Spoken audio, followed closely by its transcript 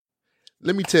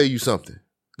let me tell you something.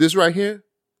 This right here,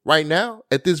 right now,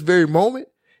 at this very moment,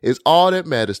 is all that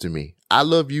matters to me. I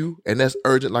love you, and that's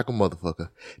urgent like a motherfucker.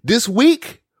 This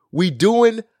week, we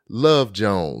doing Love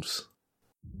Jones.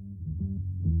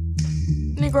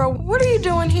 Negro, what are you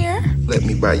doing here? Let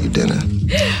me buy you dinner.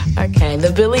 Okay,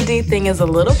 the Billy D thing is a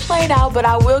little played out, but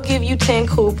I will give you 10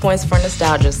 cool points for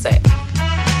nostalgia's sake.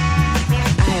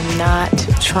 I am not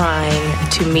trying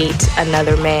to meet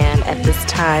another man at this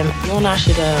time. You and I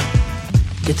should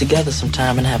get together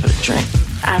sometime and have a drink.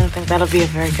 I don't think that'll be a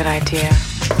very good idea.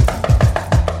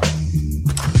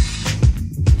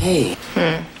 Hey.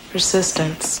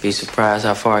 Persistence. Be surprised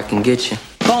how far I can get you.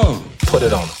 Boom. Put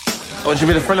it on him. Oh, you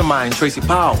meet a friend of mine, Tracy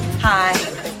Powell. Hi.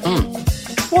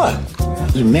 What?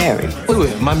 You married. Wait,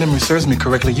 if my memory serves me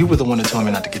correctly, you were the one that told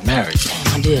me not to get married.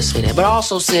 Damn, I did say that. But I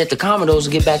also said the Commodores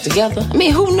would get back together. I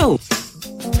mean, who knew?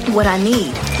 What I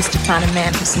need is to find a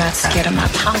man who's not scared of my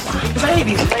power.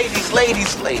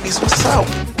 Ladies, what's up?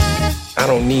 I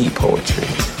don't need poetry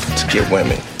to get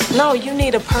women. No, you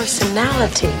need a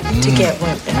personality to get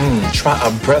women. Try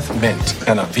a breath mint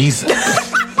and a visa.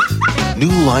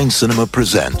 New Line Cinema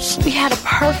presents. We had a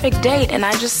perfect date, and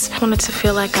I just wanted to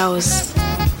feel like I was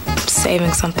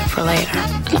saving something for later.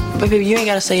 No, but baby, you ain't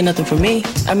got to say nothing for me.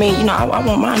 I mean, you know, I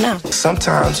want mine now.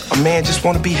 Sometimes a man just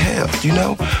want to be held,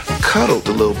 cuddled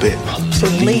a little bit.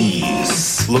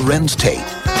 Please. Lorenz Tate,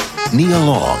 Nia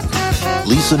Long,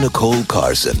 Lisa Nicole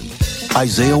Carson,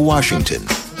 Isaiah Washington,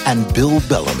 and Bill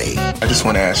Bellamy. I just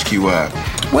want to ask you,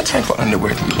 what type of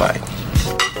underwear do you like?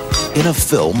 In a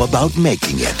film about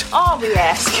making it. All we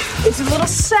ask is a little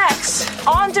sex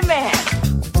on demand.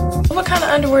 What kind of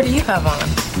underwear do you have on?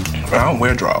 I don't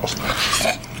wear drawers.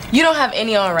 You don't have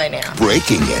any on right now.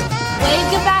 Breaking it.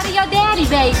 Wave goodbye to your daddy,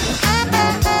 baby.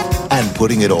 And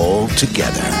putting it all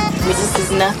together. This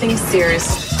is nothing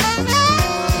serious.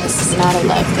 This is not a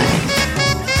love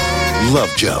thing.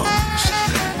 Love Jones.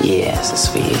 Yes, it's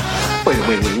for you.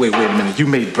 Wait a minute. You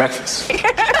made breakfast.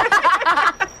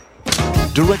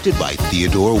 Directed by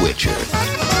Theodore Witcher.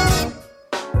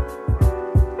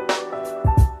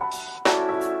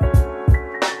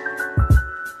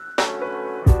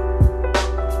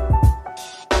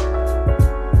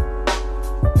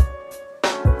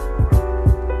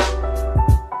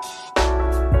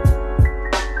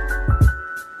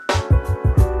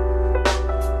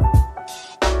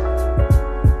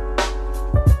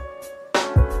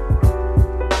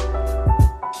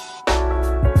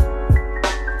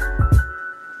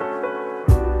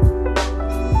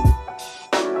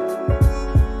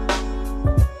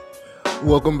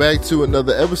 Welcome back to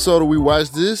another episode of We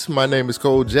Watch This. My name is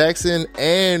Cole Jackson,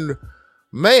 and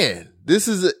man, this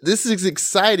is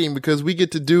exciting because we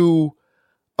get to do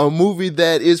a movie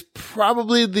that is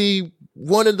probably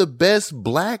one of the best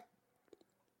black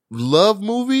love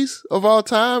movies of all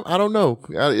time. I don't know.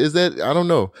 I don't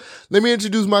know. Let me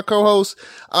introduce my co-host.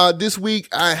 This week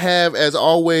I have, as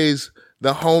always,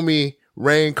 the homie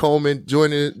Rain Coleman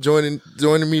joining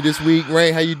me this week.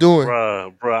 Rain, how you doing?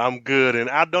 Bruh, I'm good. And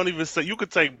I don't even say, you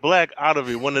could take black out of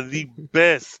it. One of the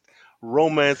best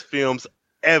romance films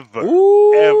ever.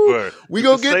 Ooh, ever. We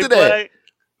gonna get to that.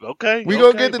 Black, okay. We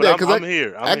gonna get to that because I'm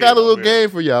here. I got a little game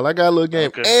for y'all. I got a little game.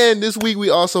 Okay. And this week we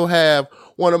also have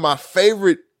one of my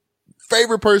favorite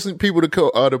people to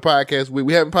the podcast with.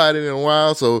 We haven't potted in a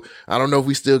while, so I don't know if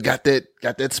we still got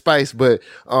that spice. But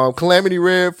Calamity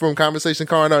Red from Conversation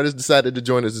Car and Artist decided to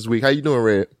join us this week. How you doing,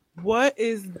 Red? What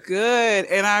is good?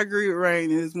 And I agree with Rain.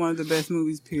 It is one of the best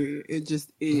movies, period. It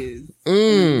just is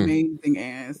an amazing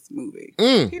ass movie.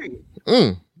 Period.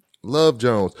 Love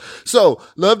Jones. So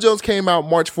Love Jones came out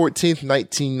March 14th,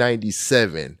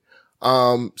 1997.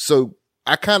 So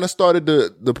I kind of started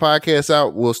the podcast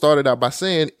out. Well, started out by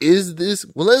saying,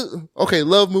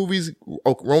 love movies,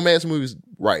 romance movies,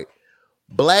 right?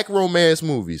 Black romance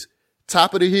movies,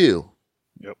 top of the hill.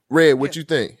 Yep. Red, what you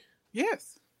think? Yes.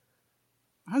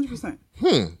 100%.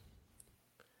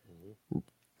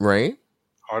 Rain?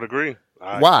 Hard agree.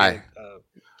 Why?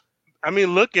 I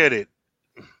mean, look at it.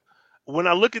 When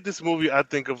I look at this movie, I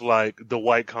think of like the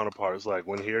white counterparts, like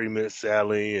When Harry Met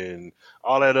Sally and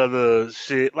all that other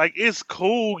shit. Like, it's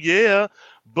cool, yeah,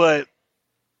 but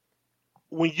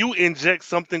when you inject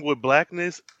something with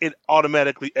blackness, it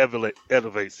automatically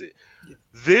elevates it. Yeah.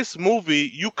 This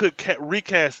movie, you could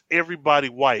recast everybody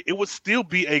white. It would still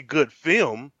be a good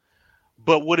film,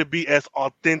 but would it be as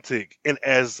authentic and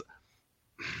as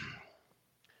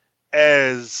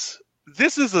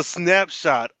this is a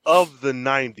snapshot of the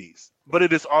 90s. But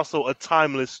it is also a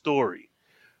timeless story.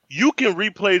 You can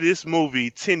replay this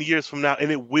movie 10 years from now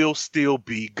and it will still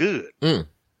be good.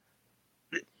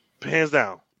 Hands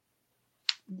down.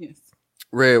 Yes.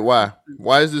 Red, why?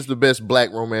 Why is this the best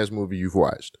black romance movie you've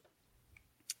watched?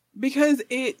 Because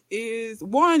it is,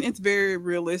 one, it's very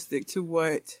realistic to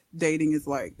what dating is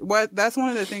like. That's one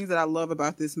of the things that I love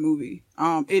about this movie.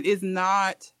 It is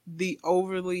not the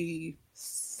overly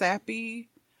sappy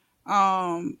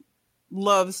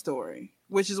love story,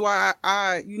 which is why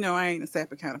I ain't a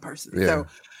sappy kind of person. Yeah. So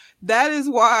that is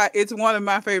why it's one of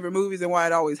my favorite movies and why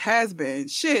it always has been.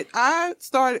 Shit, I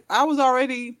was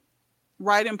already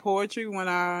writing poetry when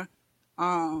I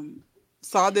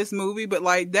saw this movie, but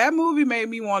like that movie made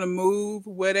me want to move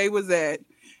where they was at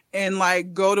and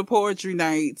like go to poetry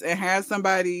nights and have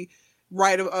somebody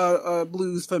write a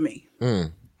blues for me.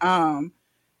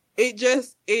 It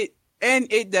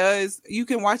does. You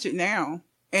can watch it now,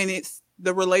 and it's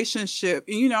the relationship.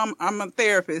 And, I'm a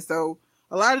therapist, so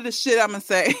a lot of the shit I'm gonna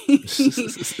say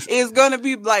is gonna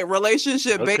be like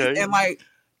relationship based, and like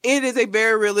it is a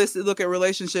very realistic look at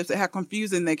relationships and how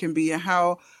confusing they can be and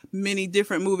how many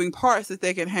different moving parts that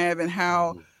they can have and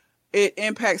how it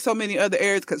impacts so many other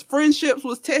areas, because friendships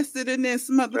was tested in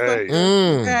this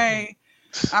motherfucker. Okay.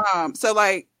 So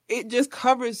like it just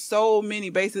covers so many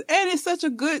bases, and it's a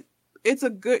good,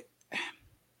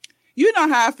 you know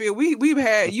how I feel.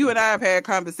 You and I have had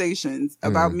conversations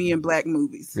about me and black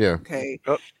movies. Yeah. Okay.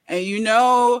 And you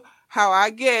know how I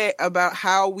get about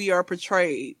how we are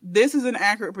portrayed. This is an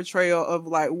accurate portrayal of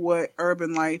like what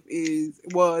urban life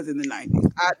was in the 90s.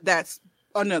 That's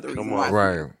another reason why.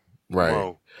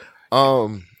 Right. Go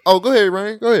ahead,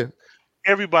 Ryan. Go ahead.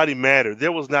 Everybody mattered.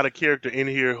 There was not a character in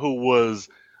here who was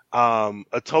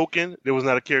a token. There was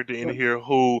not a character in here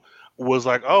who was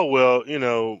like, oh, well,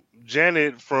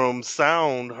 Janet from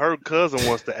Sound, her cousin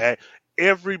wants to act.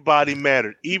 Everybody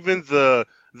mattered. Even the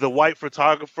white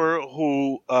photographer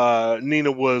who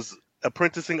Nina was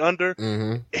apprenticing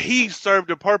under, he served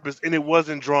a purpose, and it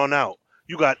wasn't drawn out.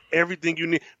 You got everything you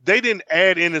need. They didn't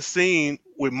add in a scene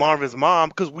with Marvin's mom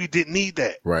because we didn't need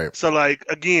that. Right. So, like,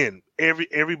 again,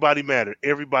 everybody mattered.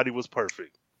 Everybody was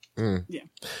perfect. Yeah.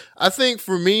 I think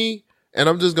for me, and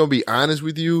I'm just going to be honest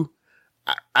with you,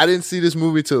 I didn't see this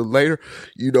movie till later,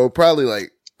 probably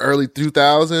like early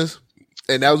 2000s.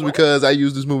 And that was because I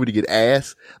used this movie to get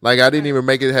ass. Like, I didn't even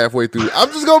make it halfway through. I'm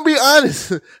just going to be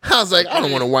honest. I was like, I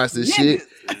don't want to watch this shit.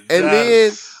 And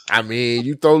then,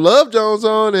 you throw Love Jones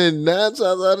on, and 9 times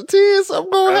out of 10,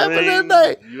 something going to happen that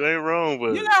night. You ain't wrong,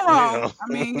 but you're not wrong.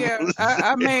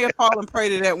 I may have fallen prey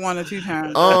to that 1 or 2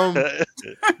 times.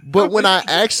 But when I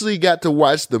actually got to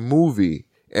watch the movie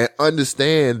and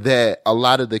understand that a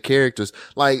lot of the characters,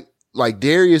 like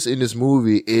Darius in this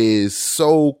movie he's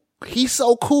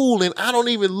so cool, and I don't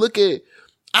even look at.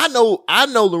 I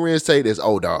know Lorenz Tate as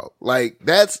old dog. Like,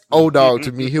 that's old dog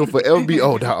to me. He'll forever be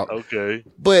old dog. Okay.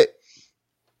 But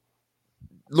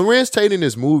Lorenz Tate in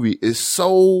this movie is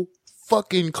so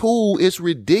fucking cool. It's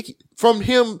ridiculous. From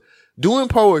him doing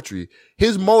poetry,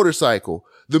 his motorcycle,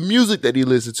 the music that he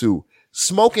listened to,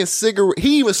 smoking cigarette.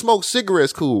 He even smoked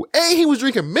cigarettes cool. And he was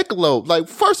drinking Michelob. Like,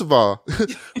 first of all,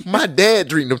 my dad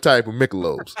drinking them type of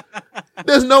Michelobs.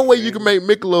 There's no way you can make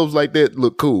Michelobs like that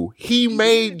look cool. He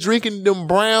made drinking them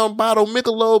brown bottle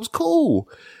Michelobs cool.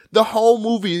 The whole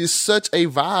movie is such a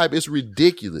vibe. It's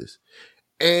ridiculous.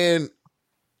 And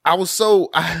I was so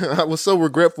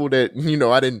regretful that,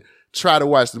 I didn't try to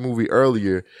watch the movie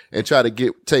earlier and try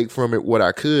to take from it what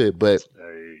I could. But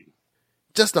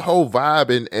just the whole vibe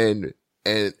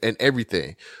and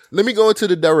everything. Let me go into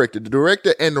the director. The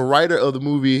director and the writer of the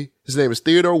movie, his name is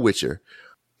Theodore Witcher.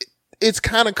 It's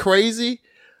kind of crazy.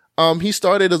 He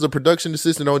started as a production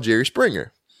assistant on Jerry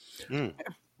Springer.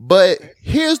 But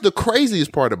here's the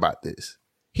craziest part about this.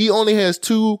 He only has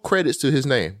 2 credits to his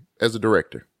name as a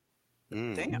director.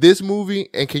 This movie,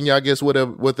 and can y'all guess what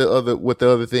the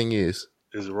other thing is?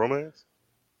 Is it romance?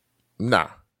 Nah.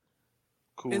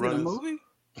 Cool. Is it a movie?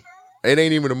 It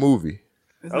ain't even a movie.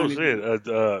 Oh shit!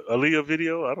 Aaliyah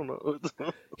video? I don't know.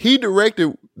 He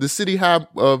directed the City High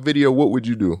video. What would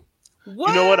you do? What?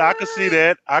 You know what? I can see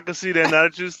that. Now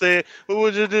that you said, what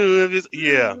would you do if it's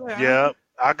yeah.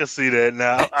 I can see that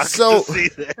now. I can see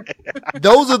that.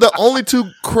 Those are the only 2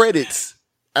 credits,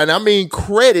 and I mean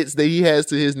credits that he has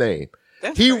to his name.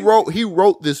 He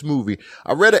wrote this movie.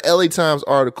 I read an LA Times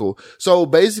article. So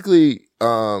basically,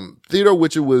 Theodore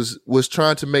Witcher was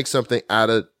trying to make something out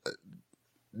of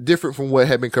different from what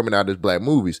had been coming out of black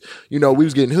movies. We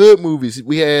was getting hood movies.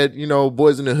 We had,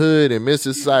 Boys in the Hood and Men's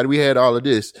Society. We had all of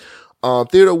this.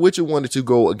 Theodore Witcher wanted to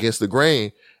go against the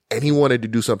grain, and he wanted to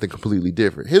do something completely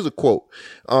different. Here's a quote.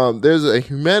 There's a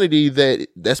humanity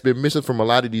that's been missing from a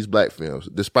lot of these black films,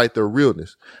 despite their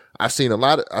realness. I've seen a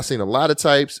lot of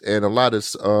types and a lot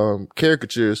of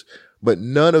caricatures, but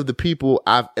none of the people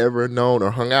I've ever known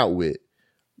or hung out with.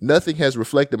 nothing has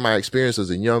reflected my experience as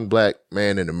a young black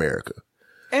man in America.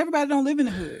 Everybody don't live in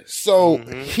the hood. So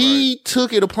he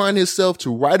took it upon himself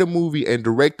to write a movie and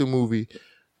direct a movie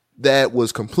that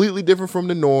was completely different from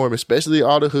the norm, especially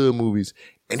all the hood movies.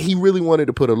 And he really wanted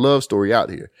to put a love story out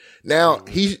here. Now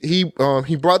he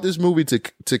brought this movie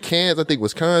to Cannes, I think it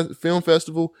was Cannes Film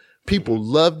Festival. People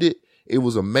loved it. It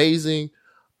was amazing.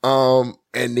 And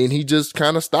then he just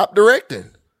kind of stopped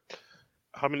directing.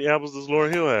 How many albums does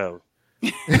Lauryn Hill have?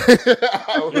 You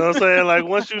know what I'm saying? Like,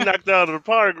 once you knocked out of the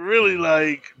park, really,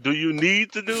 like, do you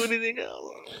need to do anything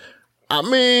else? I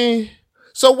mean,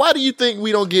 so why do you think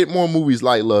we don't get more movies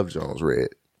like Love Jones, Red?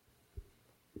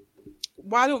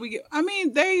 Why don't we get? I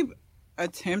mean, they've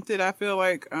attempted. I feel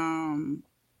like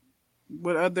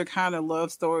with other kind of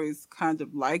love stories, kind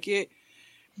of like it,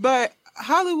 but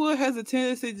Hollywood has a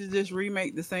tendency to just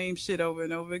remake the same shit over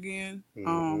and over again.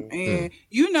 And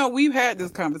you know, we've had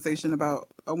this conversation about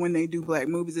when they do black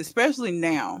movies, especially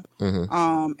now.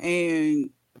 And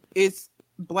it's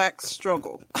black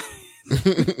struggle.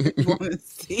 You want to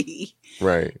see,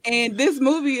 right? And this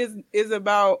movie is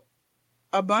about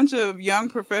a bunch of young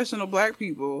professional black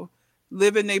people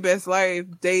living their best life,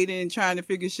 dating, trying to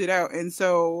figure shit out. And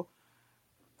so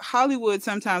Hollywood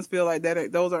sometimes feel like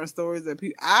that those aren't stories that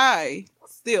I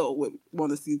still would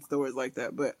want to see stories like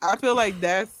that, but I feel like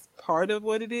that's part of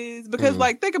what it is, because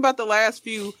like, think about the last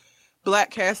few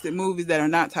black casted movies that are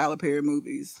not Tyler Perry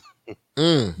movies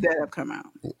that have come out.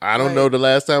 I don't know the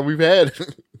last time we've had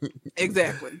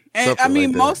exactly. And I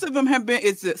mean, like most of them have been,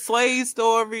 it's slave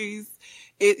stories.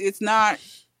 It's not,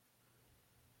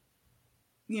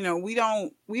 you know, we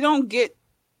don't get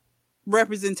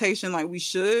representation like we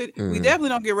should. We definitely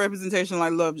don't get representation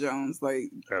like Love Jones,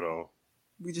 like at all.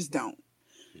 We just don't,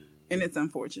 and it's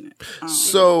unfortunate.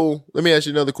 So let me ask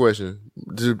you another question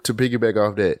to piggyback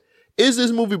off that. Is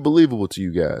this movie believable to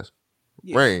you guys?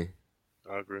 Yeah. Rain?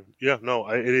 I agree. Yeah, no,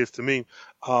 it is to me.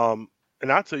 And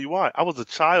I'll tell you why. I was a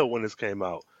child when this came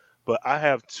out, but I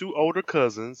have two older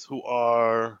cousins who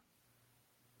are,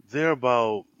 they're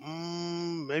about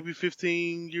maybe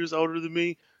 15 years older than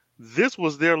me. This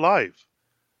was their life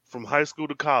from high school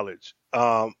to college.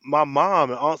 My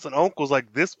mom and aunts and uncles,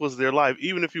 like, this was their life.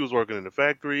 Even if you was working in the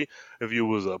factory, if you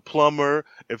was a plumber,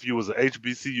 if you was an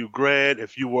HBCU grad,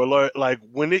 if you were like,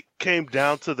 when it came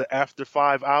down to the after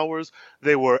 5 hours,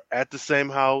 they were at the same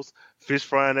house, fish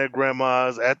frying at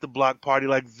grandma's, at the block party.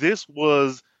 Like, this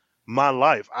was my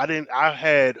life. I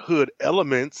had hood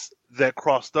elements that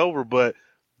crossed over, but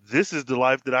this is the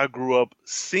life that I grew up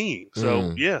seeing.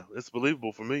 So yeah, it's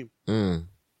believable for me.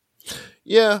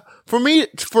 Yeah, for me,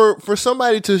 for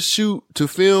somebody to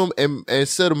film and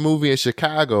set a movie in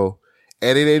Chicago,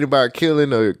 and it ain't about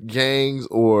killing or gangs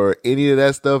or any of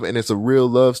that stuff, and it's a real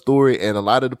love story, and a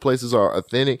lot of the places are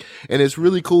authentic, and it's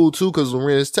really cool too, because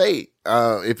Lorenz Tate,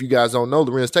 if you guys don't know,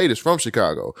 Lorenz Tate is from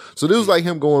Chicago, so this was like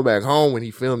him going back home when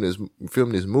he filmed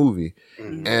this movie,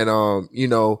 and you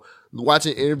know,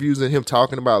 watching interviews and him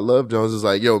talking about Love Jones is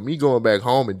like, yo, me going back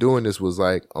home and doing this was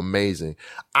like amazing.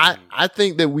 I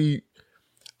think that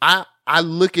I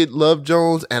look at Love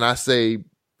Jones and I say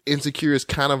Insecure is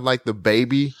kind of like the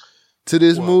baby to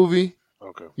this movie.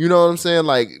 Okay. You know what I'm saying?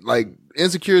 Like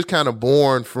Insecure is kind of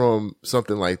born from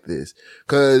something like this.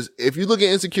 Cause if you look at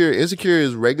Insecure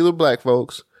is regular black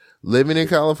folks living in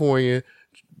California,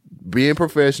 being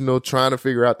professional, trying to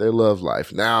figure out their love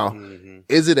life. Now,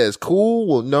 is it as cool?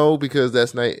 Well, no, because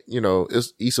that's not, you know,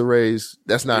 it's Issa Rae's,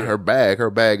 that's not her bag. Her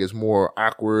bag is more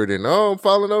awkward and, I'm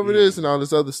falling over this and all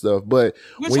this other stuff. But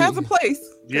which has a place.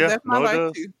 Yeah, that's my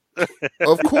life too.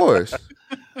 Of course.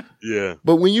 Yeah.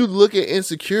 But when you look at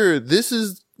Insecure, this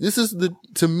is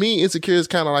to me, Insecure is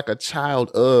kind of like a child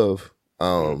of,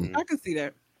 I can see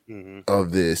that.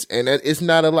 Of this. And it's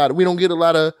not a lot. We don't get a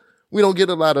lot of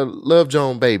Love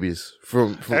Jones babies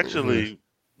from actually,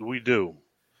 we do.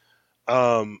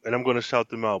 And I'm going to shout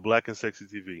them out. Black and Sexy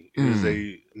TV. It is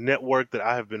a network that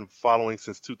I have been following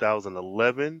since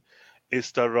 2011. It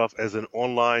started off as an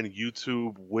online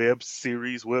YouTube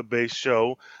web-based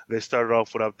show. They started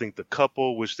off with, I think, The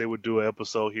Couple, which they would do an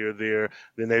episode here or there.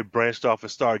 Then they branched off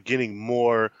and started getting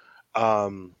more,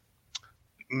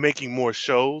 making more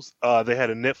shows. They had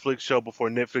a Netflix show before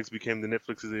Netflix became the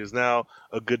Netflix it is now,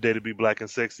 A Good Day to Be Black and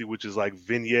Sexy, which is like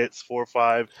vignettes, 4 or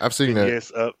 5. I've seen vignettes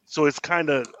that. So it's kind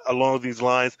of along these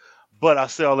lines. But I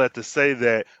say all that to say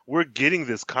that we're getting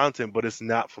this content, but it's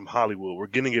not from Hollywood. We're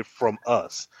getting it from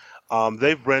us.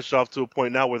 They've branched off to a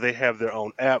point now where they have their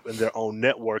own app and their own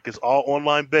network. It's all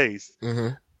online based.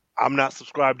 I'm not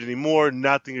subscribed anymore.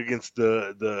 Nothing against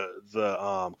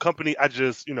the company. I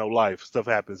just, life stuff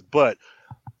happens. But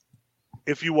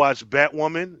If you watch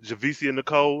Batwoman, Javicia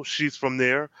Nicole, she's from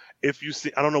there. If you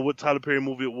see, I don't know what Tyler Perry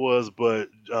movie it was, but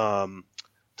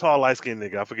tall light skinned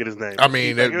nigga, I forget his name. I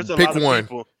mean, pick one.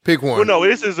 Pick one. Well, no,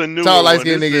 this is a new tall light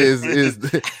skinned nigga is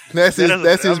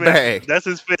that's his bag. That's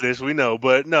his fetish. We know,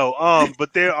 but no,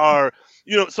 but there are.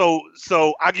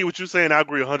 So I get what you're saying. I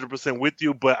agree 100% with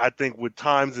you, but I think with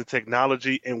times and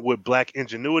technology and with black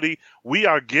ingenuity, we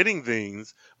are getting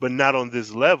things, but not on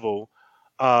this level,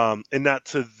 and not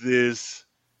to this.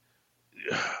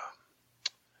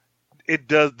 It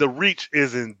does. The reach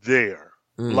isn't there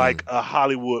like a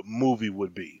Hollywood movie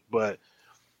would be, but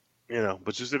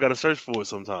but you still got to search for it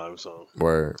sometimes. So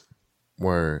word.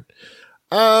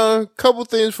 Couple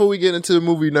things before we get into the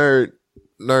movie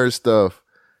nerd stuff.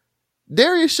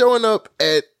 Darius showing up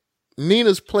at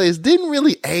Nina's place didn't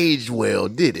really age well,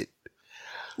 did it?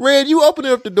 Red, you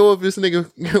opening up the door of this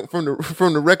nigga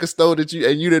from the record store that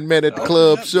you didn't met at the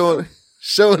club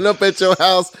showing up at your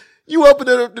house. You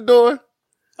opening up the door?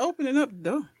 Opening up the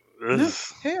door? No,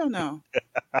 hell no.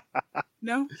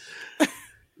 No.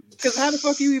 Because how the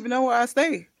fuck you even know where I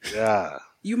stay? Yeah.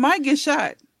 You might get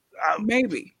shot.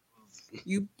 Maybe.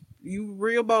 You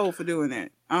real bold for doing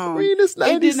that.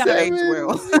 It did not age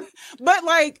well. But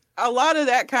like a lot of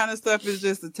that kind of stuff is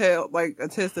just a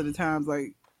test of the times.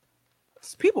 Like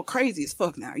people crazy as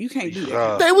fuck now. You can't do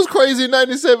that. They was crazy in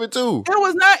 97 too. But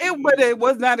it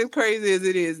was not as crazy as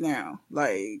it is now.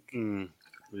 Like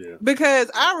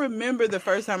because I remember the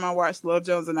first time I watched Love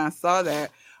Jones and I saw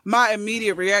that, my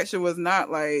immediate reaction was not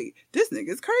like, this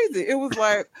nigga's crazy. It was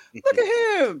like, look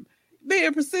at him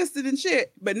being persistent and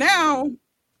shit. But now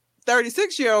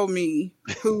 36-year-old me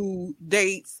who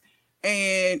dates,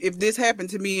 and if this happened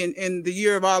to me in the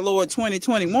year of our Lord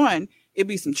 2021, it'd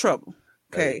be some trouble.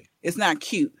 Okay, it's not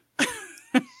cute.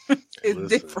 It's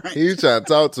different. You trying to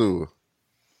talk to her?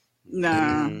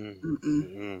 Nah,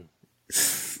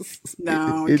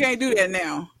 no, you can't do that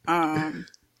now.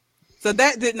 So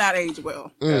that did not age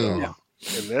well. And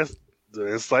that's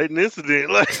the inciting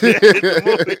incident. Like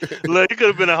it could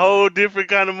have been a whole different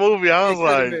kind of movie. I was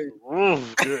like,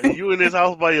 oof, you in this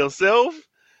house by yourself?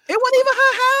 It wasn't even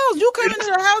her house. You come into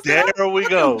the house. There we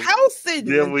go. House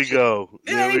sitting. There we go.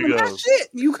 It ain't even that shit.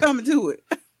 You coming to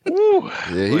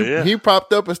it. He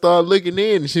popped up and started looking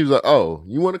in, and she was like, "Oh,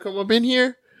 you want to come up in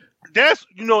here?" That's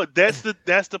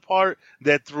the part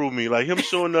that threw me. Like him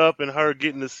showing up and her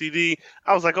getting the CD.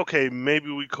 I was like, okay,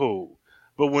 maybe we cool.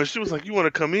 But when she was like, "You want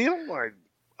to come in?" I'm like,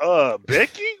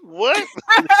 Becky, what?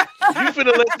 You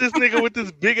finna let this nigga with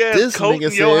this big ass coat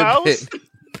in your house?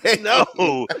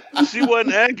 No, she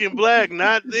wasn't acting black,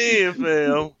 not then,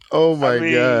 fam. Oh my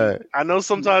God. I know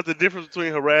sometimes the difference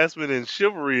between harassment and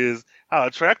chivalry is how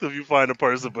attractive you find a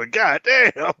person, but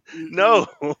goddamn, no.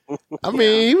 I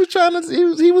mean, he was trying to.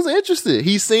 He was interested.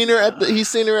 He seen her at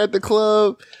the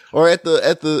club or at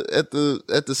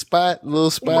the spot,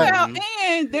 little spot. Well,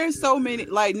 and there's so many.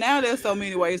 Like now, there's so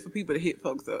many ways for people to hit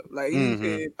folks up. Like you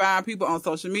can find people on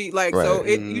social media. Like so,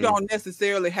 you don't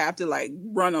necessarily have to like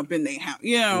run up in their house.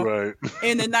 You know, right?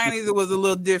 In the 90s, it was a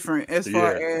little different as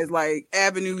far as like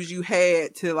avenues you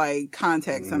had to like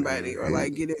contact somebody or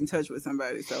like get in touch with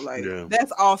somebody. So like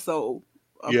that's also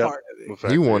a part of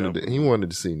it. He wanted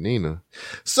to see Nina.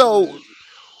 So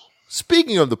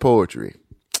speaking of the poetry,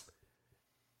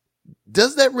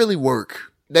 does that really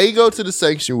work? They go to the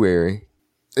sanctuary.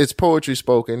 It's poetry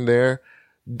spoken there.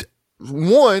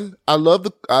 One, I love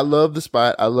the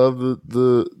spot. I love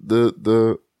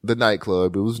the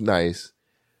nightclub. It was nice.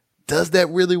 Does that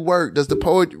really work? Does the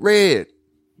poet read?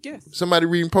 Yes. Somebody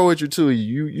reading poetry to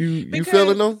you. You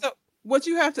feeling them? So what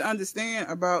you have to understand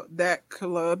about that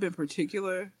club in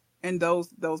particular and those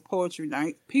poetry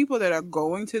nights, people that are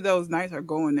going to those nights are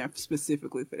going there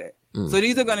specifically for that. So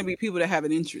these are going to be people that have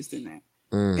an interest in that.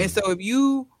 And so if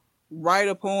you write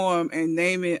a poem and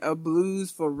name it A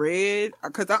Blues for Red,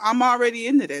 because I'm already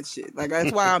into that shit. Like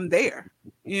that's why I'm there,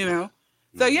 you know?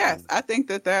 So yes, I think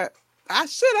that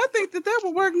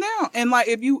would work now. And like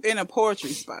if you in a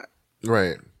poetry spot.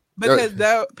 Right. Because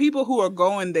the people who are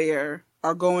going there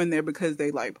because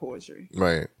they like poetry.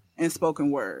 Right. And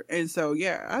spoken word. And so,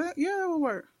 that would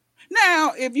work.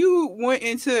 Now, if you went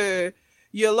into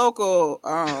your local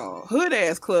hood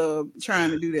ass club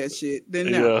trying to do that shit,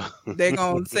 then no. They're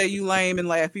going to say you lame and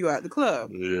laugh you out the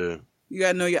club. Yeah. You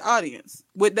got to know your audience.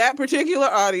 With that particular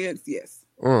audience, yes.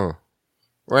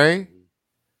 Right?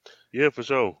 Yeah, for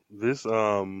sure. This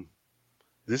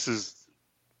is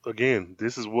again,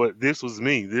 this was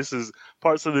me.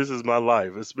 Parts of this is my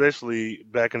life, especially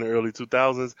back in the early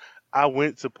 2000s. I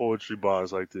went to poetry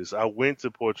bars like this. I went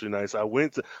to poetry nights. I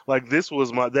went to, like, this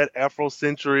was that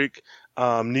Afrocentric,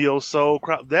 neo soul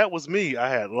crowd. That was me. I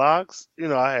had locks.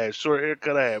 I had short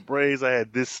haircut. I had braids. I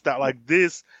had this style. Like,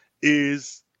 this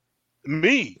is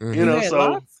me. Mhm. You had So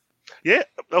locks? yeah.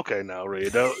 Okay, now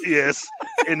Red. Yes,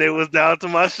 and it was down to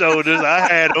my shoulders. I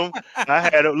had them.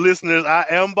 Listeners, I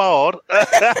am bald,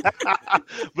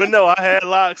 but no, I had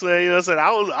locks. Man, I said I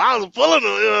was pulling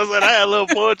them. I said I had a little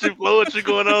poetry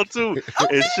going on too,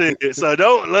 and shit. So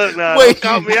don't look now. Wait. Don't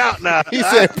count me out now. He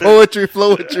said poetry.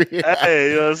 Hey,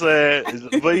 you know what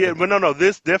I'm saying? But no,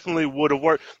 this definitely would have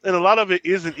worked. And a lot of it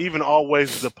isn't even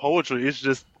always the poetry. It's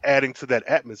just adding to that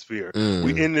atmosphere.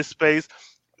 We in this space.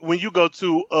 When you go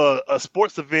to a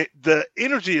sports event, the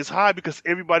energy is high because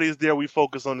everybody is there. We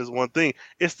focus on this one thing.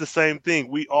 It's the same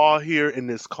thing. We all here in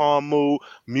this calm mood,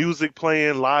 music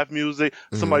playing, live music.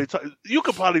 Somebody, you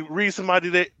could probably read somebody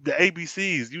the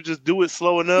ABCs. You just do it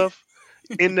slow enough.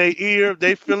 In their ear,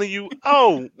 they feeling you.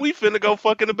 Oh, we finna go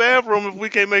fuck in the bathroom if we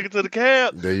can't make it to the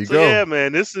cab. There you So go. yeah,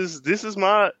 man, this is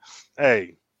my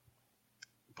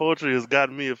poetry has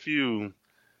gotten me a few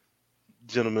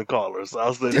gentlemen callers.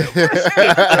 I'll say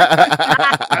that.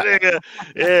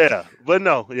 Yeah, but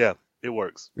no, yeah, it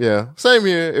works. Yeah, same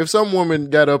here. If some woman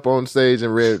got up on stage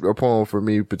and read a poem for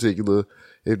me, particular,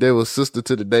 if they was Sister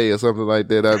to the Day or something like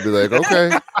that, I'd be like,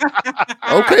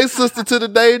 okay, Sister to the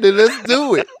Day, then let's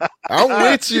do it.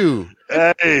 I'm with you.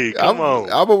 Hey, come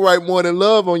on. I'm gonna write More Than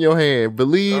Love on your hand.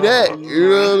 Believe that. You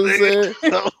know what I'm saying?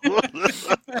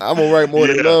 I'm gonna write More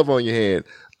Than Love on your hand.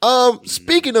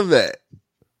 Speaking of that,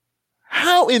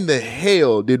 how in the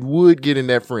hell did Wood get in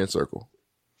that friend circle?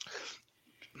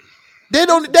 That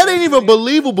ain't even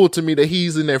believable to me that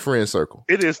he's in that friend circle.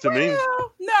 It is to me.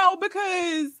 No,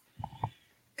 because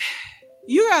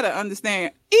you gotta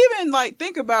understand. Even like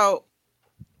think about.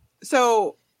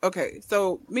 So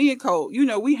me and Cole,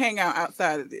 we hang out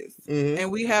outside of this, and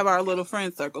we have our little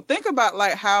friend circle. Think about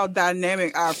like how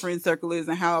dynamic our friend circle is,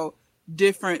 and how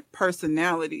different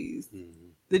personalities.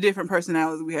 The different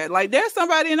personalities we had. Like, there's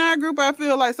somebody in our group, I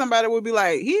feel like somebody would be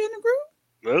like, he in the group?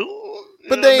 No,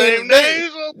 but they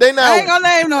not. I ain't gonna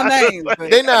name no names.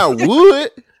 They not Wood.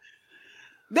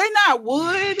 They not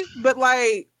Wood, but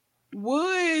like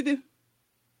Wood.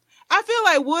 I feel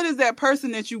like Wood is that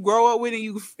person that you grow up with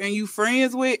and you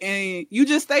friends with, and you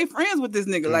just stay friends with this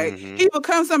nigga. Like, he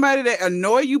becomes somebody that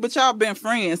annoy you, but y'all been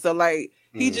friends. So like,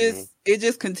 it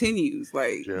just continues.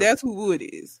 Like, that's who Wood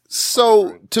is.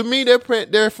 So to me,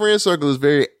 their friend circle is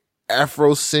very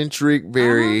Afrocentric,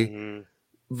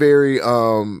 very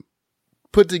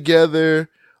put together.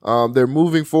 They're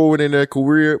moving forward in their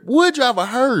career. Wood drive a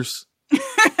hearse.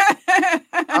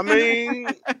 I mean,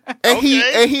 and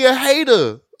he a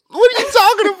hater. What are you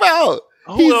talking about?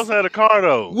 Who else had a car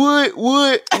though?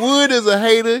 Wood is a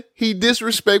hater. He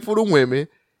disrespectful to women.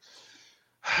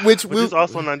 Which is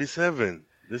also 97.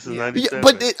 This is 97. Yeah,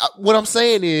 but what I'm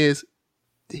saying is,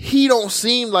 he don't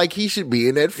seem like he should be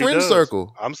in that friend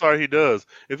circle. I'm sorry, he does.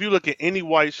 If you look at any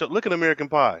white show, look at American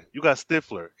Pie. You got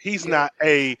Stifler. He's not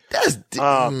a. That's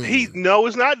no,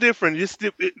 it's not different.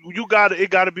 It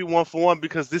got to be one for one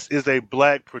because this is a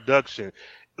black production.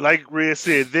 Like Red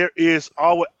said, there is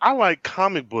always. I like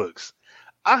comic books.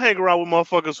 I hang around with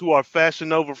motherfuckers who are Fashion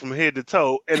Nova from head to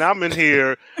toe, and I'm in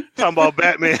here talking about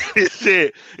Batman and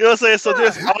shit. You know what I'm saying? So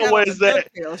there's always that.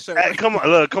 Come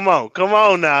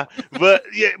on now. But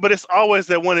yeah, but it's always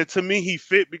that one. And to me, he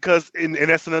fit because, and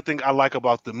that's another thing I like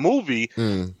about the movie,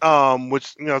 which I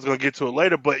was gonna get to it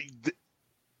later. But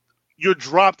you're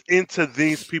dropped into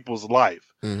these people's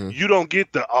life. You don't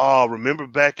get the remember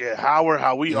back at Howard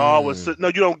how we all was. No,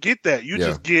 you don't get that. You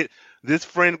just get this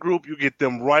friend group. You get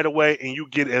them right away, and you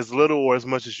get as little or as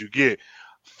much as you get.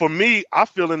 For me, I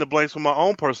fill in the blanks from my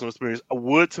own personal experience.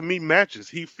 Wood to me matches.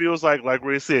 He feels like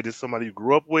Ray said, it's somebody you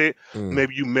grew up with.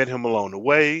 Maybe you met him along the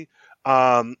way.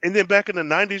 And then back in the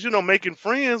 90s, making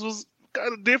friends was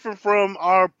kind of different from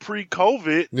our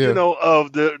pre-COVID,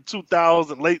 of the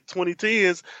 2000 late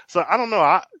 2010s. So I don't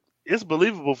know. It's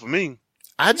believable for me.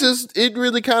 It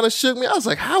really kind of shook me. I was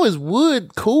like, how is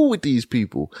Wood cool with these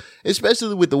people?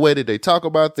 Especially with the way that they talk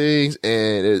about things,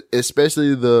 and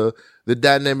especially the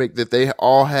dynamic that they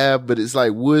all have. But it's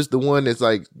like Wood's the one that's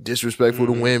like disrespectful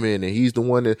to women, and he's the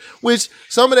one that, which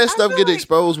some of that stuff get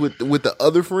exposed with the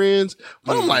other friends.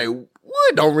 But I'm like,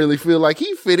 Wood don't really feel like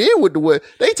he fit in with the way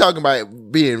they talking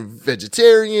about being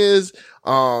vegetarians.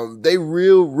 They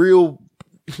real,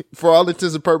 for all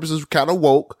intents and purposes, kind of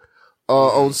woke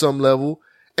on some level.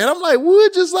 And I'm like,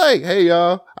 Wood just like, hey,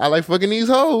 y'all, I like fucking these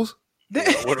hoes.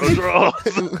 What are drawers?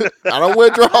 I don't wear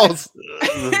drawers.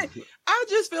 I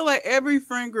just feel like every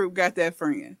friend group got that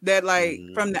friend that, like,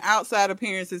 from the outside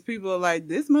appearances, people are like,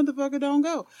 this motherfucker don't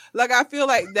go. Like, I feel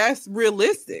like that's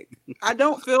realistic. I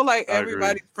don't feel like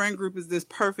everybody's friend group is this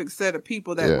perfect set of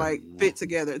people that like fit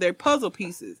together. They're puzzle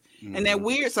pieces. And that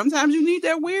weird, sometimes you need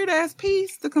that weird ass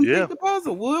piece to complete the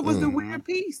puzzle. Wood was the weird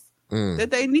piece that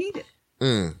they needed.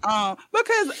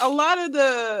 Because a lot of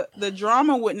the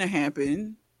drama wouldn't have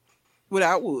happened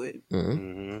without Wood.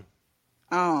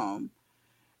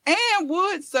 And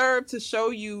Wood served to show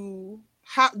you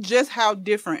how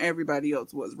different everybody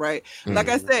else was, right? Like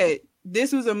I said,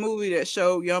 this was a movie that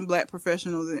showed young black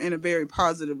professionals in a very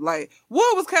positive light.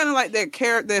 Wood was kind of like that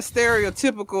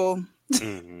stereotypical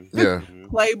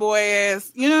playboy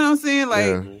ass, you know what I'm saying?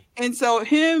 Like, and so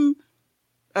him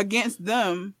against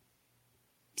them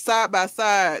side by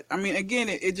side. I mean, again,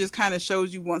 it just kind of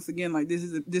shows you once again, like,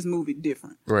 this movie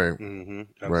different. Right.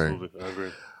 Absolutely. I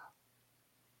agree.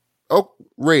 Oh,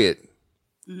 Red.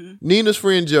 Nina's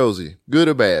friend Josie, good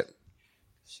or bad?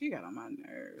 She got on my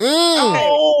nerves.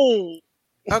 Oh,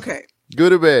 okay.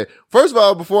 Good or bad? First of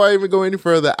all, before I even go any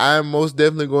further, I am most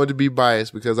definitely going to be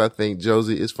biased because I think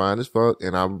Josie is fine as fuck,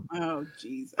 and oh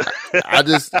Jesus,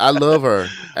 I love her,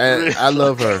 and I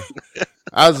love her.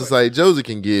 I was just like, Josie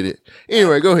can get it.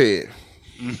 Anyway, go ahead.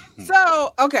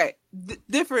 So okay,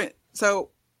 different.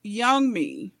 So young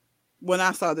me when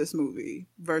I saw this movie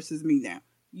versus me now.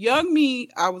 Young me,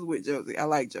 I was with Josie. I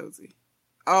like Josie.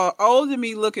 Older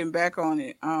me, looking back on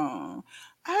it,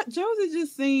 Josie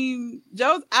just seemed.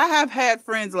 I have had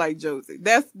friends like Josie.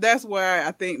 That's where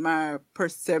I think my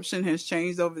perception has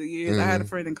changed over the years. I had a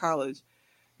friend in college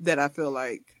that I feel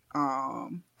like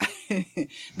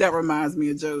that reminds me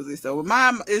of Josie. So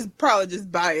mine is probably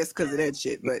just biased because of that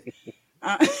shit. But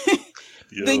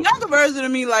the younger version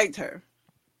of me liked her.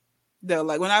 Though,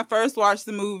 like when I first watched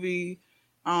the movie.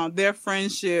 Their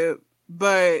friendship,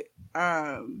 but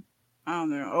I don't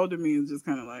know. Older me is just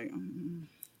kind of like,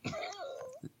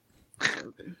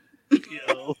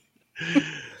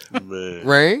 man.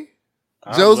 Rain,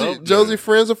 Josie,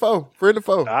 friends or foe? Friend or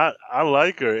foe? I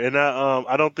like her, and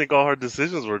I don't think all her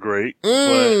decisions were great.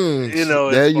 But you know,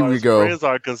 as far as friends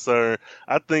are concerned,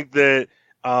 I think that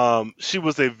she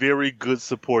was a very good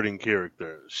supporting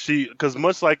character. Because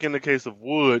much like in the case of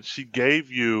Wood, she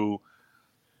gave you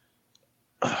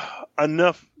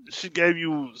enough. She gave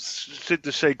you shit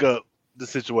to shake up the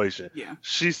situation. Yeah,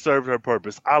 she served her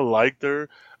purpose. I liked her.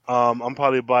 I'm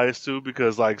probably biased too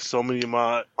because like so many of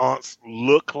my aunts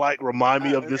remind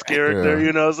me of this character.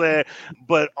 You know what I'm saying?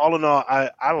 But all in all,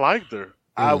 I liked her.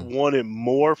 I wanted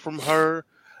more from her.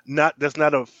 That's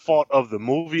not a fault of the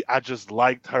movie. I just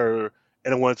liked her,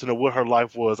 and I wanted to know what her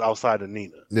life was outside of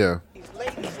Nina. Yeah.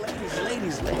 Ladies.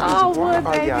 Oh, Wood,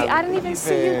 baby, I didn't even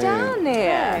see you down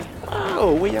there.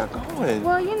 Oh, where y'all going?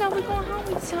 Well, you know, we're going home.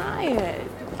 We're tired.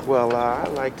 Well, I'd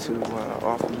like to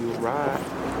offer you a ride.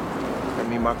 I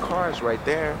mean, my car's right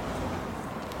there.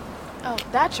 Oh,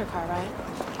 that's your car,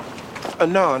 right?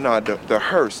 No, the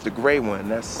hearse, the gray one.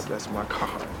 That's my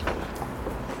car.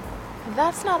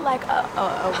 That's not like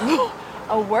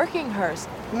a working hearse.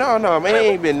 No, man,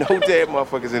 ain't been no dead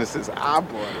motherfuckers in it since I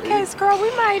bought it. Okay, girl, we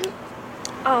might.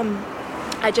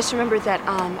 I just remembered that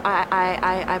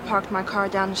I parked my car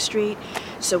down the street.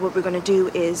 So what we're gonna do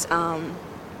is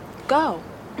go.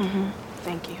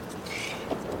 Thank you.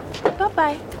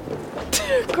 Bye-bye.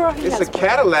 Girl, it's a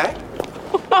Cadillac.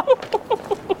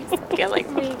 He's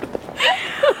killing me.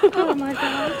 Oh my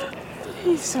God.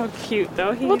 He's so cute,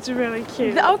 though. He's really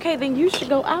cute. Okay, then you should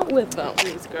go out with him.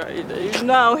 Please, girl. You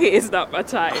know he is not my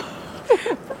type.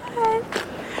 But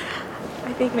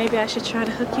I think maybe I should try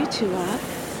to hook you two up.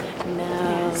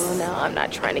 No, I'm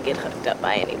not trying to get hooked up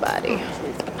by anybody.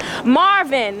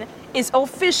 Marvin is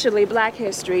officially Black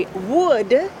History.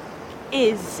 Wood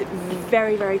is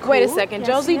very, very cool. Wait a second,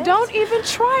 Josie, don't even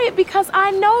try it because I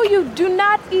know you. Do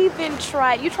not even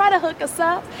try it. You try to hook us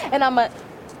up and I'm gonna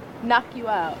knock you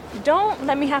out. Don't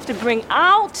let me have to bring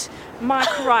out my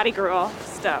karate girl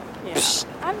stuff. Yeah.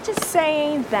 I'm just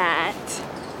saying that.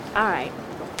 All right,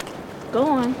 go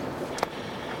on.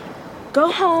 Go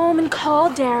home and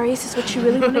call Darius is what you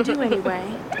really want to do anyway.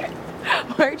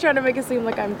 Why are you trying to make it seem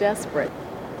like I'm desperate?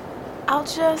 I'll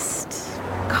just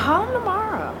call him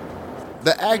tomorrow.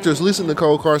 The actress, Lisa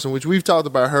Nicole Carson, which we've talked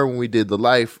about her when we did the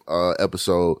Life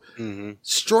episode.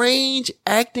 Strange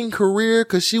acting career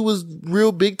because she was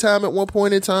real big time at one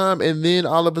point in time, and then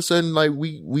all of a sudden, like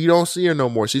we don't see her no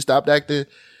more. She stopped acting.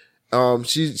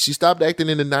 She stopped acting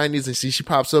in the 90s, and she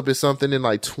pops up as something in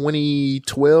like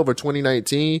 2012 or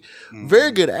 2019.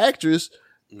 Very good actress.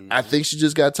 I think she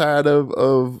just got tired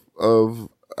of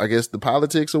I guess the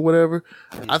politics or whatever.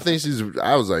 I think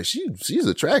I was like, she's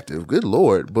attractive. Good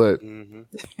Lord. But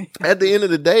at the end of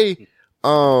the day,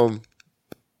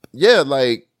 yeah,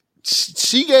 like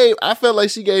I felt like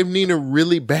she gave Nina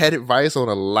really bad advice on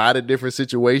a lot of different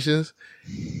situations.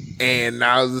 And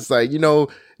I was just like, Nina,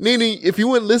 if you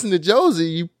wouldn't listen to Josie,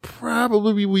 you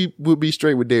probably would be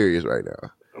straight with Darius right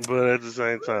now. But at the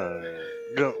same time,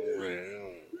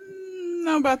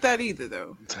 know about that either,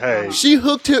 though. Hey, she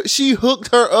hooked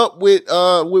her up with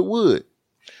Wood.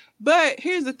 But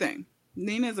here's the thing: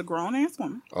 Nina is a grown ass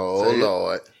woman. Oh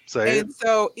Lord! And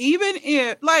so even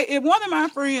if one of my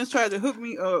friends tried to hook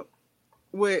me up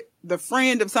with the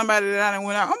friend of somebody that I done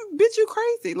went out, bitch, you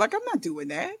crazy? Like, I'm not doing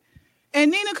that. And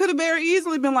Nina could have very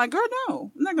easily been like, girl, no,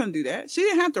 I'm not going to do that. She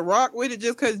didn't have to rock with it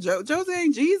just because Josie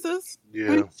ain't Jesus.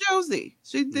 Yeah. Ain't Josie.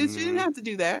 She didn't have to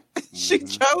do that. She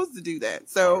chose to do that.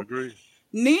 So I agree.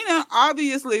 Nina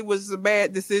obviously was a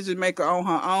bad decision maker on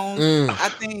her own. I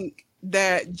think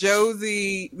that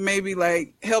Josie maybe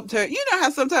like helped her. You know how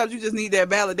sometimes you just need that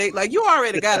validate. Like, you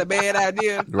already got a bad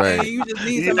idea. Right. And you just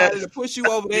need somebody to push you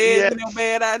over the edge with your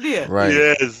bad idea. Right.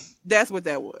 Yes. That's what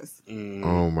that was.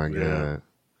 Oh my God.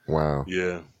 Wow.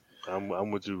 Yeah,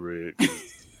 I'm with you, Red.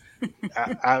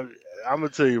 I'm gonna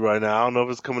tell you right now. I don't know if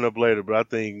it's coming up later, but I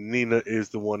think Nina is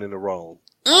the one in the wrong.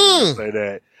 I'm gonna say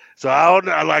that. So I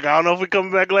don't know if we're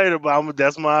coming back later, but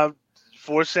that's my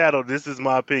foreshadow. This is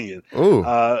my opinion. Ooh.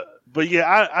 But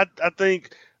yeah, I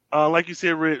think, like you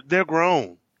said, Red, they're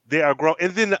grown. They are grown.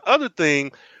 And then the other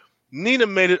thing, Nina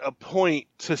made it a point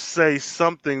to say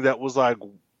something that was like,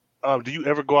 do you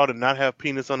ever go out and not have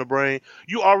penis on the brain?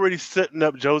 You already setting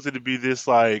up Josie to be this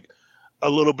like a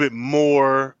little bit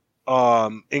more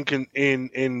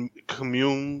in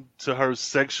commune to her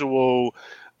sexual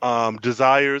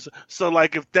desires. So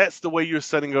like, if that's the way you're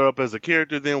setting her up as a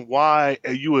character, then why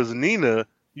you as Nina,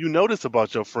 you notice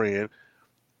about your friend,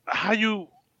 how you know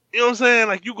what I'm saying?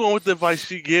 Like, you going with the advice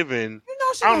she giving.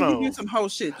 She gonna give you some whole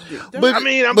shit to do.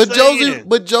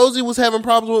 But Josie was having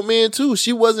problems with men too.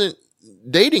 She wasn't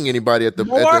dating anybody at the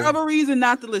more of a reason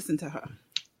not to listen to her.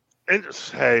 And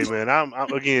hey, man, I'm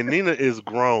again. Nina is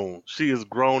grown. She is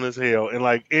grown as hell.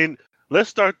 And let's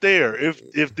start there.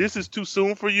 If this is too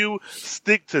soon for you,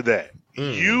 stick to that.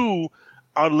 You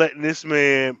are letting this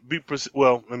man be.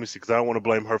 Well, let me see, because I don't want to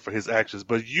blame her for his actions.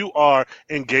 But you are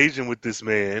engaging with this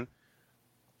man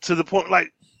to the point,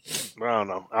 like, I don't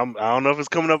know. I don't know if it's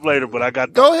coming up later, but I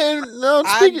got. Go ahead. No,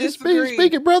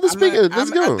 speak it, brother. Speak it. Let's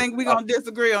go. I think we're gonna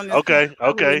disagree on this. Okay.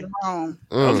 Okay.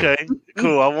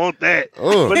 Cool. I want that.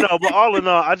 But all in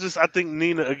all, I think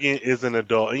Nina again is an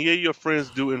adult, and yeah, your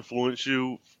friends do influence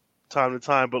you time to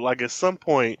time, but like at some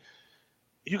point,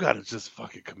 you gotta just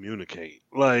fucking communicate.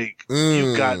 Like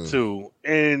you got to,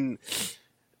 and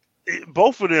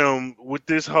both of them with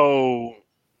this whole.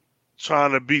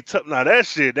 Trying to be tough. Now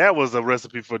that was a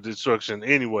recipe for destruction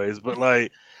anyways, but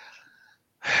like,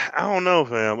 I don't know,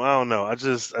 fam. I don't know. I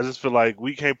just feel like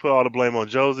we can't put all the blame on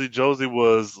Josie. Josie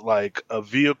was like a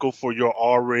vehicle for your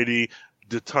already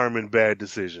determined bad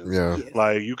decisions. Yeah. Yes.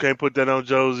 Like, you can't put that on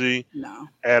Josie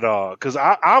at all. Cause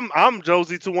I'm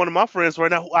Josie to one of my friends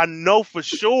right now who I know for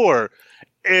sure.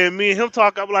 And me and him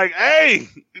talk, I'm like, hey,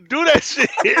 do that shit.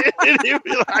 And he'll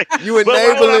be like, you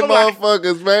enabling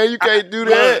motherfuckers, man. You can't do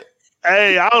that.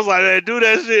 Hey, I was like, hey, do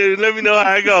that shit and let me know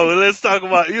how it goes. And let's talk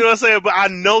about, you know what I'm saying? But I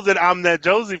know that I'm that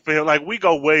Josie for him. Like, we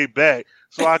go way back,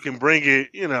 so I can bring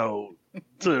it,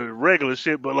 to regular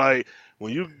shit. But like,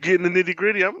 when you get in the nitty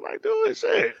gritty, I'm like, do it,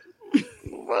 shit.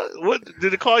 What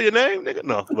did it call your name, nigga?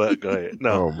 No, but go ahead.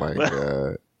 No. Oh my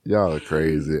God. Y'all are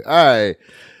crazy. All right.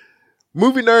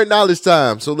 Movie nerd knowledge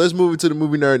time. So let's move into the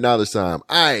movie nerd knowledge time.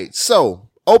 All right. So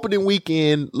opening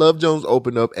weekend, Love Jones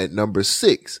opened up at number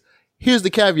 6. Here's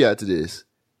the caveat to this.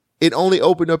 It only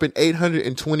opened up in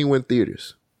 821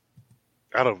 theaters.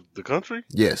 Out of the country?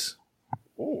 Yes.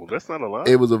 Oh, that's not a lot.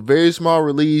 It was a very small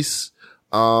release.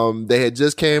 They had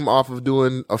just came off of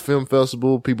doing a film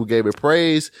festival. People gave it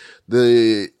praise.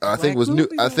 I think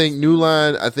New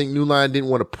Line didn't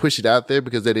want to push it out there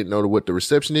because they didn't know what the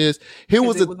reception is. Here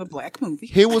was a black movie.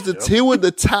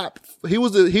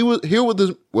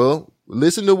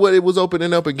 Listen to what it was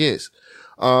opening up against.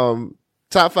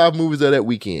 Top 5 movies of that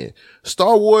weekend.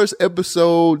 Star Wars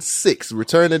Episode 6,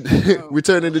 Return of the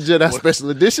Jedi Special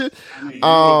Edition.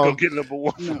 Go get number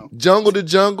 1. No. Jungle to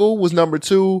Jungle was number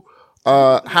 2.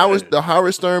 The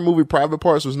Howard Stern movie Private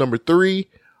Parts was number 3.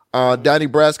 Donnie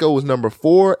Brasco was number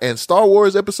 4. And Star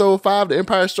Wars Episode 5, The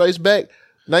Empire Strikes Back,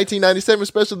 1997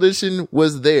 special edition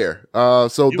was there.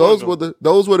 So You those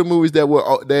wasn't were the movies that were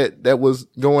that was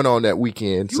going on that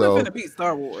weekend. You so weren't gonna beat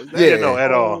Star Wars. Yeah. no,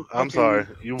 at all. I'm Okay. sorry,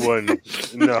 you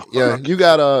wasn't. No. yeah, you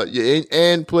got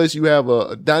and plus you have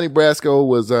Donnie Brasco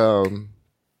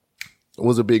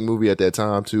was a big movie at that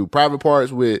time too. Private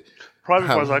Parts with Private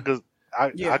How- Parts, I could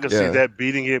Yeah. see that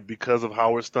beating it because of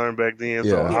Howard Stern back then.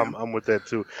 So Yeah. I'm with that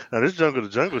too. Now this Jungle to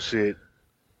Jungle shit.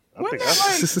 Wasn't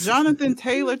that like Jonathan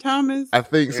Taylor Thomas? I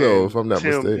think so, and if I'm not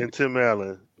Tim, mistaken. and Tim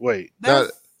Allen. Wait,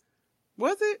 That's,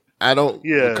 was it? I don't.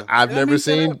 Yeah. I've Did I never make that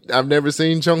seen. I've never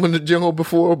seen Jungle to Jungle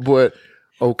before, but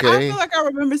I okay. feel like I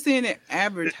remember seeing it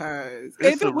advertised.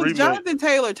 It's If a it was remake. Jonathan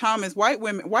Taylor Thomas, white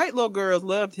little girls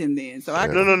loved him then. So I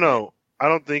no. I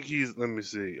don't think he's. Let me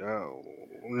see.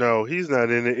 No, he's not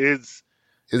in it. Is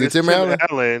it It's Tim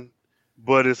Allen?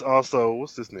 but it's also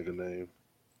what's this nigga name?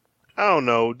 I don't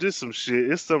know. Just some shit.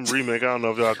 It's some remake. I don't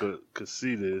know if y'all could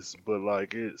see this, but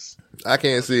like it's I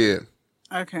can't see it.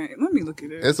 okay. Let me look at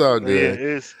it. It's all yeah, good.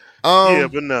 it's Um,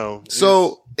 but no.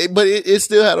 So, it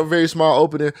still had a very small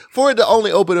opening. For it to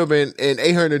only open up in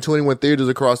 821 theaters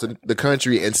across the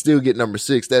country and still get number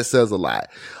 6, that says a lot.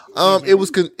 It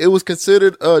was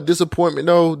considered a disappointment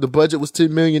though. The budget was $10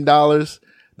 million.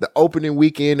 The opening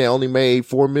weekend, they only made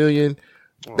 $4 million.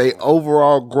 They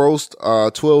overall grossed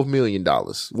 $12 million. Well,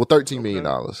 $13 million.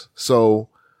 So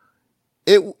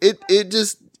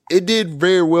it did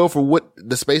very well for what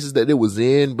the spaces that it was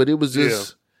in, but it was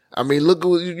just. I mean, look,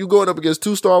 you going up against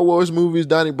 2 Star Wars movies,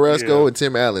 Donnie Brasco and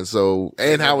Tim Allen,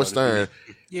 and Howard Stern.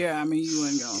 Yeah, I mean you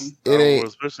wouldn't go. It ain't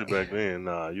especially back then.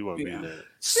 Nah, you wouldn't be in that.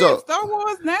 so. Star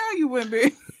Wars now you wouldn't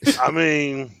be. I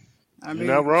mean, I you're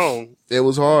not wrong. It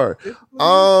was hard.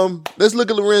 Let's look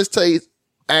at Lorenz Tate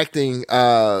acting.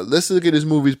 Let's look at his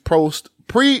movies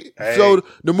So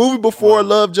the movie before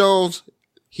Love Jones,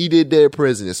 he did Dead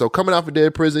President. So coming out for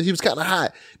Dead President, he was kind of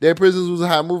hot. Dead President was a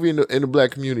hot movie in the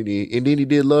black community, and then he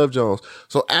did Love Jones.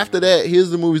 So after that, here's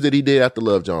the movies that he did after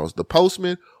Love Jones: The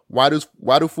Postman, Why Do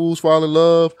Fools Fall in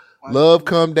Love, Love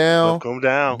Come Down,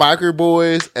 Biker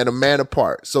Boys, and A Man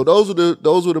Apart. So those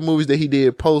were the movies that he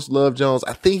did post Love Jones.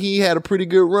 I think he had a pretty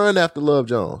good run after Love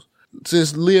Jones.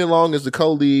 Since Lea Long is the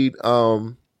co-lead,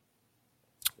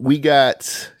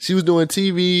 she was doing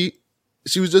TV.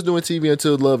 She was just doing TV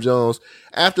until Love Jones.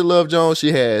 After Love Jones,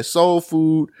 she had Soul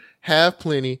Food, Have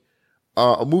Plenty,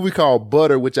 a movie called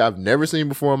Butter, which I've never seen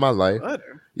before in my life.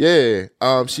 Butter.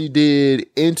 Yeah. She did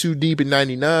In Too Deep in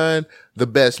 99. The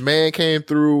Best Man came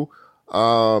through.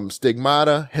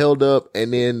 Stigmata, Held Up,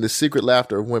 and then The Secret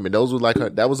Laughter of Women. That was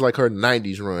like her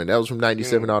 90s run. That was from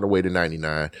 97 all the way to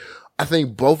 99. I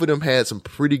think both of them had some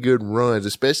pretty good runs,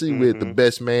 especially with The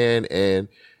Best Man and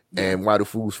Why Do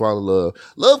Fools Fall in Love.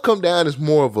 Love Come Down is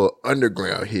more of a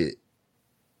underground hit.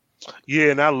 Yeah,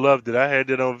 and I loved it. I had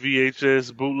that on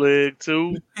VHS bootleg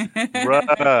too.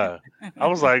 Bruh. I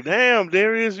was like, damn,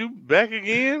 Darius, you back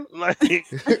again? Like,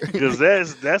 because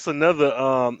that's another,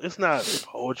 it's not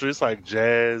poetry, it's like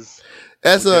jazz.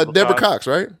 That's Deborah Cox,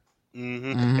 right?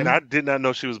 Mm-hmm. And I did not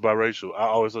know she was biracial. I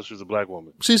always thought she was a black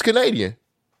woman. She's Canadian.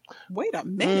 Wait a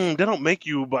minute. They don't make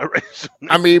you biracial.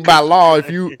 I mean, by law,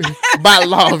 if you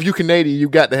Canadian, you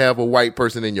got to have a white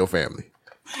person in your family.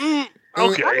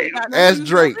 Okay. Ask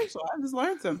Drake. I just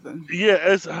learned something. Yeah,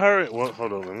 it's her. Well,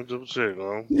 hold on, let me double check.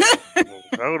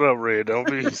 Hold up, Red. Don't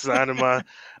be signing my.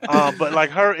 But like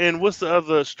her and what's the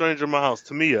other stranger in my house?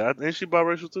 Tamia. Ain't she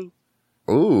biracial too?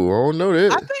 Ooh, I don't know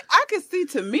that. I think I could see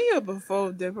Tamia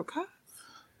before Deborah Cox.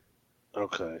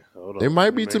 Okay, hold on. It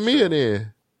might be Tamia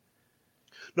then.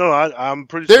 No, I'm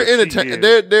pretty They're sure. entertaining.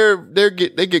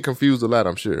 They get confused a lot,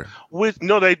 I'm sure.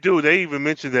 No, they do. They even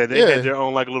mentioned that they had their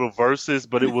own like little verses,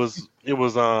 but it was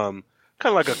kind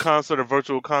of like a concert, a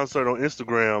virtual concert on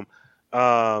Instagram.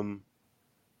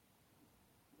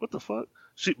 What the fuck?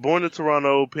 She born in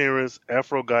Toronto, parents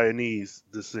Afro-Guyanese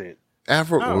descent.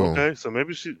 Okay, so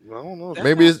maybe she. I don't know.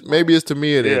 Maybe it's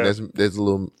Tamia then. That's a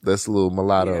little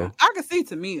mulatto. Yeah. I could see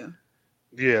Tamia.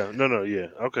 Yeah, no, yeah.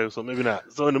 Okay, so maybe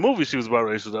not. So in the movie, she was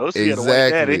biracial though. She Exactly. had a white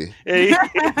daddy. He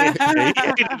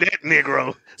hated that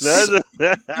Negro.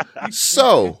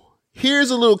 So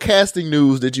here's a little casting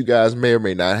news that you guys may or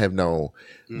may not have known.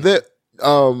 That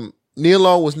Nia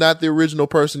Long was not the original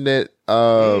person that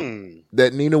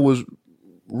that Nina was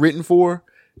written for.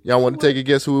 Y'all want to take a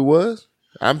guess who it was?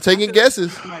 I'm taking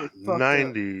guesses.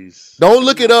 90s. Don't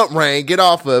look it up, Rain. Get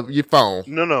off of your phone.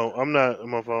 No, I'm not on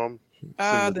my phone. The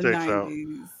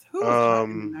 90s. Who was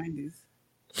in the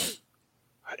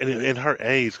 90s? In her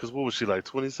age, because what was she like,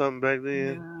 20-something back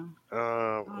then?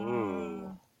 Yeah.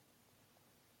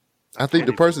 I think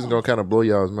the person's gonna kind of blow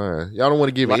y'all's mind. Y'all don't want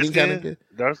to give any kind of guess.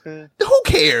 Dark skin? Who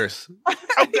cares?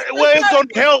 Okay, well, it's gonna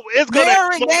help. It's gonna narrow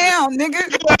it down,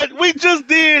 nigga. We just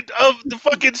did the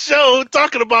fucking show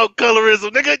talking about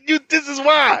colorism, nigga. This is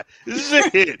why.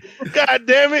 Shit. God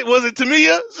damn it. Was it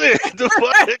Tamia? Shit. The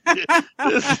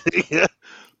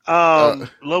fuck?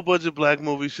 Low budget black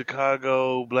movie,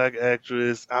 Chicago, black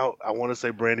actress. I want to say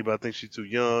Brandy, but I think she's too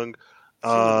young.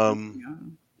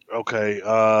 Okay.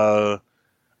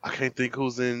 I can't think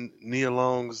who's in Nia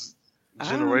Long's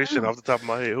generation off the top of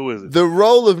my head. Who is it? The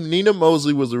role of Nina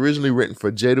Mosley was originally written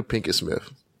for Jada Pinkett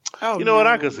Smith. Oh, you know what?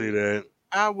 I could see that.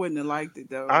 I wouldn't have liked it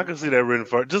though. I could see that written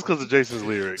for just because of Jason's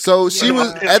lyrics. So she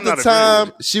was at the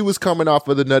time. She was coming off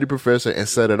of The Nutty Professor and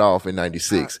Set It Off in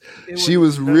 '96. She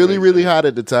was really, really hot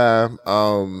at the time.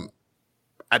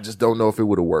 I just don't know if it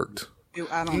would have worked.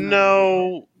 I don't know.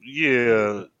 No,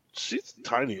 yeah, she's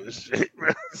tiny as shit.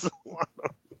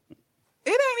 It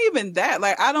ain't even that.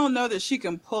 Like, I don't know that she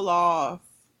can pull off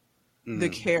the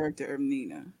character of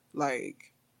Nina.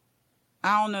 Like,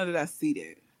 I don't know that I see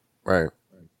that. Right.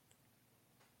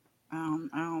 I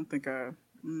don't think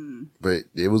But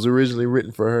it was originally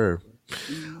written for her.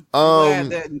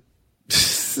 The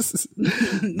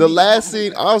last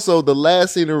scene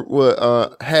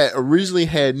had originally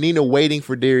had Nina waiting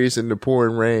for Darius in the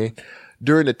pouring rain.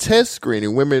 During the test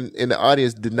screening, women in the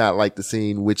audience did not like the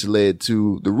scene, which led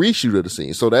to the reshoot of the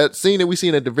scene. So that scene that we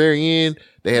seen at the very end,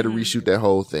 they had to reshoot that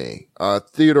whole thing.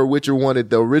 Theodore Witcher wanted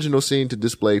the original scene to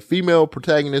display female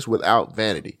protagonists without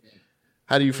vanity.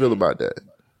 How do you feel about that?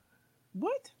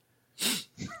 What?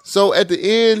 So at the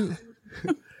end,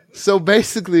 so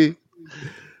basically,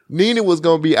 Nina was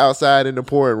going to be outside in the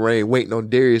pouring rain waiting on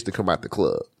Darius to come out the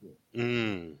club.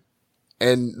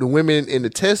 And the women in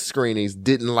the test screenings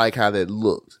didn't like how that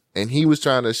looked. And he was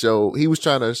trying to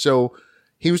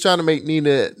make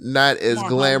Nina not as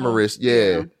glamorous.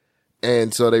 Yeah.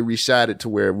 And so they reshot it to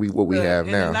where what we have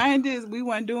now. In the 90s, we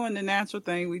weren't doing the natural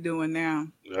thing we doing now.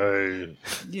 Hey.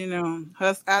 You know,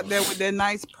 us out there with that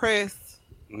nice press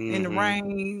in the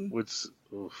rain. Which,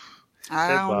 oof. I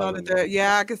don't know that.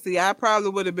 Yeah, I can see. I probably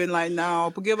would have been like,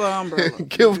 no, give her an umbrella.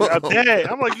 Give her. Dad,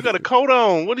 I'm like, you got a coat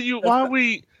on. Why are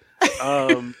we?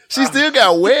 She still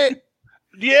got wet.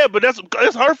 Yeah, but that's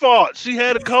her fault. She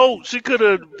had a coat. She could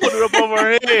have put it up over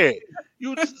her head.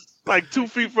 You just like 2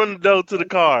 feet from the door to the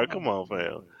car. Come on,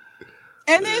 fam.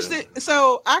 And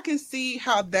so I can see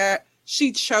how that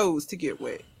she chose to get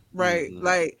wet, right?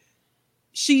 Like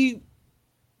she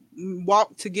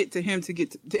walked to get to him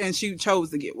and she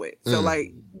chose to get wet. So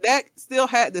like that still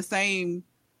had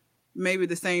maybe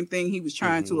the same thing he was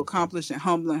trying to accomplish and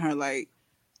humbling her. Like,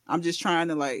 I'm just trying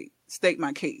to like state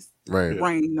my case. Right.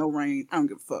 Rain, no rain. I don't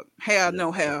give a fuck. Hair,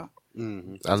 no hair.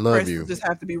 I love you. Just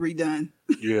have to be redone.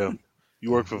 Yeah.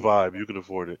 You work for Vibe. You can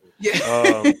afford it. Yeah.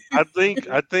 I think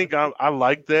I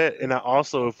like that. And I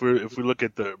also, if we look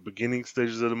at the beginning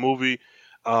stages of the movie,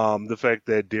 the fact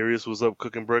that Darius was up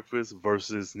cooking breakfast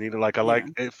versus Nina,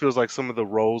 it feels like some of the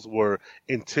roles were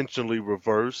intentionally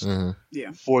reversed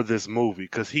for this movie,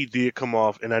 because he did come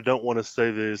off, and I don't want to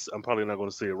say this, I'm probably not going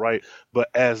to say it right, but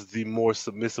as the more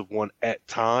submissive one at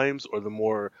times, or the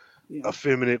more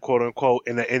effeminate, quote unquote,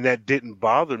 and that didn't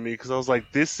bother me, because I was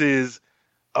like, this is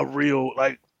a real,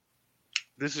 like,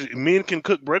 men can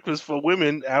cook breakfast for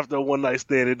women after a one night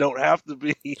stand. It don't have to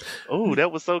be, oh,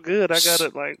 that was so good, I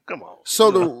gotta, like, come on.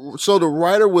 So the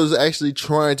writer was actually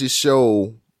trying to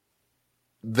show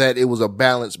that it was a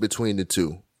balance between the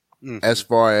two, as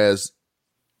far as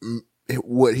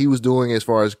what he was doing as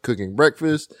far as cooking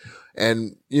breakfast,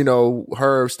 and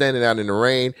her standing out in the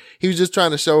rain. He was just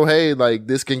trying to show, hey, like,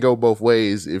 this can go both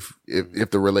ways if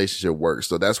the relationship works.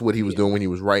 So that's what he was doing when he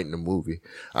was writing the movie.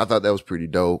 I thought that was pretty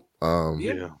dope.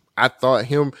 I thought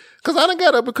cause I done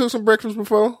got up and cooked some breakfast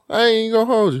before. I ain't gonna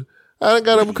hold you. I done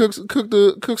got up and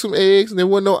cooked some eggs, and there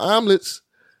wasn't no omelets,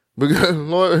 because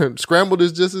Lord, scrambled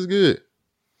is just as good.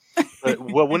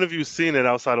 Well, when have you seen it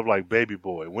outside of like Baby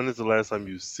Boy? When is the last time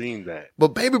you've seen that? But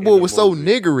Baby Boy was so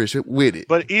niggerish with it.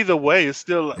 But either way, it's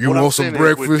still, you want some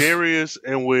breakfast with Darius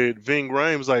and with Ving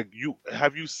Rhames. Like,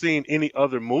 have you seen any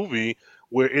other movie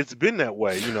where it's been that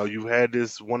way? You had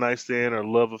this one night stand or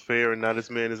love affair, and now this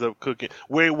man is up cooking,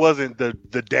 where it wasn't the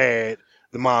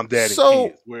mom, dad,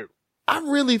 and kids. I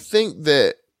really think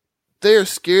that they're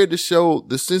scared to show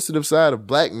the sensitive side of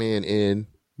black men in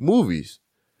movies.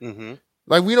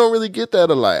 Like, we don't really get that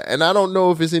a lot. And I don't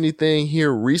know if it's anything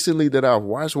here recently that I've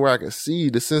watched where I can see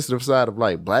the sensitive side of,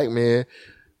 like, black men.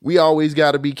 We always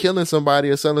got to be killing somebody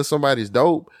or selling somebody's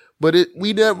dope. But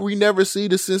we never see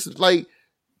the sensitive, like,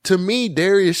 to me,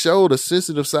 Darius showed a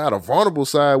sensitive side, a vulnerable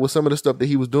side with some of the stuff that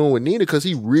he was doing with Nina, because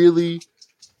he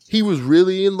was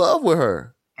really in love with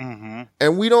her. Mm-hmm.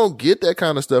 And we don't get that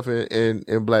kind of stuff in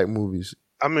black movies.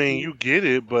 I mean, you get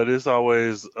it, but it's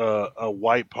always a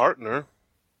white partner.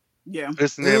 Yeah.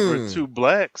 It's never two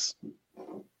blacks.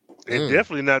 And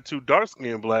definitely not two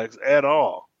dark-skinned blacks at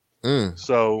all.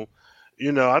 So,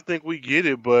 I think we get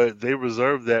it, but they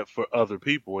reserve that for other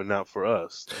people and not for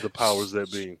us, the powers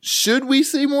that be. Should we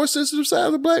see more sensitive side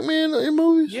of the black man in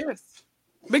movies? Yes.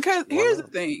 Because here's the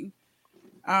thing.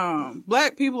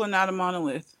 Black people are not a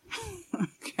monolith.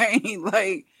 Okay?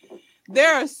 Like,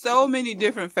 there are so many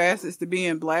different facets to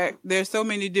being black. There's so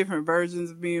many different versions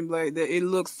of being black that it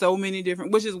looks so many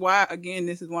different, which is why, again,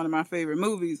 this is one of my favorite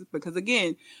movies. Because,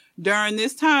 again, during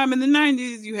this time in the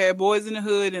 90s, you had Boys in the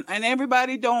Hood, and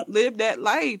everybody don't live that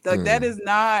life. Like, that is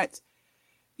not,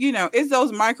 it's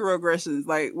those microaggressions,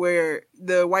 like, where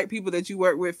the white people that you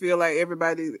work with feel like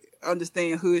everybody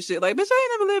understand hood shit. Like, bitch, I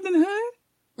ain't never lived in the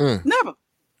hood. Never.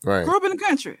 Right. Grew up in the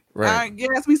country. Right. You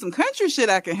ask me some country shit,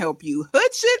 I can help you.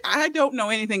 Hood shit, I don't know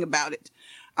anything about it.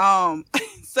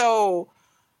 So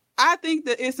I think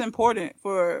that it's important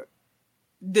for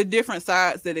the different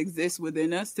sides that exist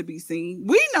within us to be seen.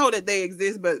 We know that they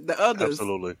exist, but the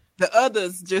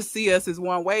others just see us as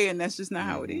one way, and that's just not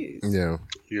how it is.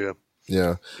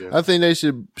 Yeah. I think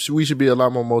we should be a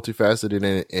lot more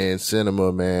multifaceted in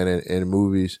cinema, man, and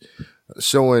movies,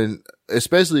 showing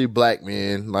especially black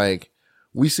men. Like,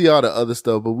 we see all the other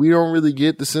stuff, but we don't really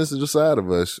get the sensitive side of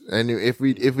us. And if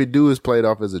we do, it's played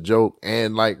off as a joke.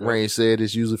 And like Rain said,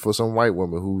 it's usually for some white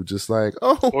woman who just like,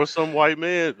 or some white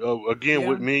man. Again,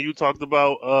 with me, you talked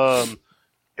about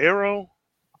Arrow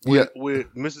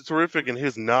with Mr. Terrific and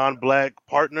his non-black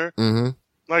partner. Mm-hmm.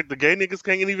 Like, the gay niggas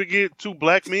can't even get two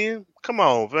black men. Come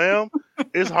on, fam.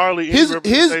 It's hardly any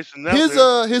representation.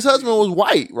 His husband was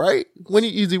white, right? When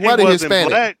he white and Hispanic.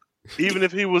 Black. Even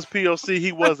if he was POC,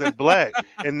 he wasn't black,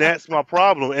 and that's my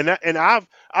problem. And I've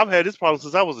had this problem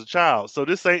since I was a child. So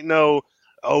this ain't no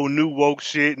new woke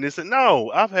shit. And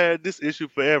no, I've had this issue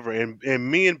forever.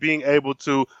 And men being able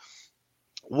to,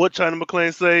 what China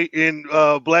McClain say in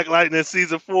Black Lightning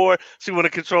season 4, she want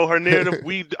to control her narrative.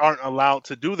 We aren't allowed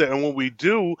to do that, and when we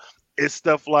do, it's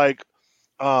stuff like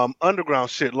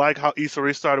underground shit, like how Issa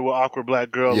Rae started with Awkward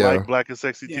Black Girl, like Black and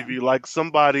Sexy TV, like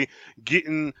somebody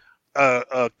getting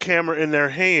a camera in their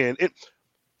hand.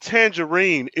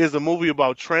 Tangerine is a movie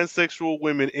about transsexual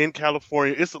women in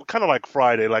California. It's kind of like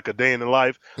Friday, like A Day in the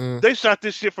Life. They shot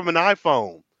this shit from an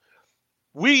iPhone.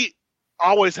 We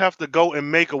always have to go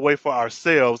and make a way for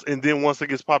ourselves, and then once it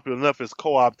gets popular enough, it's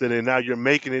co-opted, and now you're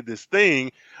making it this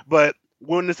thing. But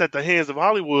when it's at the hands of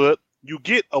Hollywood, you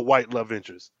get a white love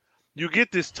interest. You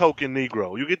get this token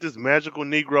Negro. You get this magical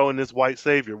Negro and this white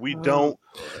savior. We don't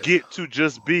get to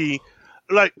just be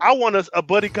like, I want a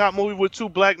buddy cop movie with two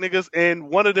black niggas, and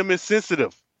one of them is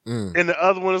sensitive, and the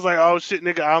other one is like, oh shit,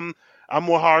 nigga, I'm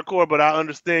more hardcore, but I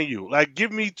understand you. Like,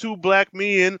 give me two black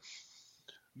men,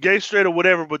 gay, straight, or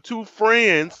whatever, but two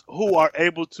friends who are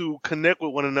able to connect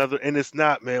with one another. And it's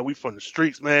not, man, we from the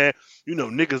streets, man.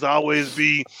 Niggas always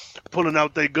be pulling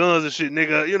out their guns and shit,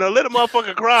 nigga. Let a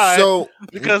motherfucker cry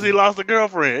because he lost a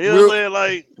girlfriend. You know what I'm saying?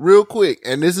 Like, real quick,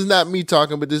 and this is not me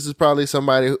talking, but this is probably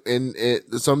somebody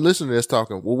some listener that's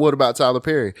talking. Well, what about Tyler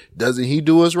Perry? Doesn't he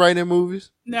do us right in movies?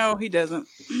 No, he doesn't.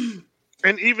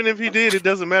 And even if he did, it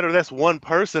doesn't matter. That's one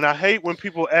person. I hate when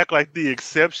people act like the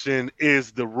exception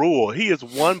is the rule. He is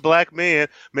one black man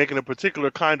making a particular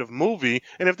kind of movie.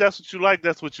 And if that's what you like,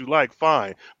 that's what you like.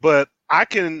 Fine. But I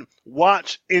can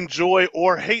watch, enjoy,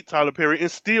 or hate Tyler Perry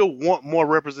and still want more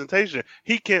representation.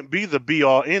 He can't be the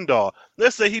be-all, end-all.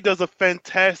 Let's say he does a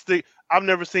fantastic, I've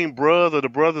never seen Bruh or The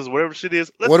Brothers, whatever shit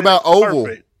is. What about Oval?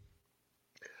 Perfect.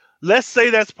 Let's say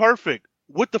that's perfect.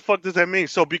 What the fuck does that mean?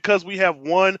 So because we have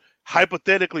one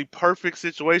hypothetically perfect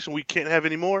situation, we can't have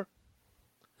any more?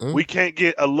 We can't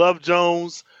get a Love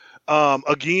Jones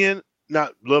again,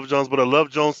 not Love Jones, but a Love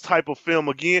Jones type of film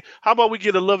again. How about we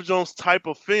get a Love Jones type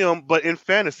of film, but in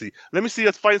fantasy? Let me see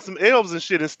us fighting some elves and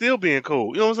shit and still being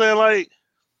cool. You know what I'm saying? Like,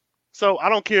 so I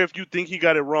don't care if you think he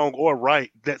got it wrong or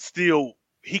right, that still,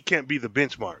 he can't be the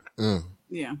benchmark.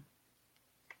 Yeah.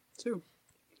 True.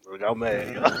 I'm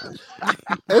mad.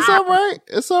 It's all right.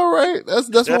 It's all right. That's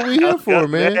what we're here for,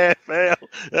 man.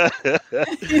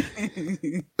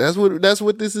 That's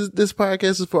what this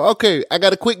podcast is for. Okay, I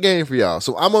got a quick game for y'all.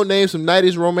 So I'm gonna name some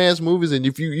 90s romance movies, and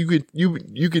if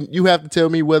you have to tell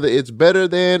me whether it's better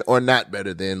than or not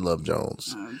better than Love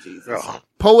Jones. Oh, Jesus.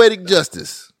 Poetic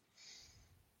Justice.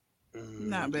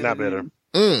 Not better.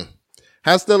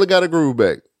 How Stella Got a Groove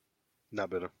Back. Not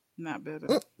better. Not better.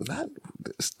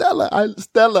 Stella,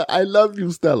 I love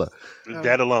you, Stella.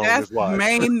 That alone That's is why. the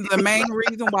main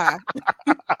reason why.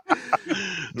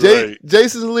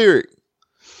 Jason's Lyric.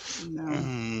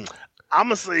 No. I'm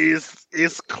gonna say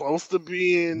it's close to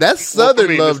being. That's Southern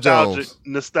for me, Love Jones.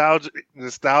 Nostalgic.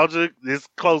 It's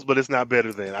close, but it's not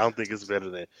better than. I don't think it's better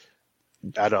than.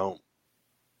 I don't.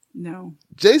 No.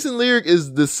 Jason Lyric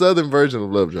is the Southern version of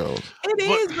Love Jones. It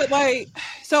is, but like,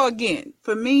 so again,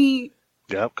 for me,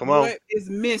 yep. Come on. What is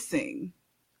missing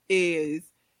is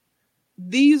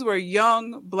these were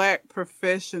young Black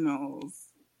professionals.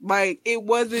 Like, it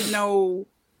wasn't no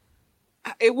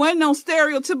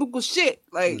stereotypical shit.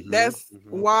 Like, that's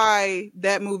why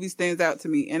that movie stands out to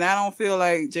me. And I don't feel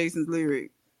like Jason's Lyric.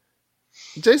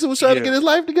 Jason was trying to get his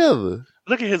life together.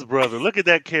 Look at his brother. Look at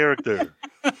that character.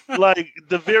 Like,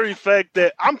 the very fact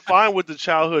that I'm fine with the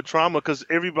childhood trauma because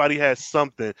everybody has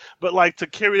something. But, like, to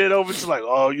carry that over to, like,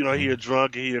 oh, you know, he a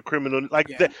drunk and he a criminal. Like,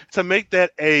 that, to make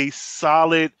that a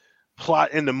solid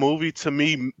plot in the movie, to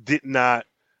me, did not...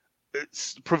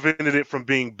 It's prevented it from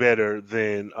being better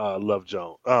than Love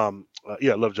Jones.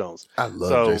 Love Jones. I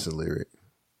love Jason Lyric.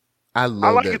 I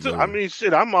like that it too. movie. I mean,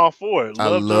 shit, I'm all for it. I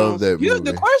love that movie.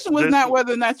 The question was not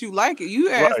whether or not you like it. You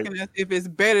asking us if it's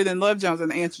better than Love Jones,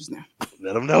 and the answer's no.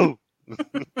 Let them know.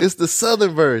 It's the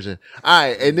Southern version. All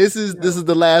right, and this is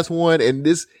the last one. And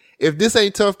if this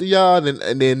ain't tough to y'all,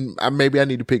 then maybe I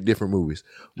need to pick different movies.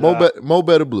 Mo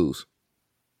Better Blues.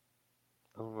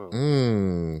 I don't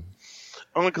know.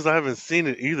 Only because I haven't seen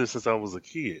it either since I was a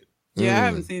kid. Yeah, I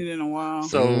haven't seen it in a while.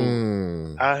 So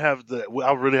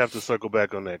I really have to circle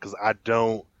back on that because I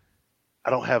don't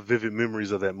have vivid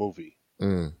memories of that movie.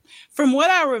 From what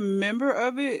I remember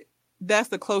of it, that's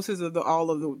the closest of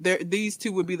these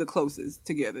two would be the closest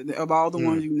together of all the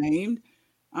ones you named.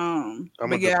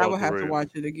 But yeah, I would have to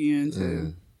watch it again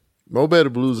too. Mo Better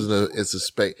Blues is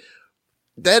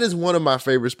that is one of my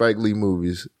favorite Spike Lee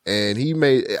movies, and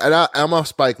I'm a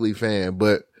Spike Lee fan,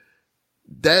 but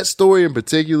that story in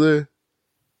particular,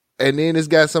 and then it's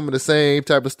got some of the same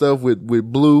type of stuff with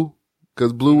Blue,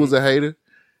 because Blue was a hater,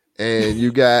 and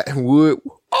you got Wood.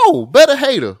 Oh, better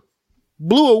hater.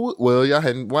 Blue, well, y'all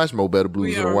hadn't watched Mo Better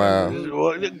Blues in a while.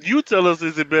 Well, you tell us,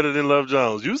 is it better than Love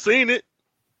Jones? You seen it?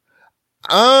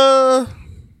 Not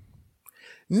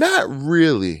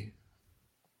really,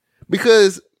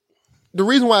 because the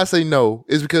reason why I say no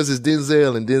is because it's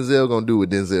Denzel, and Denzel gonna do what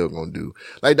Denzel gonna do.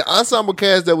 Like, the ensemble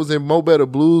cast that was in Mo Better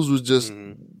Blues was just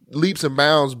leaps and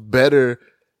bounds better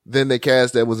than the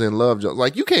cast that was in Love Jones.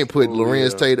 Like, you can't put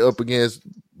Lorenz Tate up against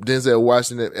Denzel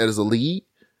Washington as a lead.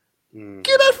 Get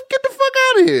the fuck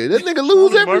out of here. That nigga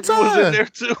lose every time. Was in there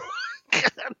too.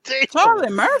 God damn. Charlie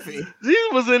Murphy. He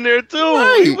was in there too.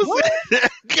 Right. He was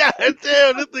God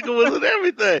damn, this nigga was in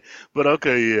everything. But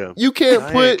okay, yeah. You can't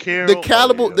put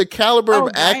the caliber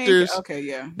of actors. Okay,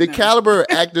 yeah. The caliber of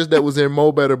actors that was in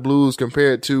Mo Better Blues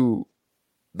compared to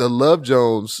the Love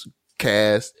Jones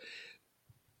cast.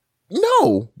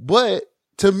 No, but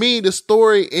to me, the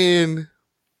story in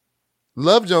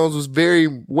Love Jones was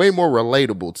way more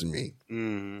relatable to me.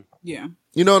 Yeah.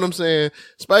 You know what I'm saying?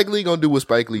 Spike Lee gonna do what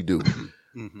Spike Lee do.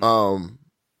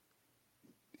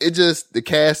 It just, the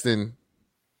casting.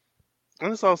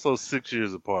 And it's also 6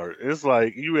 years apart. It's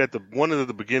like you one is at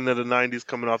the beginning of the 90s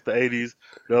coming off the 80s.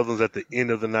 The other one's at the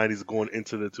end of the 90s going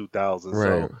into the 2000s.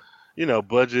 Right. So, you know,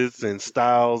 budgets and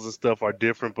styles and stuff are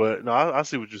different. But no, I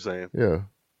see what you're saying. Yeah.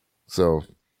 So, all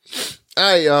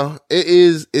right, y'all.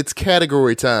 It's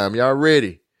category time. Y'all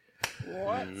ready?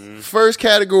 What? First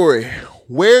category.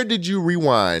 Where did you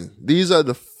rewind? These are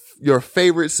your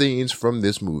favorite scenes from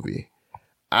this movie.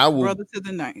 I will. Brother to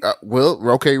the Night.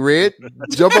 Okay, Red,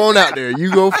 jump on out there. You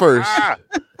go first.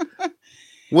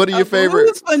 What are your favorite?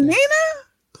 Blues for Nina?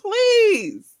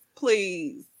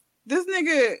 Please. This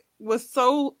nigga was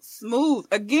so smooth.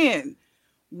 Again,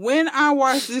 when I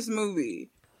watched this movie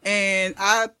and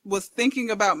I was thinking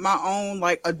about my own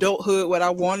like adulthood, what I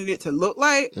wanted it to look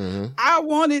like, I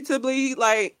wanted to be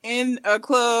like in a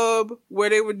club where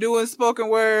they were doing spoken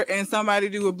word and somebody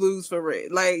do a Blues for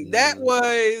Red. Like that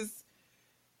was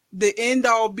the end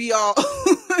all be all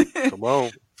Come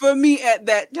on. for me at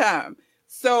that time.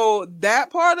 So that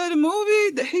part of the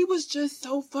movie, he was just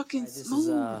so fucking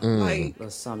smooth. Like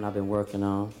something I've been working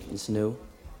on. It's new.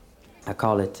 I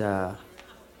call it a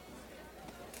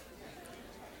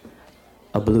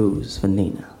blues for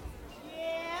Nina.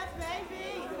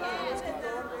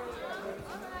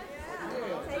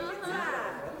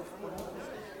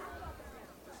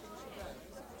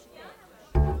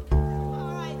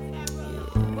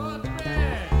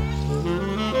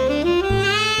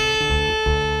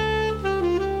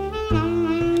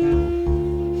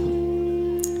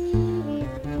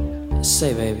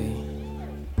 Say, baby,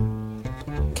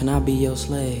 can I be your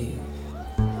slave?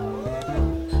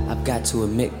 I've got to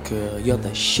admit, girl, you're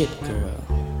the shit, girl.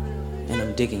 In a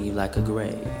I'm digging you like a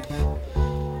grave.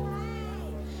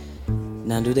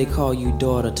 Now, do they call you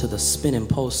daughter to the spinning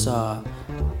pulsar,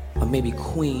 or maybe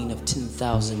queen of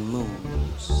 10,000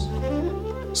 moons?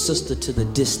 Sister to the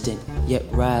distant yet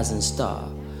rising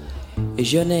star.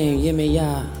 Is your name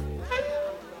Yemiya?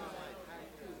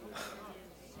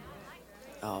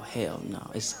 Oh, hell no,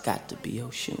 it's got to be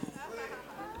Oshun.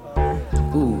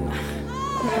 Ooh.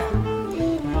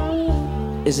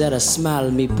 Is that a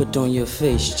smile me put on your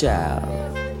face, child?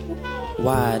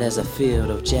 Wide as a field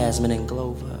of jasmine and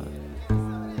clover.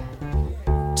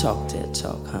 Talk that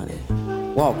talk, honey.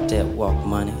 Walk that walk,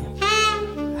 money.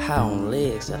 How on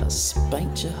legs that'll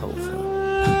spank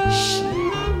Jehovah. Shit.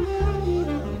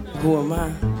 Who am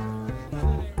I?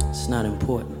 It's not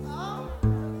important.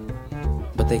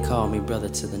 But they call me brother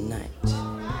to the night.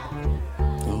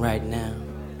 And right now,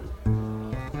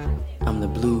 I'm the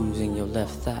blues in your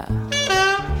left thigh.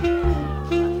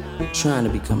 Trying to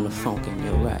become the funk in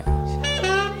your right.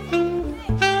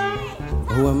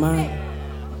 Who am I?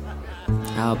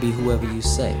 I'll be whoever you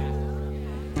say.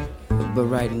 But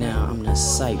right now, I'm the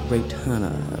sight-raped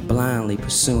hunter, blindly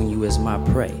pursuing you as my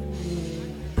prey.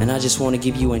 And I just want to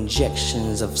give you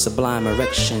injections of sublime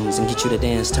erections and get you to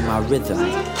dance to my rhythm.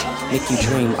 Make you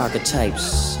dream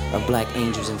archetypes of black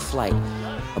angels in flight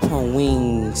upon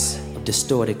wings of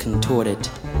distorted, contorted,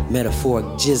 metaphoric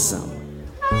jism.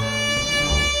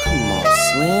 Come on,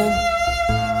 Slim.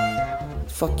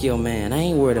 Fuck your man, I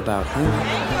ain't worried about him.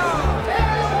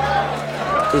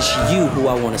 It's you who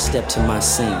I want to step to my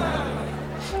scene.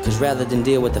 Cause rather than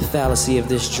deal with the fallacy of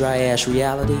this dry-ass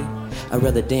reality, I'd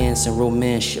rather dance and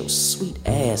romance your sweet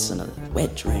ass in a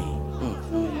wet dream.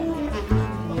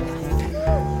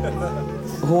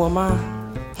 Who am I?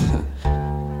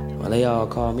 Well, they all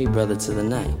call me brother to the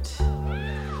night.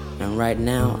 And right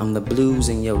now, I'm the blues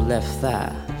in your left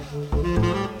thigh.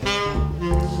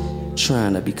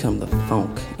 Trying to become the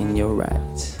funk in your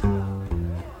right.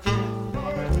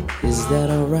 Is that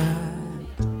alright?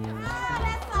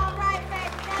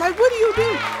 Like, what do you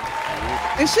do?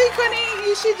 And she couldn't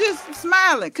even, she just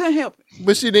smiling, couldn't help it.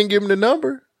 But she didn't give him the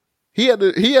number. He had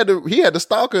to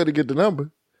stalk her to get the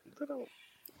number.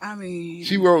 I mean,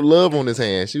 she wrote love on his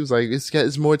hand. She was like,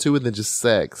 it's more to it than just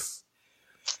sex.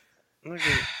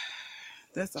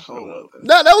 That's a whole other.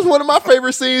 No, that was one of my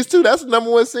favorite scenes too. That's the number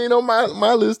one scene on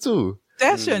my list too.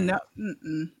 That's your no.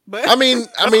 But I mean,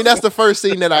 that's the first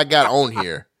scene that I got on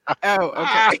here. Oh,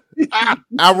 okay.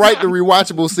 I write the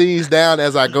rewatchable scenes down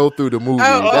as I go through the movie.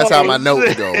 That's how my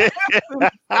notes go.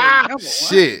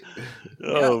 Shit.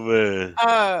 Oh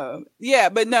man. Yeah,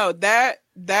 but no, that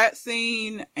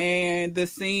scene and the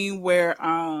scene where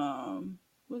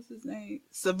what's his name?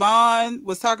 Savon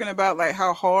was talking about like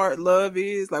how hard love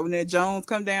is, like when that Jones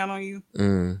come down on you.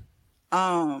 And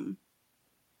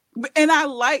I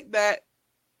like that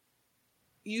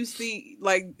you see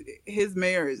like his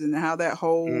marriage and how that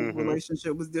whole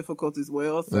relationship was difficult as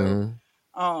well. So,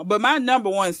 but my number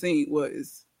one scene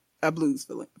was a blues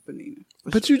for Nina.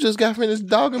 But you just got finished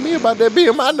dogging me about that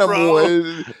being my number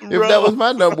one. If that was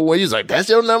my number one, you was like, that's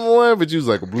your number one? But you was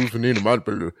like, a blues for Nina, my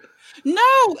number. No,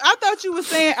 I thought you were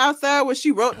saying outside where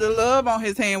she wrote the love on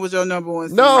his hand was your number one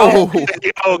scene. No.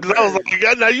 Because I was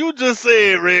like, now you just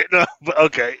said red. No, but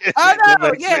okay. Oh,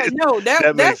 no, yeah, no,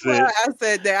 that's why I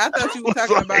said that. I thought you were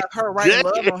talking about her writing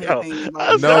love on his hand.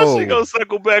 Like, no. She gonna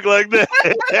circle back like that.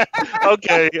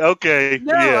 Okay.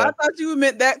 No, yeah. I thought you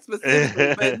meant that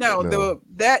specifically. But no.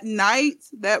 That night,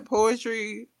 that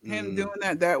poetry, him doing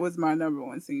that was my number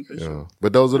one scene for sure.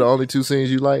 But those are the only two scenes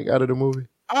you like out of the movie?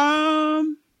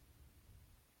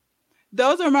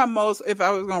 Those are my most, if I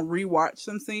was going to rewatch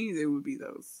some scenes, it would be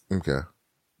those. Okay.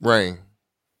 Rain.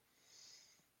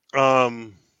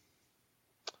 I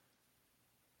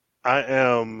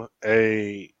am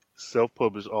a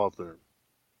self-published author.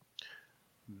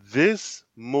 This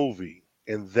movie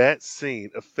and that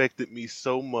scene affected me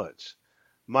so much.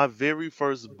 My very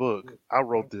first book, I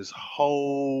wrote this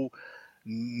whole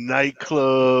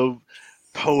nightclub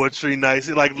poetry night.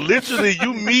 Like literally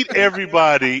you meet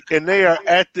everybody and they are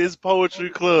at this poetry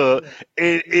club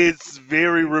and it's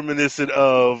very reminiscent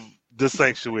of The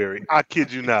Sanctuary. I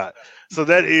kid you not. So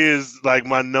that is like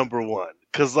my number one.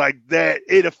 Cause like that,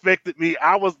 it affected me.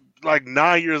 I was like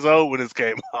 9 years old when this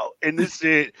came out and this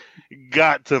shit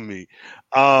got to me.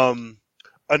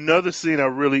 Another scene I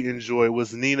really enjoyed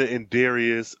was Nina and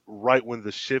Darius right when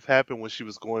the shift happened, when she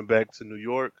was going back to New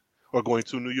York. Or going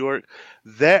to New York.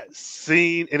 That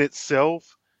scene in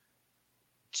itself,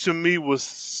 to me, was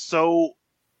so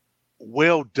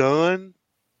well done.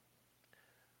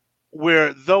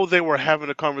 Where though they were having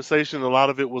a conversation, a lot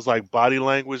of it was like body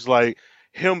language, like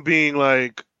him being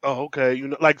like, oh, okay,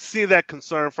 like seeing that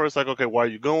concern first, like, okay, why are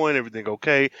you going? Everything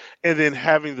okay? And then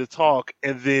having the talk,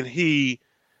 and then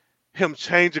him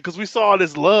changing, because we saw all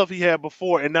this love he had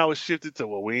before, and now it's shifted to,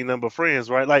 well, we ain't nothing but friends,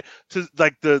 right? Like, to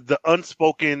like the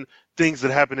unspoken things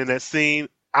that happen in that scene,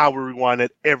 I will rewind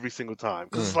that every single time,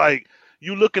 because it's like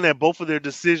you looking at both of their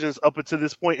decisions up until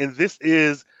this point, and this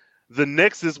is the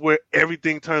nexus where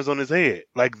everything turns on his head,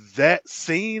 like that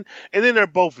scene, and then they're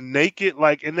both naked,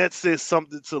 like, and that says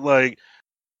something to, like,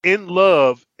 in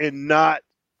love and not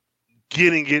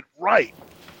getting it right.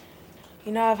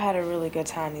 You know, I've had a really good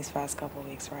time these past couple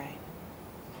weeks, right?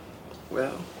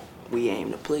 Well, we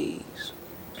aim to please.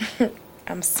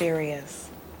 I'm serious.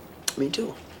 Me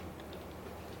too.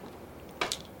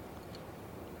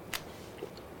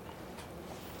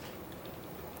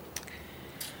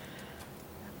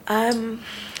 I'm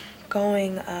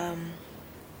going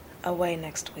away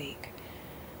next week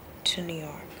to New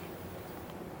York.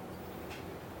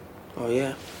 Oh,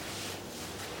 yeah?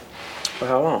 For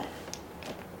how long?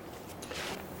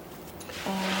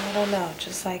 I don't know,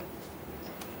 just like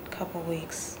a couple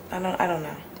weeks. I don't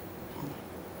know.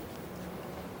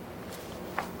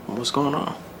 What's going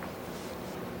on?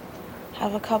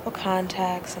 Have a couple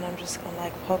contacts, and I'm just gonna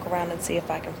like poke around and see if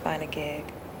I can find a gig.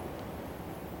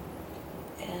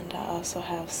 And I also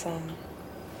have some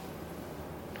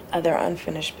other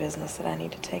unfinished business that I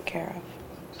need to take care of.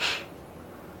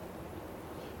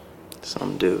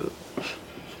 Some dude.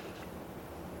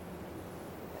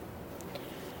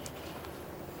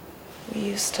 We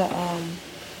used to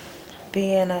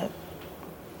be in a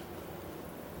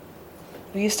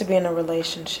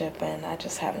relationship, and I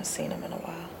just haven't seen him in a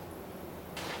while.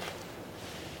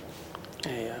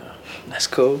 Hey, that's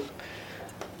cool.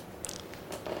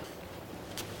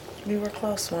 We were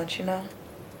close once, you know?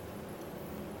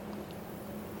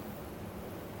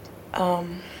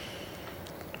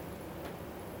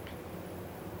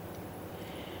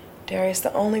 Darius,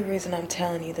 the only reason I'm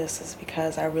telling you this is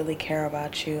because I really care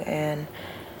about you, and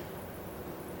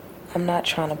I'm not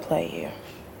trying to play you.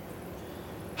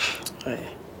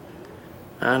 Hey,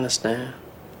 I understand.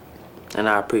 And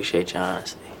I appreciate your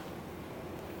honesty.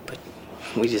 But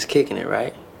we just kicking it,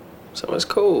 right? So it's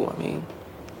cool. I mean,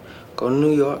 go to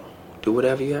New York, do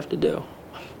whatever you have to do.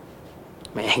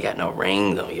 Man, ain't got no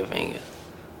rings on your finger.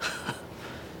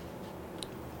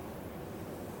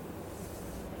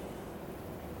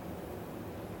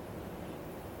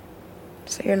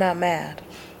 So you're not mad?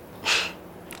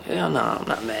 Hell no, I'm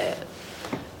not mad.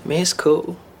 I mean, it's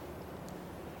cool.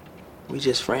 We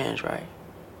just friends, right?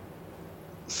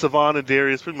 Savon and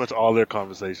Darius, pretty much all their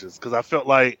conversations, because I felt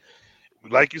like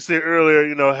you said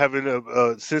earlier, having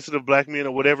a sensitive black man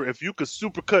or whatever, if you could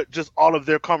supercut just all of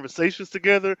their conversations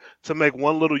together to make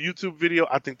one little YouTube video,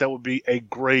 I think that would be a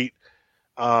great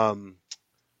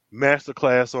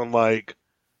masterclass on, like,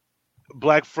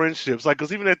 black friendships. Like,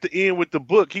 because even at the end with the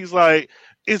book, he's like,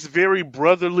 it's very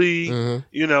brotherly,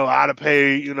 I'd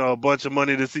pay, a bunch of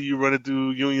money to see you running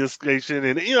through Union Station.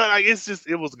 And, like,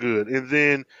 it was good. And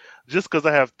then, just because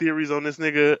I have theories on this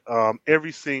nigga,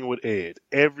 every scene with Ed,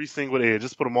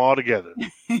 just put them all together.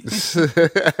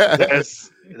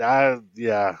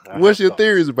 What's your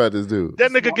theories about this dude? That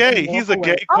nigga gay. He's a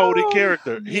gay coded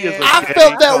character. I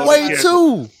felt that way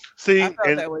too. See,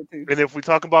 and if we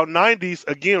talk about 90s,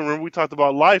 again, remember we talked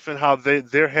about Life and how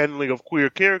their handling of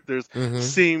queer characters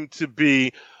seemed to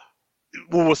be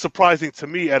what was surprising to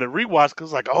me at a rewatch,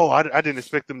 because, like, I didn't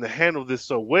expect them to handle this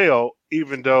so well,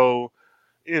 even though,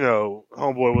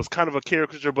 Homeboy was kind of a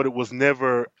caricature, but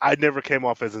I never came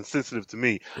off as insensitive to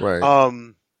me. Right.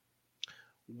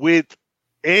 With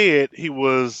Ed,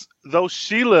 though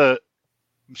Sheila,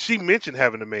 she mentioned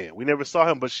having a man. We never saw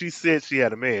him, but she said she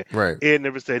had a man. Right. Ed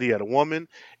never said he had a woman.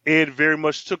 Ed very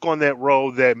much took on that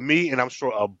role that me, and I'm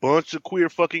sure a bunch of queer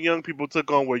fucking young people took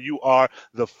on, where you are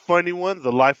the funny one,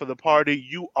 the life of the party.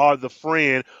 You are the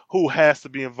friend who has to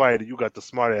be invited. You got the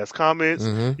smart ass comments.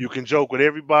 You can joke with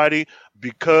everybody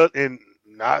and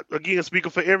not, again, speaking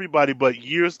for everybody, but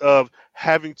years of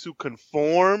having to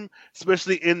conform,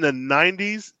 especially in the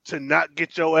 90s, to not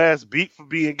get your ass beat for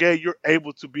being gay. You're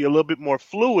able to be a little bit more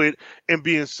fluid and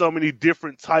be in so many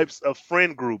different types of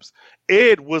friend groups.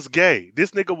 Ed was gay.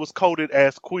 This nigga was coded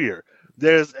as queer.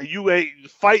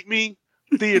 Fight me,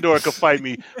 Theodore could fight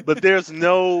me, but there's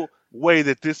no way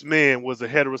that this man was a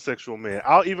heterosexual man.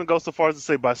 I'll even go so far as to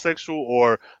say bisexual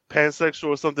or pansexual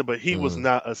or something, but he was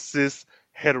not a cis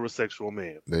heterosexual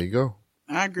man. There you go.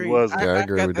 I agree. I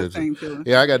agree got with that same feeling.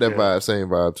 Yeah, I got that same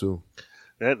vibe too.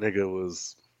 That nigga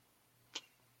was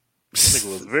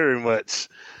very much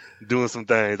doing some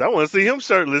things. I want to see him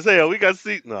shirtless. Hell, we got to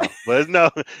see. No, but no.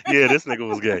 Yeah, this nigga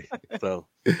was gay. So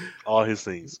all his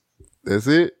scenes. That's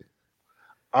it.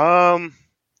 I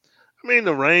mean,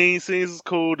 the rain scenes was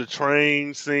cool. The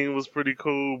train scene was pretty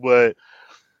cool, but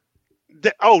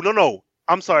no.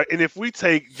 I'm sorry. And if we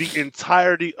take the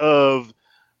entirety of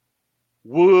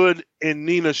Wood and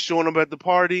Nina showing up at the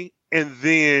party, and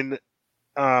then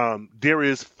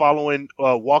Darius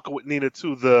walking with Nina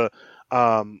to the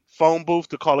phone booth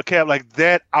to call a cab, like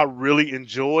that, I really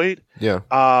enjoyed. Yeah.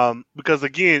 Because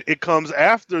again, it comes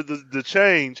after the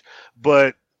change,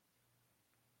 but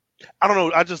I don't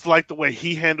know. I just like the way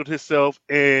he handled himself,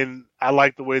 and I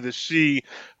like the way that she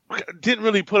didn't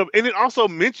really put up. And it also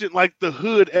mentioned like the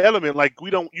hood element. Like you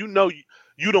don't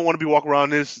want to be walking around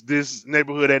this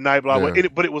neighborhood at night, blah blah.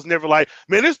 But it was never like,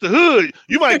 man, it's the hood.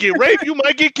 You might get raped. You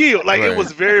might get killed. Like it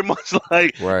was very much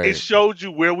like it showed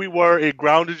you where we were. It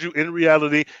grounded you in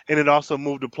reality, and it also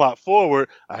moved the plot forward.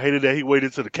 I hated that he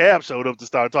waited till the cab showed up to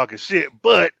start talking shit.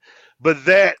 But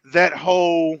that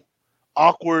whole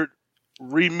awkward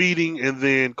re-meeting and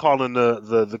then calling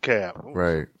the cab.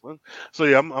 Right. So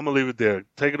yeah, I'm gonna leave it there.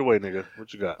 Take it away, nigga.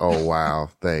 What you got? Oh wow,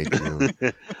 thank you.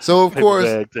 So of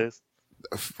course,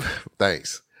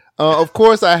 thanks. Of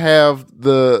course, I have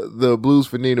the Blues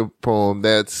for Nina poem.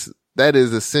 That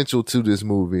is essential to this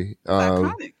movie.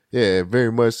 Iconic. Yeah,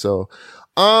 very much so.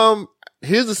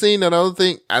 Here's a scene that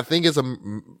I think it's a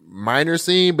minor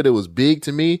scene, but it was big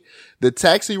to me. The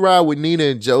taxi ride with Nina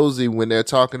and Josie when they're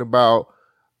talking about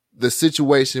the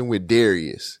situation with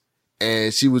Darius,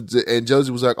 and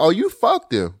Josie was like, "Oh, you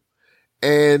fucked him,"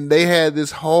 and they had this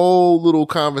whole little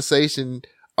conversation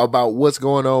about what's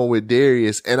going on with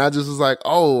Darius, and I just was like,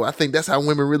 "Oh, I think that's how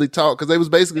women really talk," because they was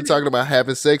basically talking about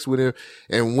having sex with him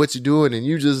and what you're doing, and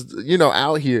you just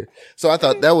out here. So I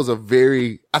thought that was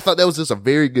just a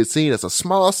very good scene. It's a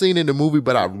small scene in the movie,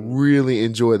 but I really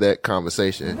enjoyed that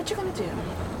conversation. What you gonna do?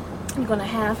 You gonna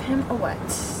have him or what?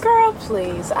 Girl,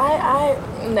 please.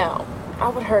 No. I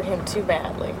would hurt him too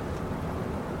badly.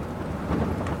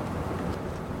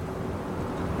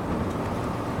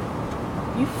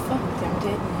 You fucked him,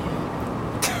 didn't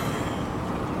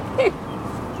you?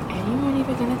 And you weren't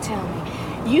even gonna tell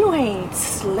me. You ain't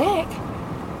slick.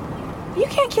 You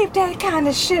can't keep that kind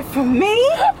of shit from me.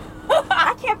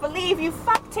 I can't believe you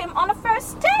fucked him on a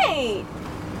first date.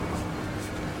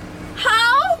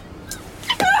 How?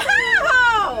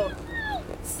 How?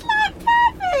 Slap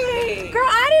puppy. Girl,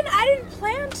 I didn't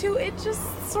plan to. It just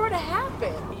sort of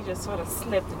happened. You just sort of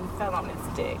slipped and fell on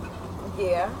his dick.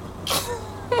 Yeah.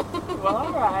 Well,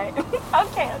 all right.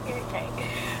 Okay.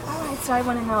 All right, so I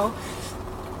want to know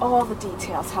all the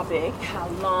details. How big, how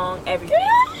long, everything.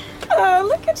 Oh,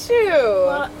 look at you.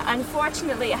 Well,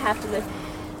 unfortunately, I have to live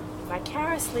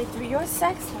vicariously through your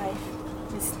sex life,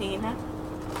 Miss Nina.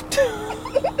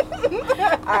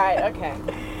 All right, okay.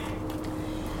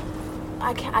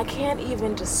 I can't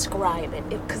even describe it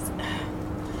because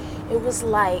it was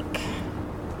like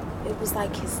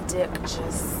his dick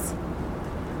just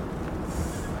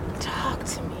talked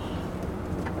to me.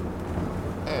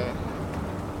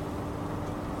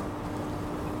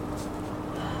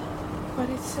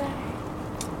 What'd it say?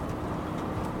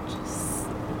 Just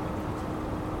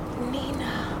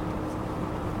Nina.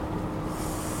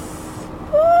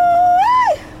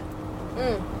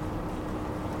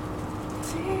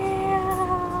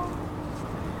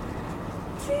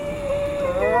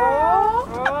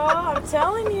 Girl, I'm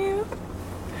telling you.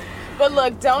 But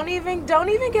look, don't even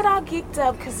get all geeked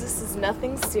up because this is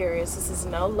nothing serious. This is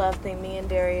no love thing. Me and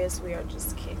Darius, we are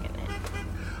just kicking it.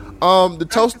 I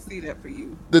can see that for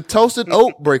you. The Toasted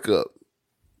Oat breakup.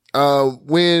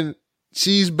 When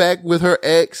she's back with her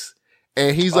ex,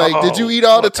 and he's like, "Did you eat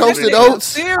all the toasted oats?"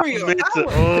 Cereal.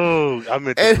 I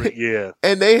meant to. Yeah.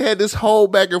 And they had this whole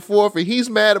back and forth, and he's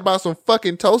mad about some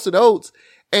fucking toasted oats,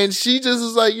 and she just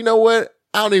is like, "You know what?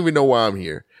 I don't even know why I'm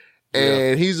here."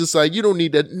 And he's just like, you don't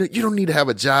need to have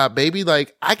a job, baby.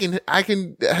 Like I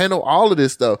can handle all of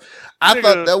this stuff.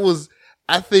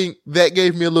 I think that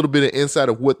gave me a little bit of insight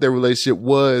of what their relationship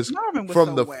was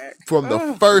from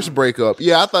the first breakup.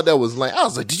 Yeah, I thought that was like, I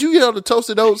was like, did you get all the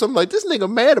toasted oats? I'm like, this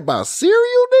nigga mad about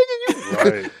cereal,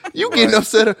 nigga? You getting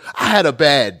upset? I had a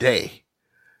bad day.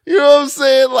 You know what I'm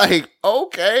saying? Like,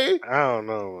 okay. I don't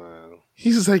know, man.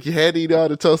 He's just like, you had to eat all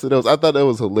the toasted oats. I thought that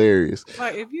was hilarious.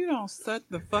 Like, if you don't shut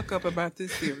the fuck up about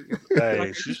this cereal.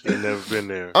 Hey, she should have never been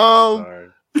there.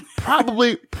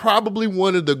 Probably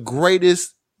one of the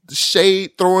greatest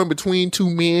shade throwing between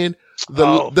two men.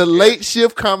 The late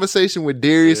shift conversation with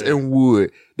Darius and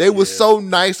Wood. They were so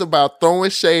nice about throwing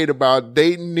shade about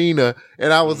dating Nina.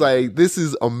 And I was like, this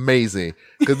is amazing.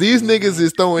 Cause these niggas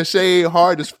is throwing shade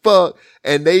hard as fuck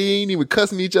and they ain't even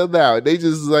cussing each other out. They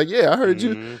just like, yeah, I heard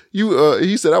he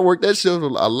said, I worked that shift a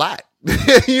lot.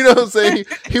 You know what I'm saying?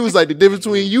 He was like, the difference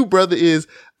between you, brother, is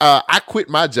I quit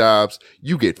my jobs,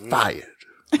 you get fired.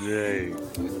 Yay.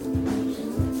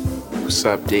 What's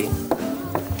up, D?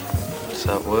 What's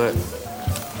up, what?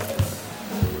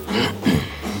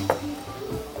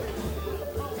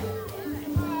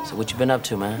 So what you been up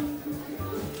to, man?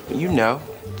 You know,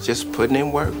 just putting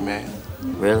in work, man.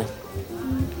 Really?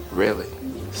 Really.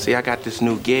 See, I got this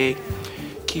new gig.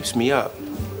 Keeps me up.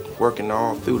 Working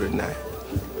all through the night.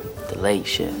 The late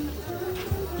shift.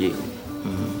 Yeah.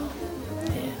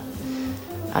 Mm-hmm.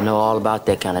 Yeah. I know all about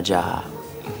that kind of job.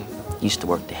 Used to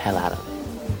work the hell out of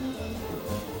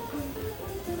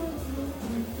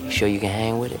it. You sure you can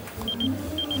hang with it?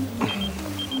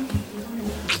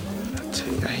 I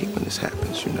tell you, I hate when this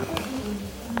happens, you know.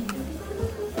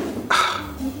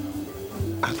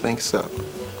 I think so.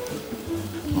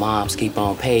 Moms keep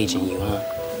on paging you, huh?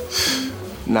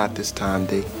 Not this time,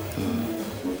 D.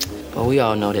 Well, we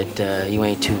all know that you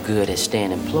ain't too good at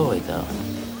staying employed, though.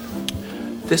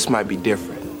 This might be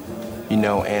different, you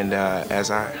know, and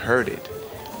as I heard it,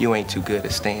 you ain't too good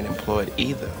at staying employed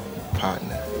either,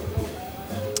 partner.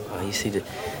 Well, you see, the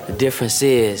difference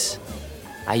is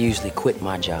I usually quit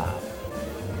my job.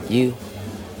 You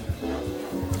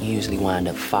usually wind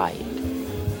up fired.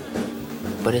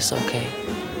 But it's okay.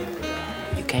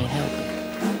 You can't help it.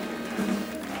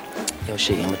 Yo,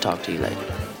 shit, I'm gonna talk to you later.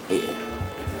 Yeah.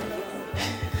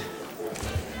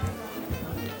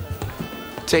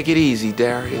 Take it easy,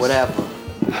 Darius. Whatever.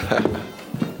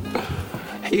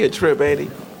 He a trip, ain't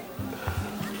he?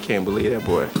 Can't believe that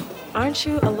boy. Aren't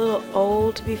you a little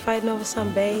old to be fighting over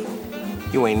some babe?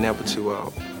 You ain't never too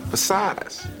old.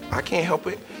 Besides, I can't help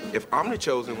it if I'm the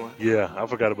chosen one. Yeah, I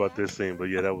forgot about this scene, but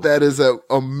yeah, that is They didn't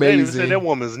even amazing. say that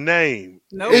woman's name.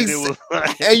 Nope. And it was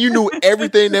like, And you knew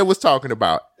everything they was talking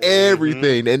about,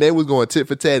 everything, and they was going tit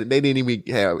for tat. And they didn't even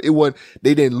have it. Wasn't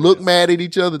they didn't look mad at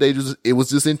each other? It was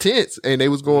just intense, and they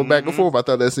was going back and forth. I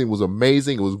thought that scene was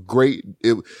amazing. It was great.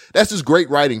 That's just great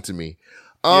writing to me.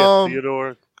 yeah,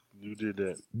 Theodore, you did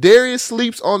that. Darius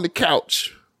sleeps on the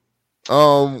couch.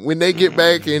 When they get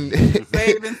back and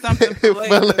Saving something for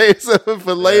later. something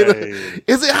for later. Hey.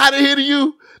 Is it hot in here to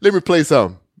you? Let me play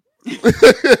something. Look,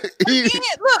 let me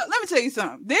tell you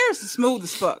something. There's smooth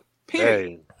as fuck. Period.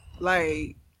 Hey,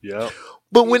 Like, yep.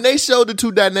 But when they showed the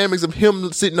two dynamics of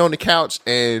him sitting on the couch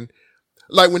and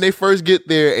like when they first get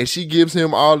there and she gives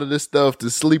him all of this stuff to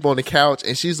sleep on the couch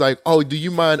and she's like, "Oh, do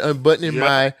you mind unbuttoning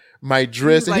my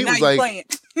dress?" And he was like,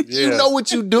 "You know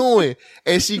what you doing?"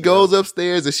 And she goes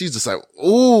upstairs and she's just like,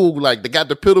 "Ooh," like they got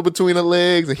the pillow between her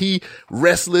legs and he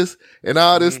restless and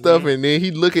all this stuff. And then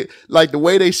he look at like the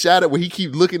way they shot it where he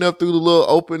keep looking up through the little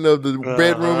open of the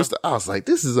bedroom and stuff. I was like,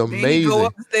 this is amazing. then you go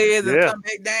upstairs and come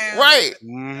back down. Right.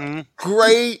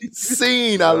 Great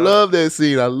scene. I love that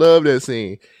scene. I love that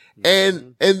scene.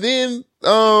 And then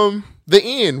the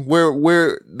end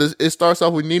where it starts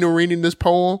off with Nina reading this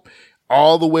poem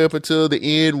all the way up until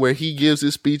the end where he gives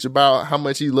his speech about how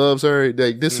much he loves her.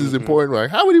 Like this is important.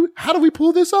 Like how do we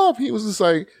pull this off? He was just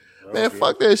like, man,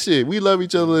 fuck that shit. We love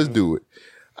each other. Let's do it.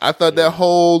 I thought that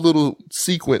whole little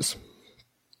sequence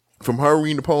from her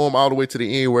reading the poem all the way to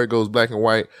the end where it goes black and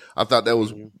white, I thought that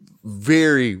was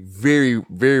very, very,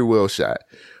 very well shot.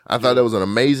 I thought that was an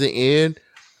amazing end.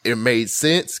 It made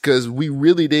sense because we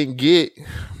really didn't get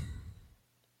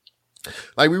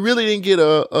they're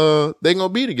gonna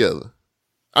be together.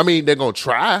 I mean, they're gonna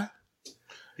try.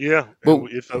 Yeah, but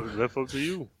it's left up to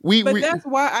you. But that's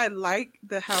why I like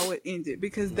how it ended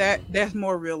because that's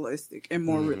more realistic and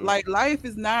more like life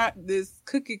is not this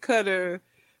cookie cutter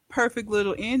perfect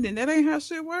little ending. That ain't how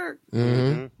shit work.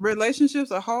 Relationships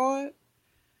are hard,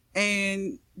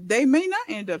 and they may not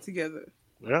end up together.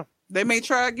 Yeah, they may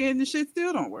try again and shit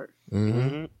still don't work.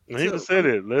 And he even said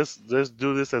it. Let's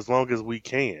do this as long as we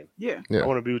can. Yeah. I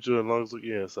want to be with you as long as we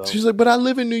can. So she's like, but I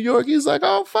live in New York. He's like,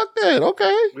 oh fuck that.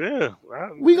 Okay. Yeah.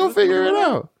 We gonna figure it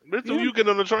out. Listen, you get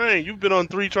on the train. You've been on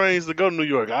 3 trains to go to New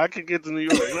York. I can get to New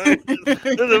York.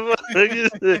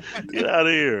 Get out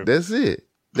of here. That's it.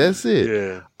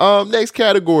 Yeah. Next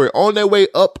category, on their way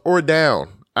up or down.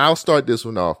 I'll start this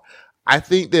one off. I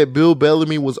think that Bill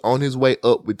Bellamy was on his way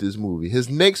up with this movie. His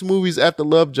next movies after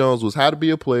Love Jones was How to Be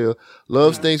a Player,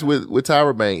 Love Stinks with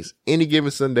Tyra Banks, Any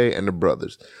Given Sunday, and The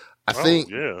Brothers. I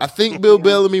think Bill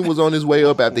Bellamy was on his way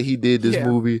up after he did this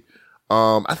movie.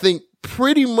 I think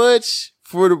pretty much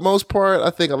for the most part, I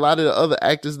think a lot of the other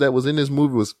actors that was in this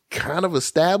movie was kind of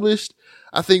established.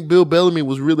 I think Bill Bellamy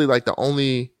was really like the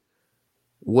only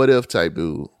what if type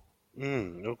dude.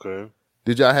 Okay.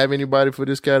 Did y'all have anybody for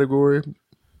this category?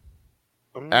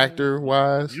 Actor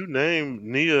wise? You named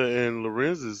Nia and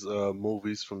Lorenz's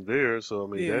movies from there, so I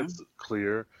mean that's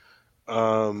clear.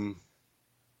 I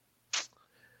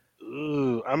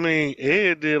mean,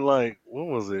 Ed did like, what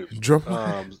was it?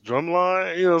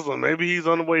 Drumline. You know, so maybe he's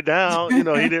on the way down. You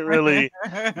know, he didn't really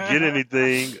get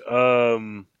anything.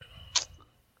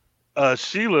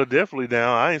 Sheila definitely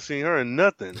down. I ain't seen her in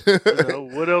nothing. You know,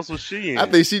 what else was she in? I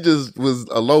think she just was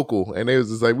a local, and they was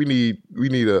just like, we need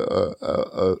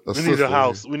a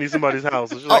house. We need somebody's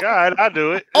house. So she's like, all right, I'll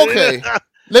do it. Okay.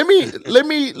 Let me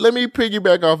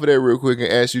piggyback off of that real quick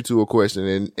and ask you two a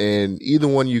question, and either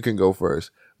one of you can go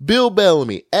first. Bill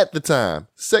Bellamy at the time,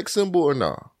 sex symbol or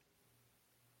no?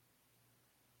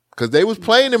 Because they was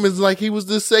playing him as like he was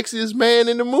the sexiest man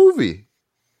in the movie.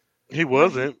 He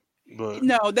wasn't. But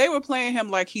no, they were playing him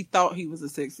like he thought he was the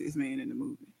sexiest man in the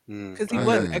movie. Because he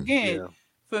wasn't. Again,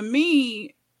 for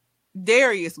me,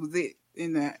 Darius was it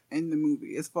in the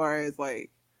movie as far as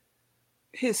like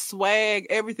his swag,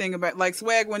 everything about like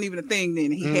swag wasn't even a thing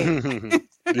then. He had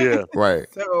yeah, right.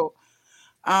 So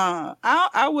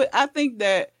I think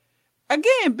that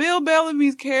again, Bill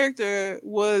Bellamy's character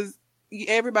was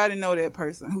everybody know that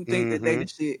person who think that they the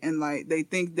shit and like they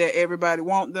think that everybody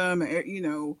want them and you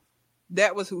know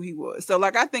that was who he was. So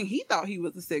like I think he thought he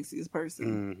was the sexiest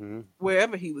person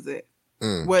wherever he was at.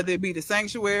 Whether it be the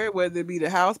sanctuary, whether it be the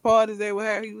house parties they would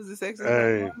have, he was the sexiest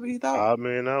person. He thought. I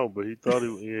mean, no, but he thought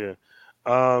he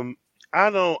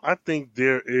I think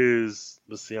there is,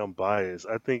 let's see, I'm biased.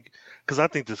 Because I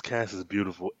think this cast is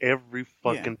beautiful. Every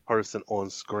fucking person on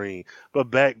screen. But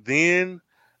back then,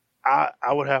 I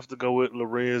would have to go with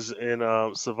Lorenz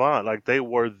and Savant. Like, they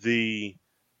were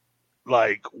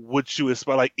what you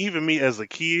aspire. Like, even me as a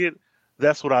kid,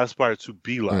 that's what I aspired to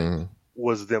be like,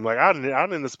 was them. Like, I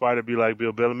didn't aspire to be like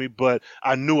Bill Bellamy, but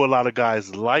I knew a lot of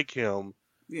guys like him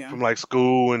from, like,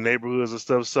 school and neighborhoods and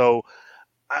stuff. So,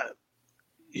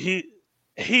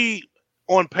 he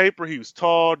on paper he was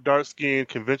tall, dark skinned,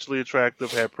 conventionally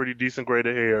attractive, had pretty decent gray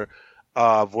hair.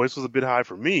 Voice was a bit high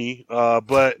for me,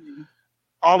 but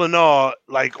all in all,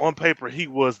 like on paper he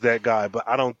was that guy. But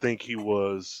I don't think he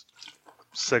was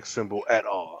sex symbol at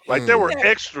all. Like there were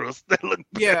extras that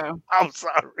looked better. I'm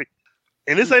sorry,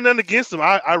 and this ain't nothing against him.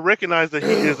 I recognize that he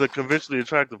is a conventionally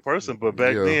attractive person, but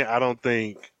back then I don't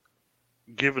think.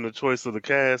 Given the choice of the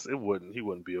cast, he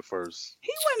wouldn't be a first.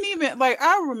 He wouldn't even like.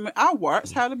 I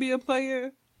watched How to Be a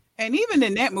Player, and even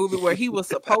in that movie where he was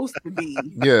supposed to be,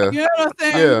 you know what I'm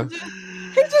saying?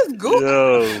 He just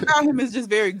goofy. About him is just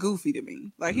very goofy to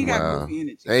me. Like he got goofy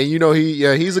energy, and you know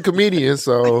he's a comedian,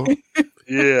 so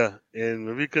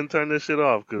and we couldn't turn this shit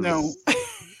off because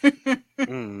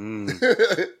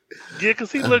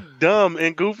because he looked dumb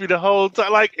and goofy the whole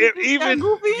time. Like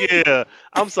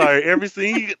I'm sorry, every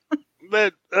scene. He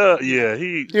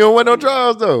don't wear no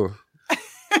drawers though.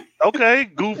 Okay,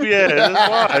 goofy ass. That's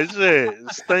why shit,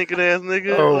 stinking ass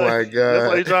nigga. Oh my god, that's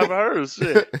why he driving hers.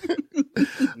 Shit.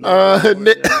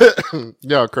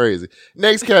 Y'all crazy.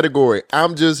 Next category.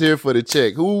 I'm just here for the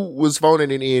check. Who was phoning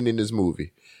it in this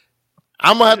movie?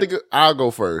 I'm gonna have to go. I'll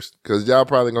go first because y'all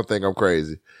probably gonna think I'm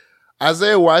crazy.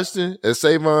 Isaiah Washington as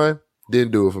Savon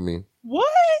didn't do it for me.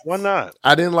 What? Why not?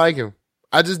 I didn't like him.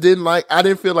 I just didn't like. I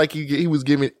didn't feel like he was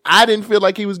giving. I didn't feel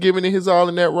like he was giving it his all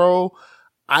in that role.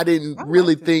 I didn't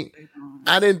really think.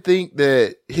 I didn't think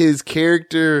that his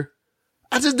character.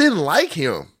 I just didn't like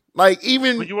him. Like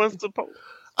even. But you wasn't supposed.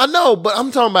 I know, but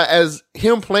I'm talking about as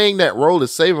him playing that role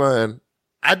as Savon.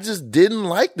 I just didn't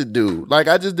like the dude. Like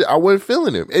I wasn't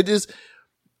feeling him. It just.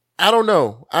 I don't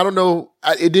know. I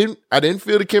didn't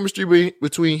feel the chemistry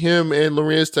between him and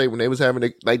Lorenz Tate when they was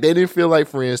having they didn't feel like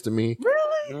friends to me. Really?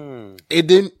 It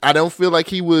didn't. I didn't feel like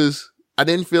he was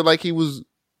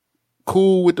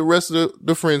cool with the rest of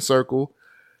the friend circle.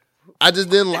 I just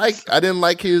didn't like. I didn't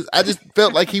like his. I just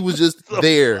felt like he was just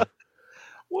there.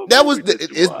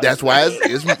 That's why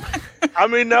it's. I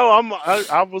mean, no.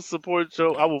 I will support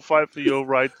you. I will fight for your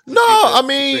right. No, I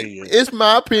mean it's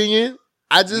my opinion.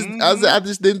 I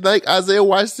just didn't like Isaiah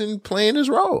Washington playing his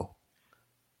role.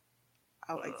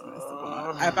 I like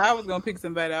if I was gonna pick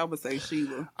somebody, I would say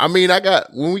Sheila. I mean,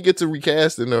 when we get to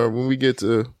recasting or when we get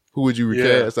to who would you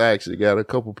recast, I actually got a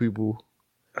couple people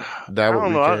that would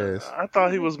recast. I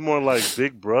thought he was more like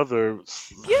Big Brother,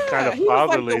 kind of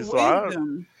fatherly.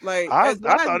 Like I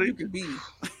thought he could be.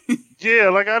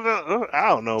 Like I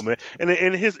don't know, man.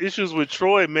 And his issues with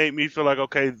Troy made me feel like,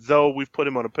 okay, though we've put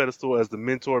him on a pedestal as the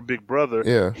mentor, big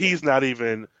brother, he's not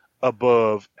even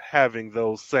above having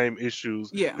those same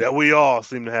issues that we all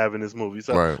seem to have in this movie.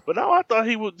 So, Right. but no, I thought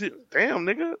he would. Damn,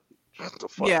 nigga. What the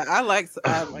fuck? Yeah, I like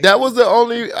that was the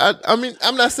only. I mean,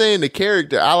 I'm not saying the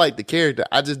character. I like the character.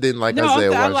 I just didn't like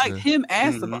Isaiah I Washington. like him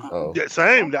as Savant. Oh. Yeah,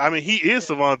 same. I mean, he is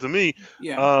Savant to me.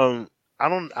 Yeah. I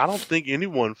don't think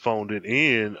anyone phoned it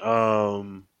in.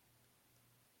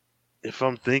 If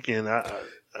I'm thinking,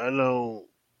 I know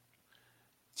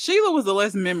Sheila was the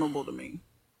less memorable to me.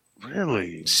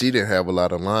 Really, she didn't have a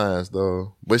lot of lines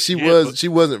though, but she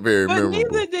wasn't very But memorable.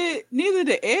 neither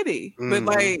did Eddie. But Mhm.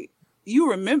 like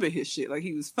you remember his shit. Like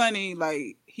he was funny.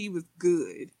 Like he was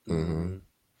good. Mm-hmm.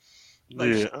 Like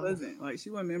Yeah.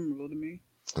 she wasn't memorable to me.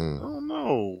 I don't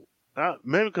know.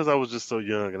 Maybe because I was just so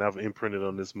young and I've imprinted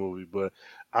on this movie, but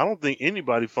I don't think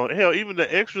anybody phoned. Hell, even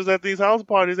the extras at these house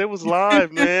parties, they was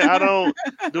live, man.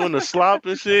 Doing the slop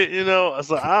and shit, you know.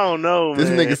 So I don't know, This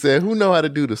man. nigga said, "Who know how to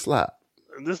do the slop?"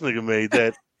 This nigga made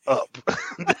that up.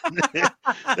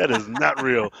 That is not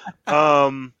real.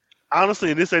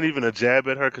 Honestly, and this ain't even a jab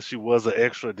at her because she was an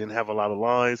extra, didn't have a lot of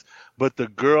lines. But the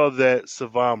girl that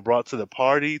Savant brought to the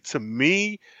party, to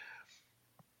me,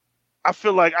 I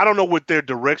feel like I don't know what their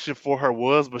direction for her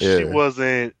was, but she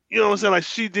wasn't. You know what I'm saying? Like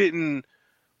she didn't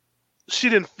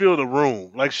fill the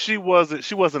room. Like she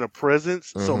wasn't a presence.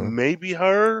 So maybe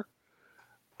her.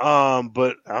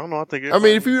 But I don't know. I think. I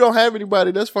mean, if you don't have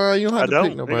anybody, that's fine. You don't have to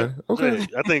pick nobody. Nigga. Okay.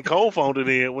 I think Cole phoned it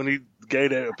in when he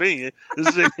gave that opinion.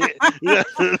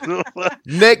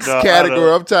 Next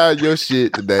category. I'm tired of your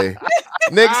shit today.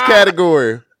 Next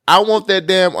category. I want that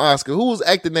damn Oscar. Who was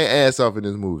acting their ass off in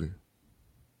this movie?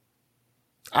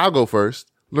 I'll go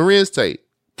first. Lorenz Tate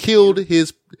killed it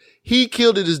as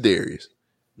Darius.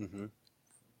 Mm-hmm.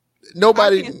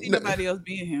 Nobody. I can't see nobody else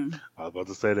being him. I was about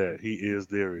to say that he is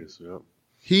Darius. Yep.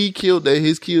 He killed that.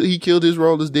 He killed his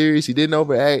role as Darius. He didn't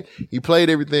overact. He played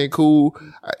everything cool,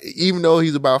 even though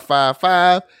he's about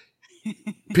 5'5".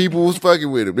 People was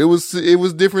fucking with him. It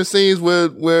was different scenes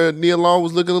where Nia Long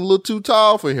was looking a little too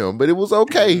tall for him, but it was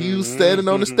okay. He was standing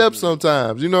on the steps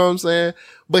sometimes. You know what I'm saying?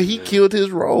 But he killed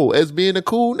his role as being a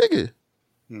cool nigga.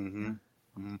 Mm-hmm.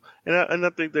 Mm-hmm. And I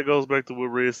think that goes back to what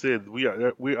Red said. We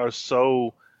are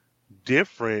so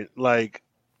different. Like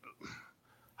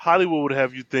Hollywood would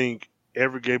have you think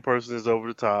every gay person is over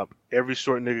the top. Every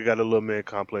short nigga got a little man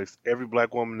complex. Every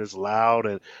black woman is loud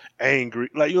and angry.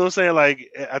 Like, you know what I'm saying?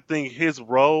 Like, I think his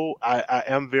role, I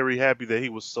am very happy that he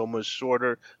was so much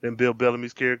shorter than Bill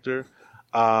Bellamy's character.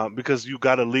 Because you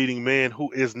got a leading man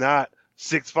who is not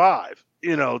 6'5",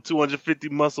 250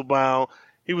 muscle bound.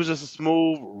 He was just a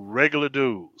smooth, regular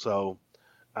dude. So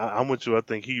I'm with you. I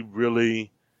think he really,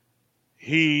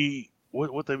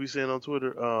 what they be saying on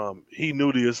Twitter? He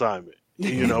knew the assignment.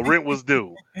 Rent was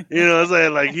due. You know what I'm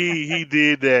saying? Like he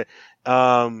did that.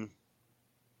 I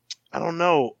don't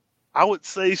know. I would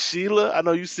say Sheila. I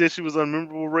know you said she was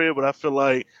unmemorable, Red, but I feel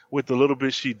like with the little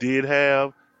bit she did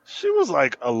have, she was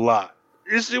like a lot.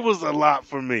 She was a lot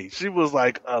for me. She was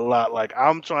like a lot. Like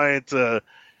I'm trying to,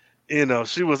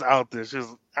 she was out there. She was,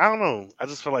 I don't know. I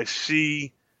just feel like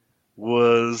she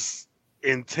was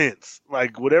intense.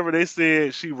 Like whatever they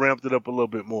said, she ramped it up a little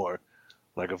bit more.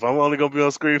 Like if I'm only gonna be on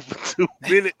screen for 2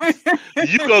 minutes,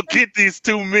 you gonna get these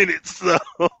 2 minutes. So,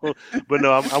 but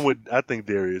no, I think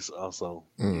Darius also.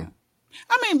 Yeah.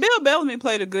 I mean, Bill Bellamy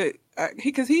played a good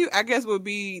because he I guess would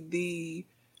be the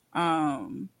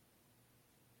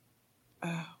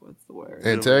what's the word?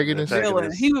 Antagonist.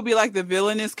 Villain. He would be like the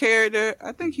villainous character.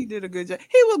 I think he did a good job.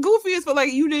 He was goofy as but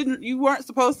like you weren't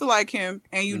supposed to like him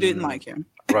and you didn't like him.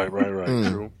 Right.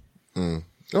 True.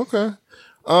 Okay.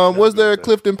 Was there a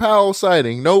Clifton Powell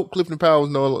sighting? Nope. Clifton Powell was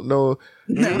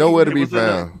nowhere to be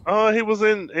found. He was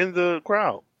in the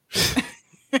crowd.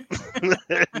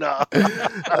 No.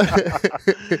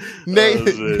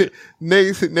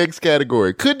 Next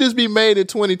category. Could this be made in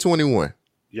 2021?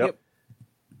 Yep.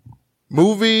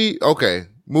 Movie. Okay.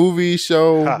 Movie,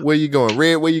 show. Where you going?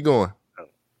 Red, where you going?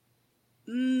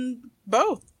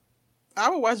 Both. I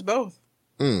would watch both.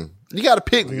 You got to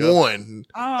pick one.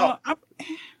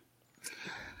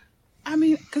 I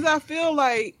mean, because I feel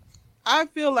like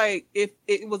if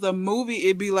it was a movie,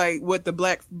 it'd be like what the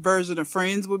black version of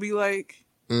Friends would be like.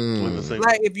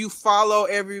 Like if you follow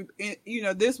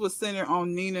this was centered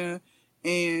on Nina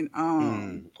and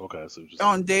on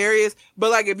Darius,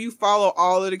 but like if you follow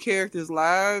all of the characters'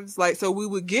 lives, like so we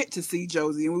would get to see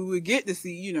Josie and we would get to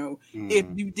see if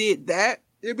you did that,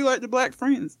 it'd be like the Black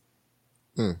Friends.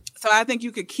 So I think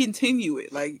you could continue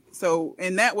it like so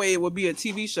in that way it would be a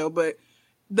TV show, but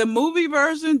the movie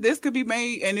version, this could be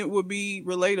made and it would be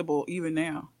relatable even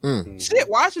now. Shit,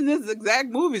 watching this exact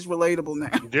movie is relatable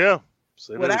now. Yeah.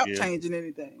 Without changing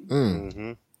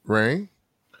anything. Rain?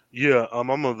 Yeah,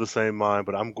 I'm of the same mind,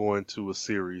 but I'm going to a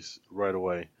series right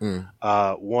away.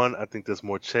 One, I think there's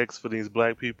more checks for these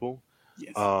black people.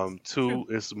 Yes. Two,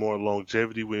 it's more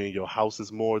longevity within your house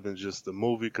is more than just a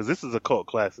movie because this is a cult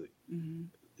classic. Mhm.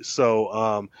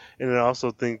 So, and I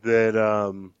also think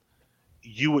that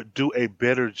you would do a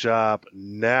better job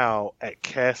now at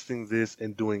casting this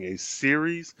and doing a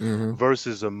series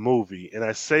versus a movie. And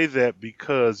I say that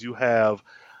because you have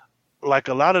like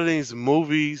a lot of these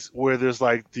movies where there's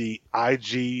like the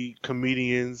IG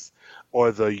comedians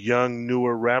or the young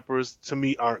newer rappers to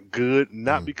me aren't good,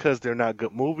 not because they're not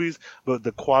good movies, but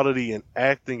the quality in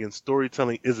acting and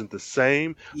storytelling isn't the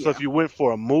same. So if you went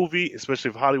for a movie, especially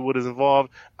if Hollywood is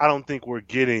involved, I don't think we're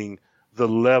getting the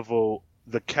level,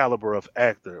 the caliber of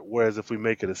actor. Whereas if we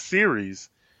make it a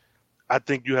series, I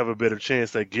think you have a better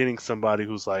chance at getting somebody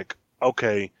who's like,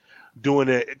 okay, doing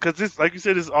it, because this, like you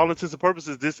said, is all intents and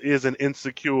purposes, this is an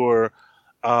Insecure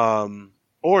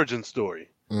origin story.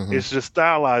 It's just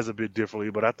stylized a bit differently,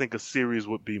 but I think a series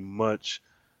would be much,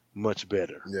 much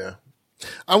better. Yeah.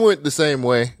 I went the same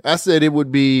way. I said it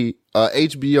would be a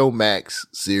HBO Max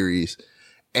series,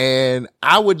 and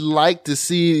I would like to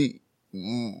see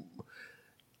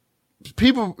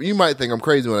people. You might think I'm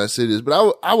crazy when I say this,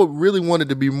 but I would really want it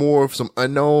to be more of some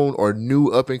unknown or new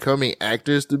up and coming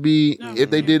actors to be. If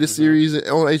they did a series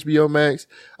on HBO Max,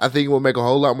 I think it would make a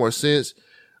whole lot more sense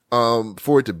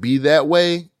for it to be that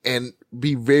way and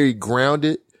be very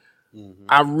grounded.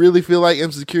 I really feel like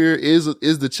Insecure is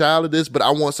the child of this, but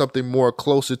I want something more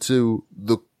closer to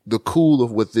the cool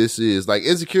of what this is. Like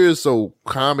Insecure is so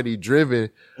comedy driven,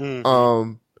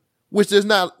 which there's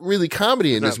not really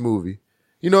comedy in this movie.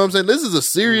 You know what I'm saying? This is a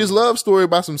serious love story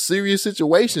about some serious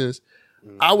situations.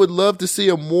 I would love to see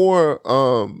a more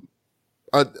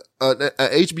a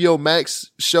HBO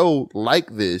Max show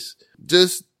like this,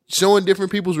 just showing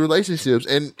different people's relationships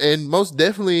and most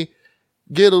definitely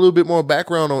get a little bit more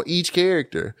background on each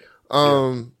character.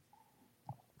 And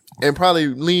probably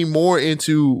lean more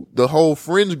into the whole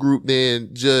Friends group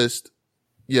than just,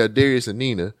 Darius and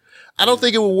Nina. I don't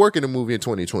think it would work in a movie in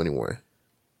 2021.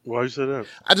 Why you say that?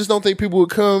 I just don't think people would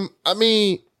come. I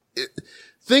mean,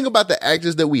 think about the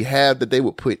actors that we have that they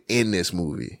would put in this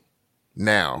movie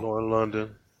now. Lauren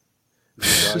London.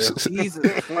 Jesus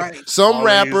Christ. Some All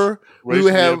rapper these we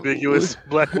would racially have ambiguous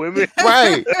black women.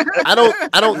 Right. I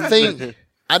don't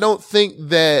think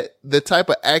that the type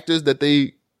of actors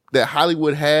that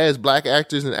Hollywood has, black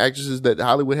actors and actresses that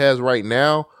Hollywood has right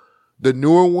now, the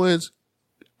newer ones,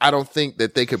 I don't think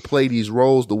that they could play these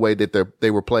roles the way that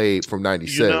they were played from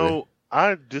 97. You know,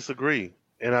 I disagree.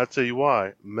 And I'll tell you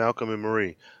why. Malcolm and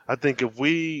Marie. I think if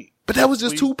we... But that was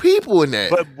just two people in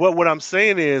that. But what I'm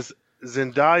saying is,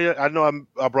 Zendaya, I know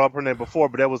I brought up her name before,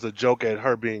 but that was a joke at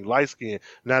her being light-skinned,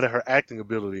 not at her acting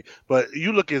ability. But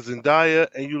you look at Zendaya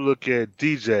and you look at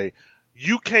DJ,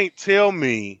 you can't tell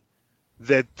me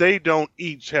that they don't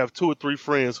each have 2 or 3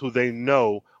 friends who they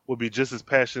know will be just as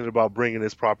passionate about bringing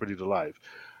this property to life.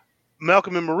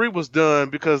 Malcolm and Marie was done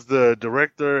because the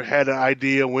director had an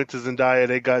idea, went to Zendaya,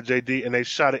 they got JD, and they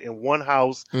shot it in one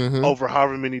house over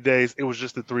however many days. It was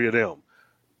just the 3 of them.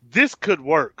 This could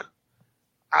work.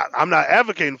 I'm not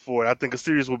advocating for it. I think a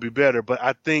series would be better, but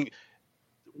I think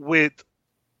with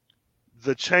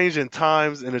the change in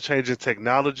times and the change in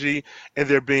technology, and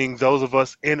there being those of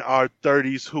us in our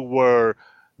 30s who were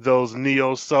those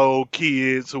neo-soul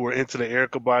kids who were into the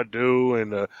Erykah Badu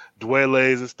and the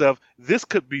Dwellés and stuff, this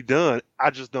could be done.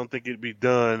 I just don't think it'd be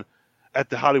done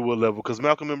at the Hollywood level because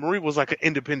Malcolm and Marie was like an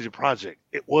independent project.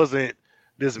 It wasn't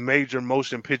this major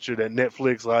motion picture that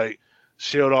Netflix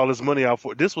shelled all this money out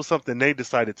for. This was something they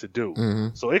decided to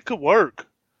do. So it could work,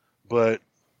 but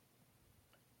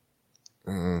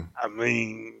I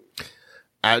mean...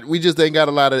 we just ain't got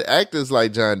a lot of actors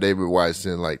like John David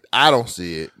Washington. Like, I don't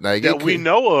see it. Like that we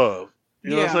know of.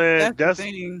 You know what I'm saying? That's the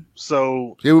thing.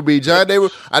 So it would be John David.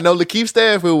 I know Lakeith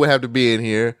Stanfield would have to be in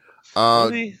here.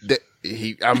 You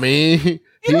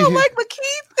don't like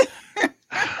Lakeith?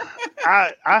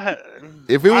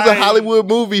 If it was a Hollywood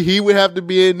movie, he would have to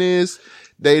be in this.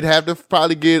 They'd have to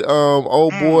probably get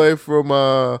old boy from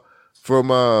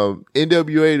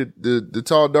NWA, the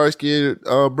tall dark skinned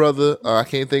brother. I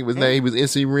can't think of his name. He was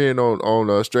NC Ren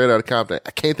on Straight Outta Compton.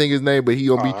 I can't think of his name, but he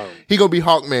gonna be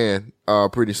Hawkman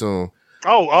pretty soon.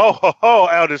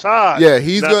 Aldous Hodge. Yeah,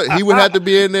 he would have to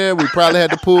be in there. We probably had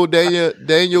to pull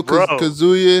Daniel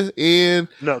Kaluuya in.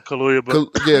 No, Kaluuya,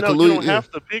 but Kaluuya. You don't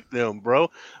have to pick them, bro.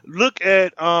 Look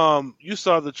at you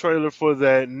saw the trailer for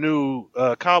that new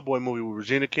cowboy movie with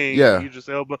Regina King and Idris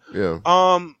Elba. Yeah.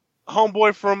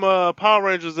 Homeboy from Power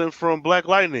Rangers and from Black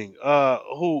Lightning,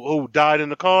 who died in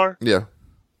the car. Yeah.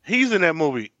 He's in that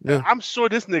movie. Yeah. I'm sure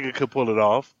this nigga could pull it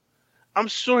off. I'm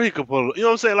sure he could pull it. You know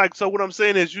what I'm saying? Like, so what I'm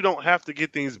saying is you don't have to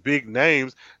get these big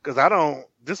names because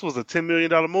this was a $10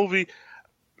 million movie.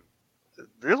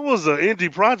 This was an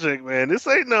indie project, man. This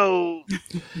ain't no.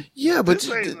 Yeah, but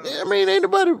ain't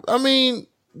nobody.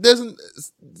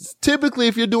 Typically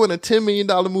if you're doing a $10 million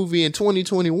movie in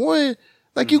 2021,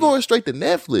 like you're going straight to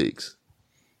Netflix.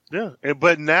 Yeah,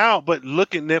 but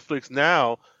look at Netflix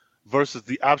now versus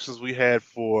the options we had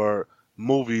for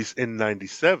movies in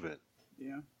 '97.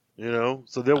 Yeah. You know,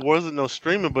 so there wasn't no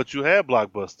streaming, but you had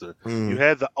Blockbuster. You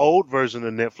had the old version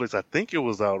of Netflix. I think it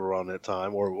was out around that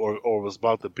time, or was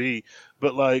about to be.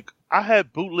 But like, I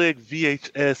had bootleg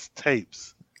VHS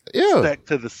tapes stacked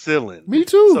to the ceiling. Me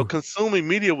too. So consuming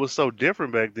media was so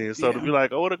different back then. So to be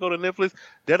like, oh, to go to Netflix,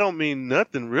 that don't mean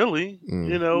nothing really.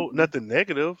 You know, nothing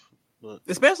negative. But.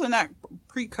 Especially not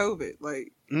pre-COVID.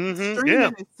 Like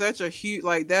streaming is such a huge.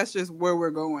 Like that's just where we're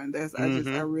going. That's I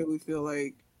really feel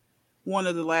like. One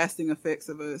of the lasting effects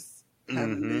of us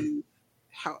having been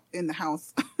in the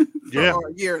house for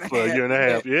a year and a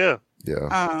half. Yeah.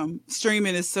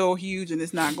 Streaming is so huge and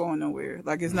it's not going nowhere.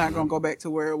 Like it's not going to go back to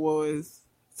where it was.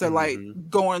 So like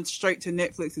going straight to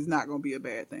Netflix is not going to be a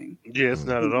bad thing. Yeah, it's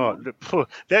not at all.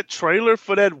 That trailer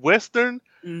for that Western,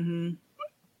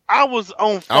 I was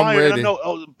on fire. I'm ready. I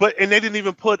know, and they didn't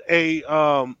even put a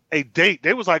date.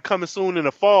 They was like coming soon in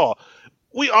the fall.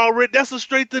 That's a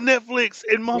straight to Netflix,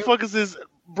 and motherfuckers is,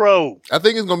 bro. I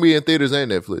think it's gonna be in theaters and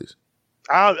Netflix.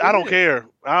 I don't care.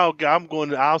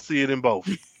 I'll see it in both.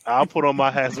 I'll put on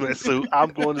my hazmat suit.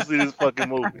 I'm going to see this fucking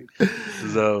movie.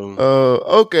 So,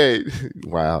 okay,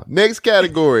 wow. Next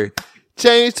category: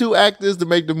 change 2 actors to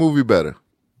make the movie better.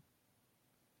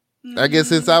 I guess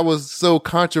since I was so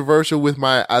controversial with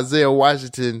my Isaiah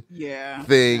Washington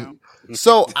thing,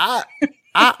 so I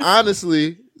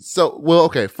honestly.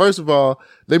 Okay. First of all,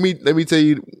 let me tell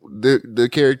you the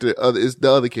character is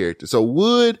the other character. So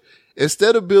Wood,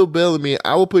 instead of Bill Bellamy,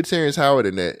 I would put Terrence Howard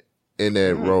in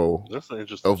that role. That's an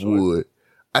interesting choice. Wood.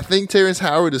 I think Terrence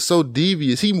Howard is so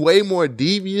devious. He way more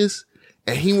devious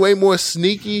and he way more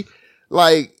sneaky.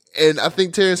 And I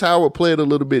think Terrence Howard played a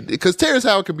little bit because Terrence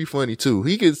Howard can be funny too.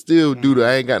 He can still do the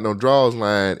 "I ain't got no draws"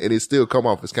 line, and it still come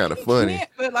off as kind of funny.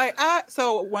 But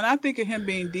so when I think of him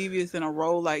being devious in a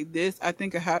role like this, I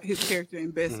think of his character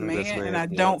in Best Man, and I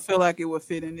don't feel like it would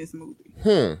fit in this movie.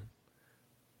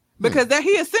 Because he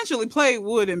essentially played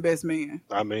Wood in Best Man.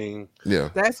 I mean,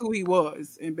 that's who he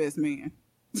was in Best Man.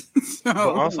 But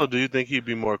also, do you think he'd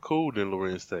be more cool than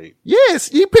Lorenz Tate?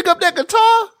 Yes, you pick up that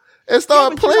guitar. And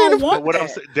start playing.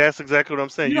 That's exactly what I'm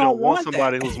saying. You don't want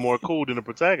somebody who's more cool than the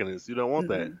protagonist. You don't want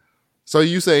that. So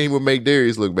you saying he would make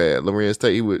Darius look bad? Lorenz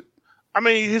Tate, he would. I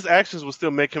mean, his actions would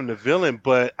still make him the villain,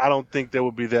 but I don't think there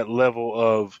would be that level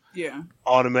of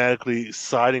automatically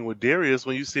siding with Darius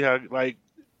when you see how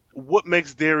what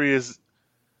makes Darius.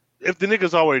 If the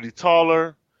nigga's already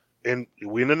taller, and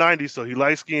we in the 90s, so he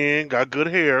light skinned, got good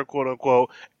hair, quote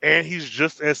unquote, and he's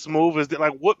just as smooth as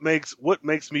what makes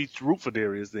me root for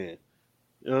Darius then?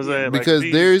 You know what I'm saying? Because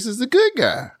Darius is a good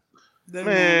guy.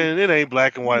 Man, it ain't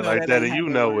black and white like that, and you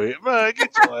know it. Man, get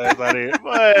your ass out of here.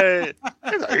 Man,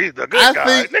 he's a good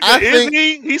guy.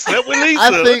 He slept with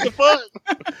Lisa. What the fuck?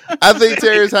 I think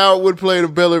Terrence Howard would play the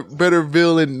better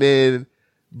villain than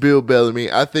Bill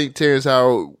Bellamy. I think Terrence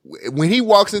Howard, when he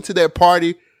walks into that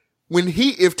party,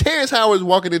 if Terrence Howard is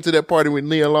walking into that party with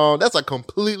Nia Long, that's a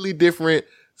completely different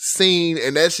scene,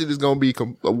 and that shit is gonna be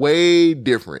way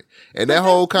different. And that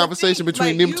whole conversation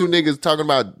between them two niggas talking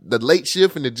about the late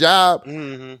shift and the job,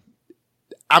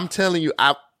 I'm telling you,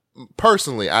 I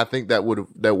think that would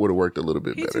have worked a little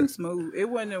bit better. He's too smooth. It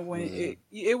wouldn't have went.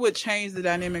 It would change the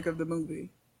dynamic of the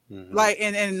movie,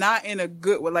 and not in a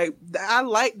good way. I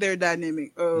like their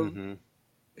dynamic of.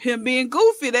 Him being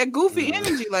goofy, that goofy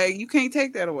energy, you can't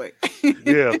take that away.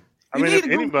 Yeah, I mean, if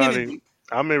anybody,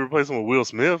 I may replace him with Will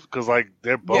Smith because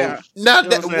they're both. Yeah. Not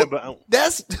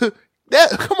that's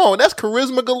come on, that's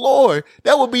charisma galore.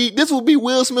 This would be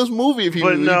Will Smith's movie if he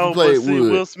played Wood.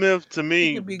 Will Smith to me,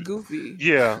 he could be goofy.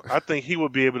 Yeah, I think he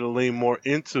would be able to lean more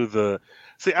into the.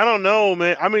 See, I don't know,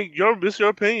 man. I mean, it's your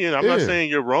opinion. I'm not saying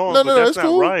you're wrong, but that's not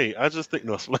cool. Right. I just think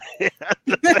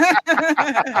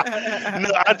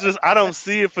I don't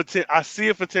see it for I see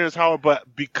it for Terrence Howard, but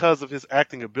because of his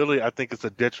acting ability, I think it's a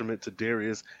detriment to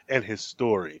Darius and his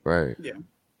story. Right. Yeah.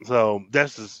 So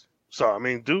that's just. So I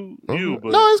mean, But...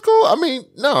 No, it's cool. I'm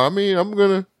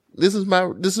gonna. This is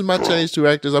my change to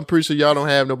actors. I'm pretty sure y'all don't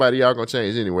have nobody y'all gonna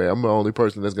change anyway. I'm the only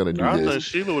person that's gonna do this. I think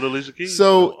Sheila with Alicia Keys.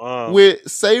 So with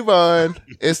Savon,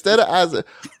 instead of Isaiah,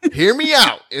 hear me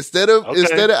out. Instead of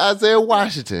Isaiah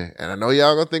Washington, and I know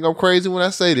y'all gonna think I'm crazy when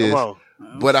I say this.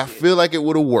 but I feel like it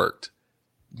would have worked.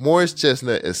 Morris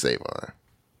Chestnut as Savon.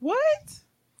 What?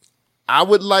 I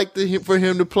would like for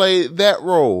him to play that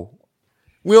role.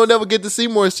 We don't never get to see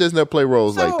Morris Chestnut play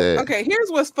roles like that. Okay, here's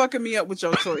what's fucking me up with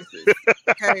your choices.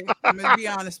 Okay, I'm gonna be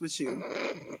honest with you.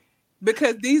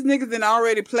 Because these niggas done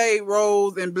already played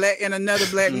roles in another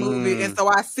black movie, and so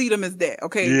I see them as that.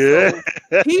 Okay, Yeah.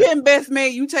 so he in Best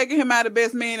Man, you taking him out of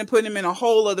Best Man and putting him in a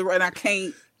whole other, and I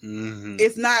can't.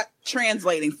 It's not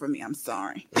translating for me. I'm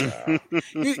sorry.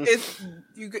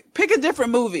 You pick a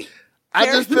different movie. I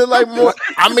just feel like more.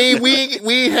 I mean, we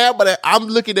ain't have, but I'm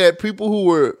looking at people who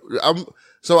were. I'm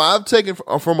taking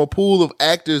from a pool of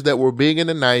actors that were big in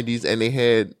the '90s, and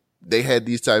they had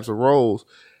these types of roles.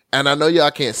 And I know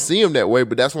y'all can't see them that way,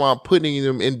 but that's why I'm putting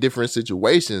them in different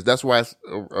situations. That's why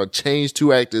I changed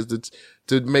two actors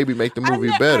to maybe make the movie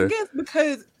better. I guess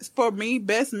because for me,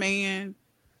 Best Man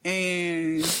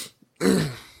and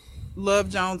Love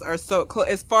Jones are so close.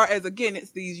 As far as, again,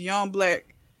 it's these young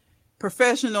black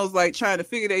professionals like trying to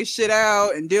figure their shit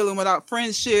out and dealing without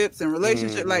friendships and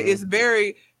relationships. Like it's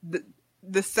very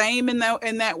the same in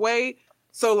that way.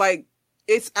 So like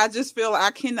I just feel like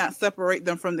I cannot separate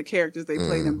them from the characters they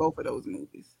played in both of those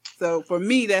movies. So for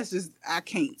me, that's just I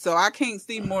can't. So I can't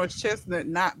see Morris Chestnut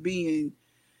not being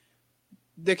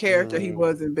the character he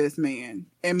was in Best Man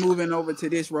and moving over to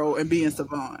this role and being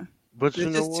Savon. But They're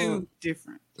you know just what? too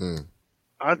different.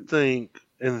 I think,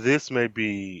 and this might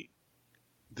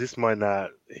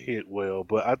not hit well,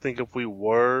 but I think if we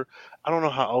were, I don't know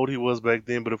how old he was back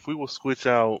then, but if we would switch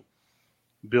out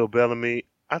Bill Bellamy,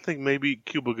 I think maybe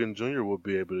Cuba Gooding Jr. would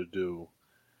be able to do.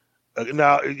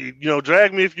 Now,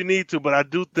 drag me if you need to, but I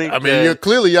do think. I mean, y'all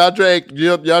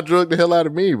drug the hell out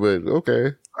of me, but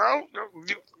okay.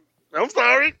 I'm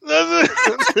sorry. Take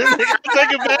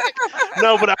it back.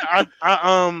 No, but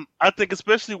I think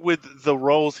especially with the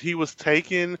roles he was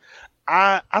taking,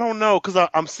 I don't know, because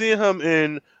I'm seeing him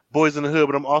in Boys in the Hood,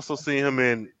 but I'm also seeing him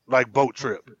in like Boat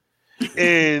Trip,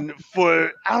 and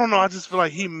I don't know, I just feel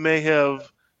like he may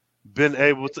have been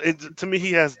able to. To me,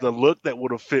 he has the look that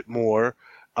would have fit more.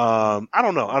 I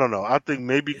don't know. I think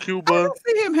maybe Cuba. I don't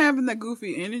see him having the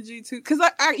goofy energy too, because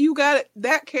you got it,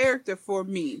 that character for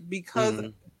me because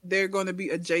they're going to be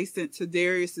adjacent to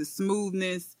Darius's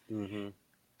smoothness.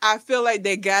 I feel like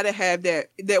they gotta have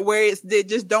that where they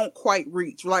just don't quite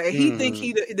reach. Like he think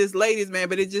he this ladies man,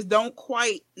 but it just don't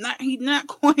quite he's not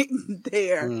quite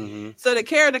there. So the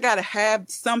character gotta have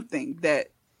something that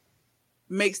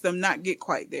makes them not get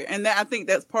quite there. And I think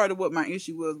that's part of what my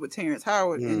issue was with Terrence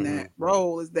Howard in that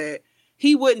role, is that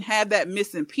he wouldn't have that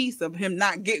missing piece of him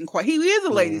not getting quite. He is a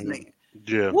ladies man.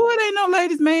 Yeah. Well, it ain't no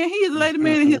ladies man. He is a ladies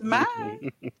man in his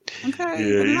mind. Okay.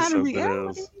 Yeah, but he's not in something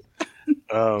reality. else.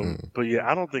 But yeah,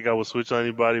 I don't think I would switch on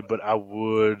anybody, but I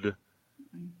would.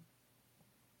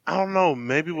 I don't know.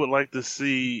 Maybe would like to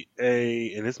see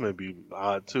and this may be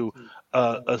odd too,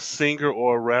 a singer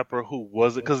or a rapper who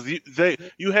wasn't, because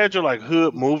you had your like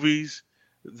hood movies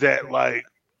that like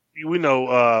we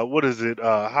know what is it?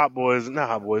 Hot Boys, not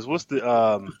Hot Boys. What's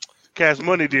the Cash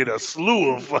Money did a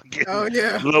slew of fucking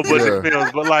low budget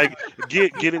films, but like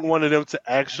getting one of them to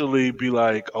actually be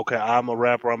like, okay, I'm a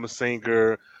rapper, I'm a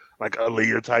singer, like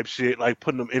Aaliyah type shit, like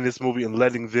putting them in this movie and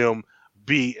letting them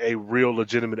be a real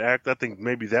legitimate actor. I think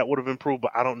maybe that would have improved,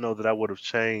 but I don't know that I would have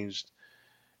changed.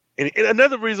 And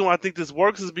another reason why I think this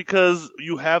works is because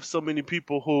you have so many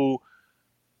people who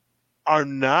are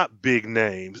not big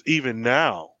names, even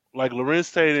now. Like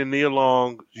Lorenz Tate and Nia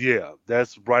Long, yeah,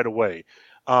 that's right away.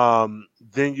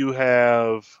 Then you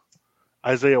have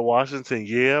Isaiah Washington,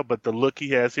 yeah, but the look he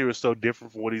has here is so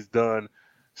different from what he's done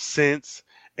since.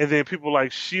 And then people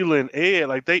like Sheila and Ed,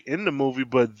 like they in the movie,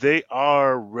 but they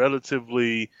are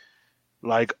relatively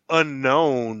like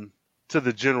unknown to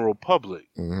the general public.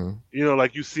 You know,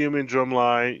 like you see him in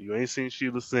Drumline, you ain't seen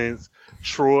Sheila since.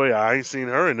 Troy, I ain't seen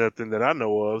her in nothing that I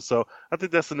know of. So I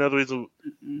think that's another reason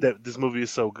that this movie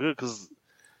is so good, because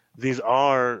these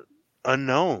are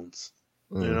unknowns,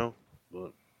 you know.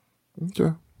 But,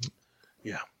 okay.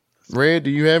 Yeah. Red, do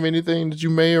you have anything that you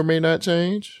may or may not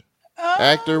change?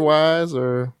 Actor wise,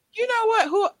 or you know what?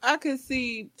 Who I could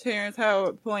see Terrence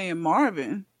Howard playing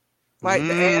Marvin, like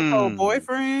the asshole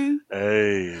boyfriend.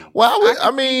 Hey, well, I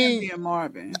mean, being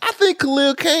Marvin. I think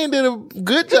Khalil Kain did a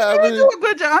good job. He did do a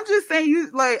good job. I'm just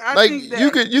saying, I think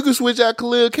that you could switch out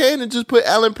Khalil Kain and just put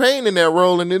Alan Payne in that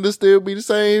role, and it'll still be the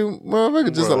same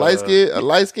motherfucker. Just a light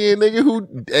skinned nigga who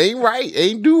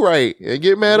ain't do right, and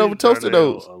get mad over toaster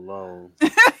those. Alone.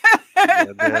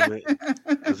 God damn it.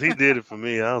 Because he did it for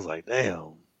me. I was like,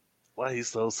 damn, why he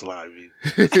so slimy?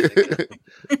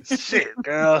 Shit,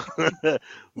 girl.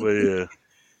 But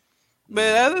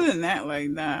But other than that, like,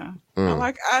 nah.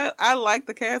 I like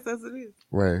the cast as it is.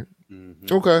 Right.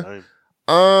 Mm-hmm. Okay.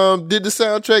 Did the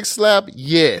soundtrack slap?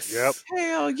 Yes. Yep.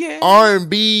 Hell yeah.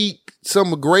 R&B,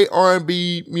 some great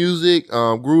R&B music.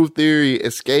 Groove Theory,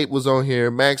 Escape was on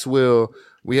here. Maxwell.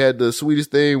 We had The Sweetest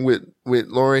Thing with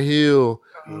Lauryn Hill,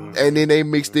 and then they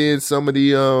mixed in some of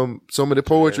the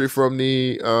poetry from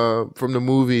the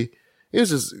movie. It was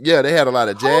just they had a lot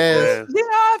of jazz.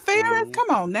 Ferris, come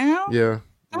on now. Yeah.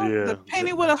 The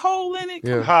penny with a hole in it.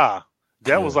 Yeah. Ha.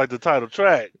 That was like the title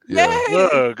track. Yeah.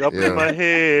 Look, up in my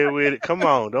head with it. Come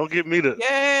on, don't get me to.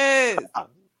 Yes.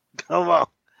 Come on.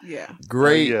 Yeah.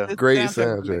 Great soundtrack.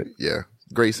 soundtrack. Yeah.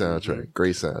 Great soundtrack.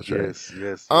 Great soundtrack.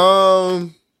 Yes.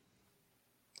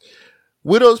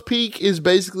 Widow's Peak is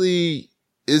basically,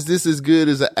 is this as good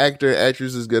as an actor or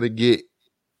actress is gonna get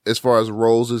as far as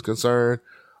roles is concerned?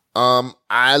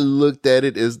 I looked at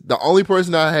it as the only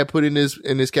person I had put in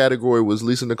this category was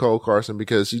Lisa Nicole Carson,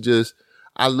 because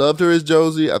I loved her as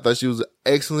Josie. I thought she was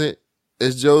excellent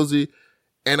as Josie,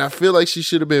 and I feel like she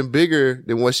should have been bigger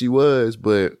than what she was,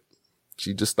 but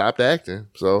she just stopped acting.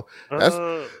 So that's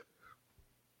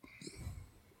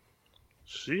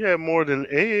she had more than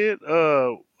Ed.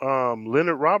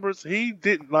 Leonard Roberts, he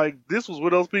did this was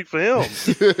Widow's Peak for him.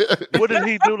 What did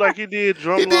he do? Like he did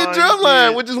Drumline. He did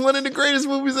Drumline, which is one of the greatest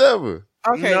movies ever.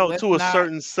 Okay, to a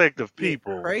certain sect of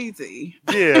people. Crazy.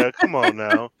 Yeah, come on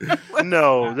now. Like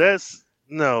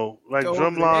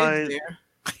Drumline.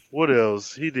 What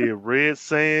else? He did Red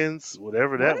Sands,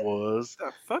 whatever that was.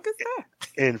 What the fuck is that?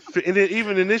 And then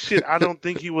even in this shit, I don't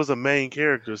think he was a main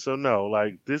character. So no,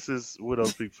 like this is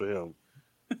Widow's Peak for him.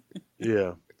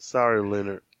 Yeah. Sorry,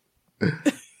 Leonard.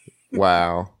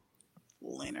 Wow.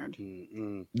 Leonard.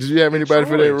 Mm-mm. Did you have anybody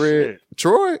for that, Red? Shit.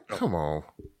 Troy? Come on.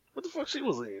 What the fuck she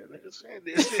was in? Nigga, she ain't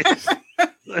did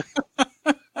shit.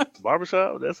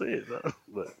 Barbershop, that's it.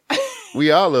 But We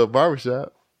all love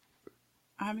Barbershop.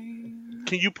 I mean,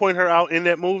 can you point her out in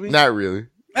that movie? Not really.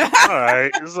 All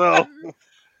right. So,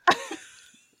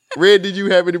 Red, did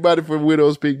you have anybody for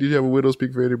Widow's Peak? Did you have a Widow's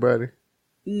Peak for anybody?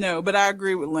 no, but I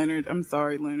agree with Leonard. I'm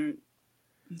sorry, Leonard.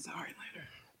 All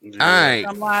right.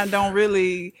 Drumline don't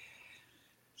really.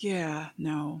 Yeah,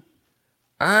 no.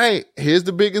 All right. Here's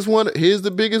the biggest one. Here's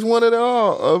the biggest one of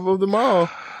them all.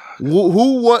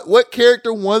 What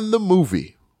character won the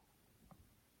movie?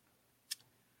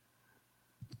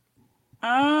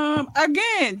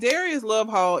 Again, Darius Love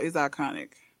Hall is iconic.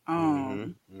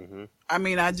 I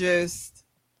mean,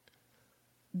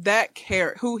 that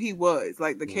character, who he was,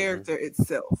 like the character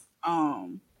itself.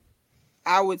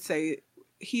 I would say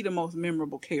he the most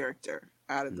memorable character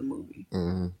out of the movie.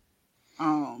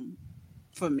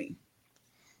 For me.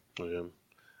 Yeah.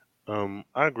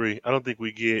 I agree. I don't think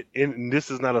we get, and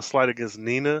this is not a slight against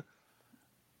Nina,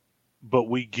 but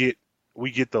we get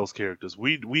those characters.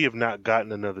 We have not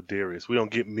gotten another Darius. We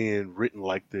don't get men written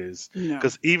like this.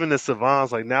 Because even the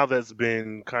Savants, like now that's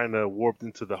been kind of warped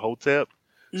into the Hotep.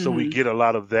 So we get a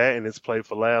lot of that and it's played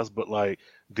for laughs. But like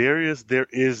Darius, there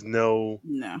is no.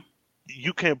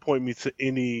 You can't point me to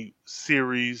any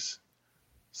series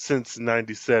since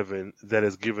 '97 that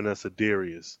has given us a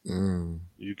Darius.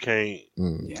 You can't.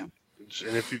 Yeah.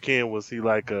 And if you can, was he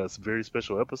like a very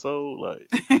special episode? Like,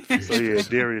 so yeah,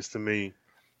 Darius to me is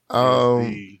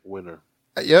the winner.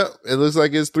 Yep, it looks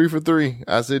like it's 3 for 3.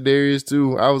 I said Darius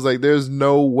too. I was like, there's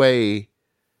no way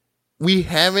we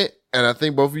haven't, and I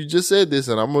think both of you just said this,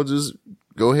 and I'm gonna just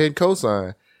go ahead and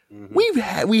co-sign.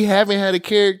 We haven't had a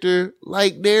character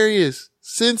like Darius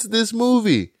since this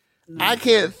movie. I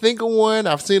can't think of one.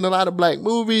 I've seen a lot of black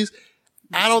movies.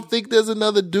 I don't think there's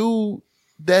another dude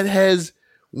that has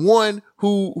one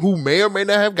who may or may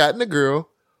not have gotten a girl,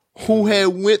 who had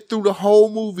went through the whole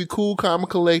movie cool, calm, and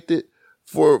collected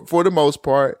for the most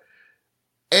part.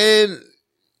 And,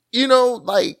 you know,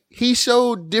 like he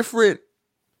showed different,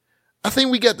 I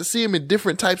think we got to see him in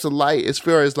different types of light as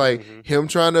far as like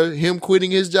him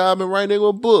quitting his job and writing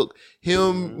a book,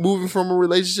 him moving from a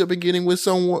relationship and getting with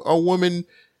a woman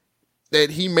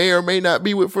that he may or may not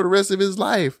be with for the rest of his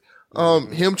life.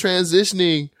 Him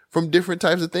transitioning from different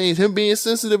types of things, him being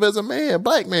sensitive as a man,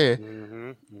 black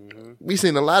man. We've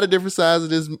seen a lot of different sides of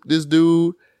this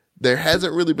dude. There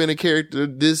hasn't really been a character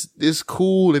this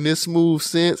cool and this smooth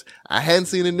since. I hadn't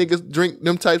seen a nigga drink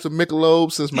them types of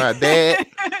Michelob since my dad.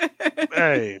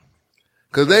 Hey.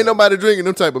 Cause ain't nobody drinking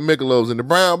them type of Michelobs. In the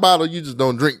brown bottle, you just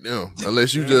don't drink them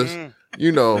unless you just,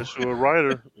 you know. Unless you're a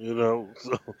writer, you know.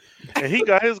 So, and he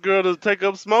got his girl to take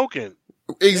up smoking.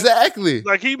 Exactly.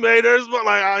 Like he made her smoke.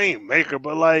 Like I ain't make her,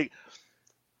 but like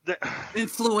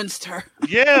influenced her.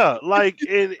 Yeah, like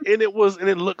and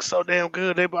it looked so damn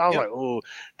good. I was like, oh,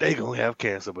 they gonna have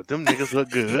cancer, but them niggas look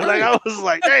good. Like I was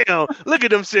like, damn, look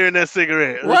at them sharing that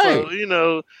cigarette. Right.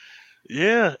 So,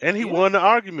 yeah, and he won the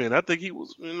argument. I think he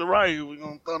was in the right. We're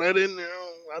gonna throw that in there.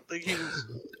 I think he was.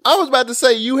 I was about to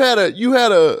say you had a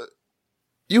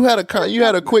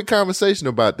quick conversation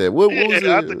about that. What was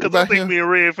it? Because I think me and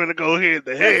Red finna go head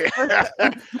to head.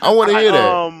 I want to hear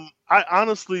that. I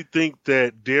honestly think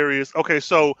that Darius. Okay,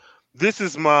 so this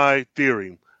is my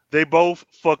theory. They both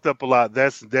fucked up a lot.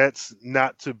 That's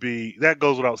not to be. That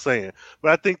goes without saying.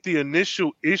 But I think the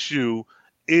initial issue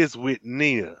is with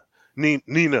Nina.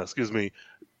 Excuse me.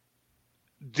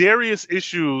 Darius'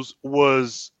 issues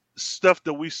was stuff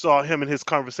that we saw him in his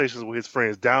conversations with his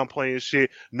friends, downplaying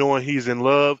shit, knowing he's in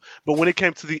love. But when it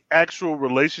came to the actual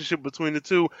relationship between the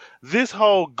two, this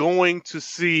whole going to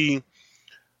see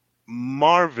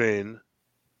Marvin,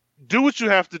 do what you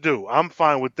have to do. I'm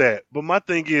fine with that. But my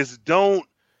thing is, don't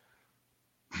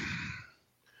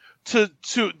to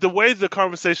the way the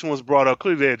conversation was brought up.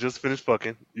 Clearly, they had just finished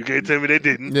fucking. You can't tell me they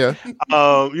didn't. Yeah.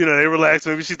 They relaxed.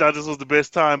 Maybe she thought this was the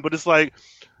best time. But it's like,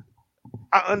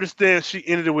 I understand she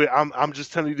ended it with, I'm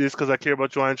just telling you this because I care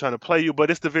about you. I ain't trying to play you. But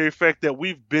it's the very fact that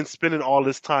we've been spending all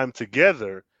this time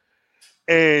together,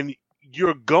 and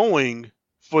you're going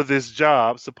for this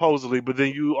job supposedly, but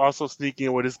then you also sneak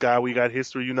in with this guy. We got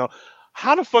history.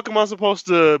 How the fuck am I supposed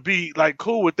to be like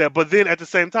cool with that? But then at the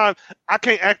same time, I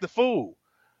can't act the fool.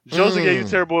 Josie gave you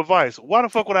terrible advice. Why the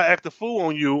fuck would I act a fool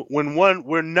on you when, one,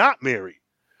 we're not married?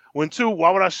 When, two, why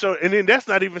would I show? And then that's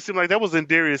not even seem like that was in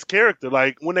Darius' character.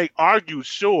 Like when they argued,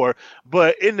 sure,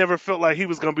 but it never felt like he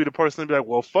was gonna be the person to be like,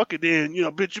 well, fuck it then,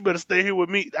 bitch, you better stay here with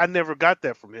me. I never got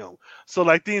that from him. So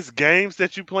like these games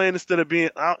that you playing instead of being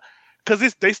out,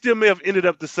 because they still may have ended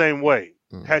up the same way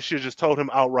had she just told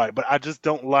him outright. But I just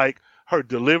don't like her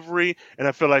delivery, and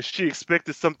I feel like she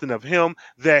expected something of him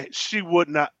that she would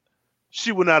not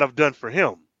have done for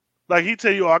him. Like he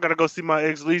tell you, I gotta go see my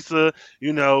ex Lisa. Me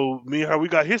and her, we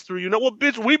got history. Well,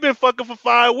 bitch, we've been fucking for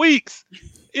 5 weeks.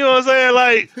 You know what I'm saying?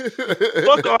 Like,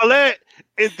 fuck all that.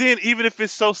 And then even if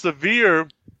it's so severe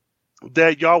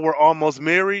that y'all were almost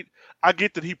married, I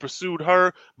get that he pursued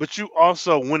her, but you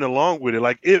also went along with it.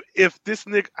 Like if this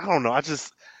nigga, I don't know. I'm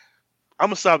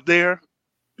gonna stop there.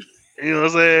 You know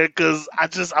what I'm saying? Because I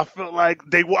felt like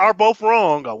they are both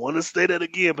wrong. I want to say that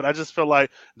again, but I just felt like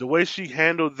the way she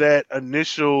handled that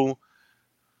initial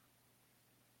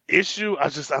issue, I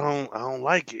don't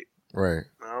like it. Right.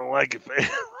 I don't like it, man.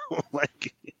 I don't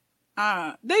like it.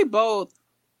 They both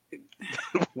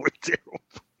were terrible.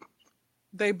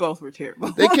 They both were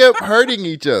terrible. They kept hurting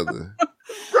each other.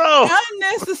 Bro.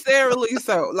 Unnecessarily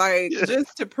so. Like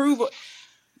just to prove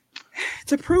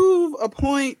a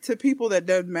point to people that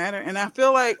doesn't matter. And I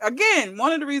feel like, again,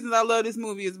 one of the reasons I love this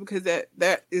movie is because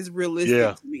that is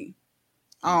realistic to me.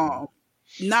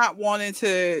 Not wanting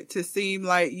to seem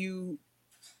like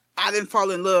I didn't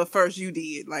fall in love first, you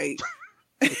did. Like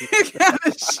kind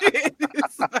of shit.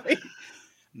 It's like,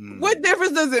 what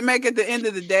difference does it make at the end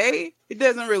of the day? It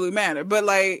doesn't really matter. But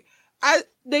like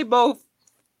they both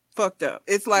fucked up.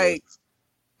 It's like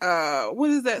what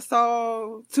is that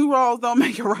song? 2 wrongs don't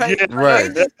make it right. Yeah,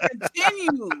 right. They just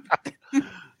continued.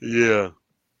 Yeah.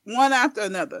 One after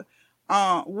another.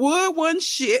 Wood wasn't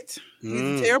shit.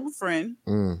 He's a terrible friend.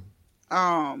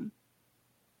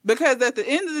 Because at the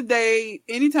end of the day,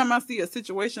 anytime I see a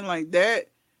situation like that,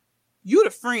 you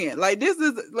the friend. Like this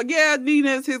is like, yeah, Nina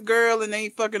is his girl and they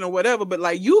ain't fucking or whatever, but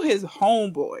like you his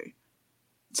homeboy.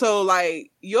 So like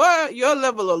your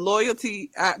level of loyalty,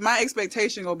 my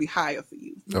expectation gonna be higher for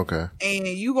you. Okay. And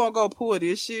you gonna go pull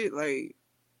this shit, like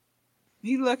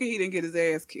he lucky he didn't get his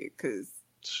ass kicked, because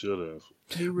should have.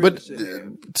 But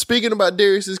speaking about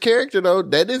Darius's character though,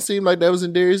 that didn't seem like that was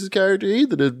in Darius's character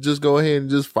either, to just go ahead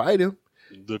and just fight him.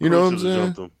 You know what I'm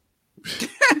saying?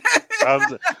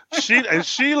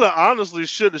 Sheila honestly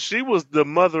she was the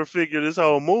mother figure this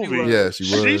whole movie. Yeah, she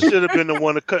was. She should have been the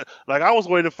one to cut. Like I was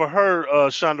waiting for her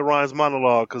Shonda Rhimes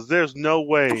monologue, because there's no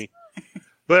way.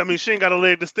 But I mean, she ain't got a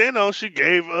leg to stand on. She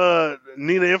gave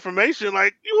Nina information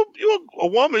like you a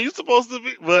woman, you supposed to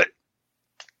be, but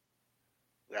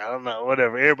I don't know,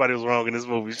 whatever. Everybody was wrong in this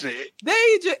movie. Shit.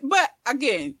 But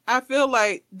again, I feel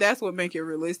like that's what make it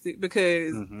realistic,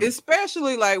 because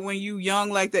especially like when you young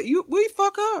like that, we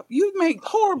fuck up. You make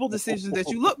horrible decisions that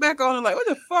you look back on and like, what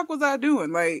the fuck was I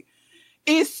doing? Like,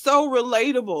 it's so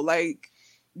relatable. Like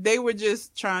they were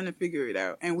just trying to figure it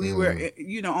out, and we were,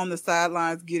 on the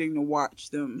sidelines getting to watch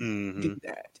them do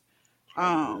that.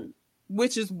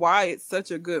 Which is why it's such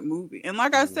a good movie. And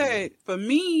like I said, for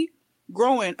me,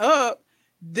 growing up,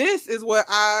 this is what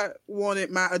I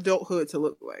wanted my adulthood to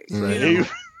look like. Right. You know?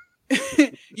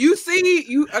 You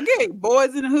see, again,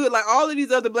 Boys in the Hood, like all of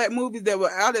these other black movies that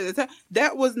were out at the time,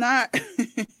 that was not,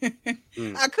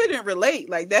 I couldn't relate.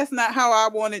 Like, that's not how I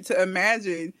wanted to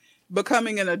imagine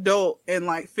becoming an adult and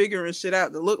like figuring shit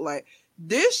out to look like.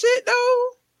 This shit though,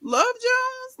 Love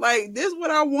Jones, like this is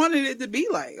what I wanted it to be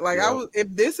like. Like I was, if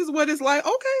this is what it's like,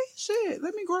 okay, shit,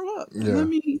 let me grow up. Yeah. Let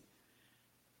me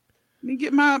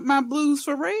get my blues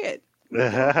for Red.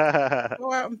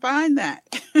 Go out and find that.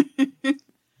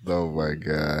 Oh my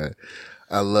God.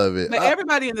 I love it. But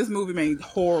everybody in this movie made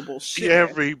horrible shit.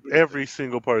 Every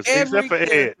single person, except for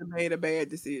Ed, made a bad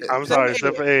decision. I'm sorry,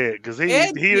 except for Ed, because he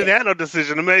didn't have no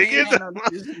decision to make. He just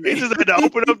had to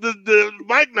open up the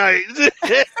mic night. That's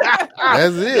it.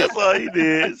 That's all he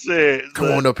did. Said,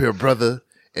 "Come on up here, brother,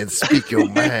 and speak your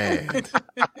mind."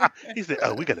 He said,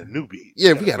 "Oh, we got a newbie.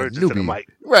 Yeah, we got a virgin to the newbie. mic.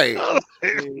 Right.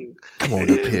 Come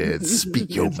on up here and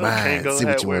speak your So mind. Kango See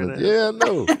what hat you want wearing to. Yeah, I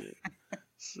know.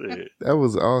 Shit. That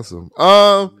was awesome.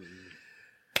 All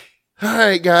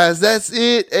right, guys, that's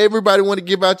it. Everybody want to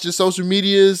give out your social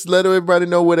medias. Let everybody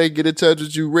know where they get in touch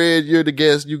with you. Red, you're the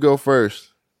guest. You go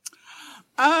first.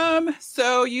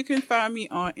 So you can find me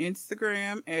on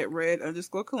Instagram at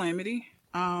red_calamity.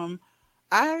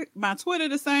 My Twitter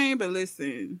the same, but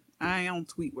listen, I don't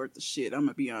tweet worth of shit. I'm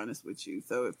gonna be honest with you.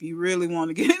 So if you really want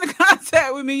to get into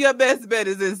contact with me, your best bet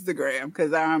is Instagram,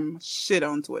 because I'm shit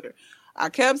on Twitter. I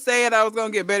kept saying I was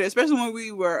gonna get better, especially when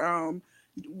we were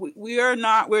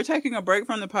we're taking a break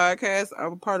from the podcast.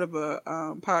 I'm part of a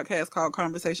podcast called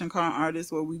Conversation Con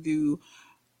Artists, where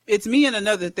it's me and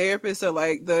another therapist. So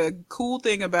like the cool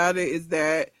thing about it is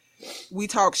that we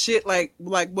talk shit like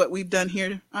what we've done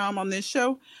here on this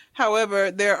show.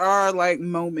 However, there are like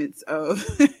moments of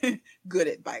good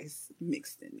advice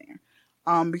mixed in there,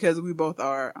 because we both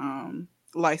are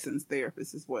licensed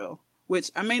therapists as well. Which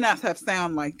I may not have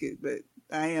sound like it, but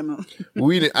I am.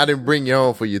 I didn't bring you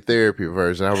on for your therapy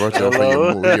version. I brought you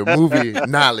on for your movie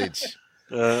knowledge.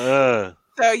 So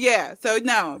yeah, so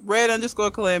no,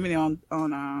 red_calamity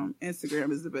on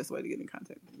Instagram is the best way to get in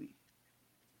contact with me.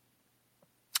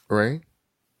 Right?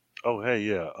 Oh hey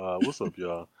yeah. What's up,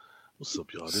 y'all? What's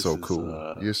up, y'all? This so is,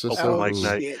 cool. You're so open cool. mic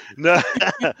night. No,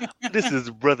 this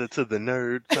is brother to the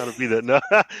nerd trying to be that. No,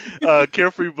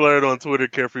 Carefree Blurred on Twitter,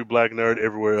 Carefree Black Nerd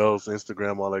everywhere else,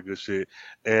 Instagram, all that good shit.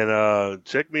 And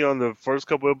check me on the first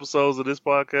couple episodes of this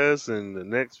podcast and the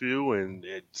next few, and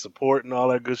support and all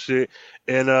that good shit.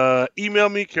 And email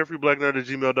me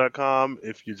carefreeblacknerd@gmail.com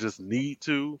if you just need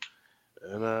to.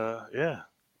 And yeah.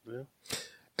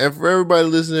 And for everybody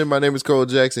listening, my name is Cole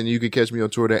Jackson. You can catch me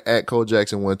on Twitter at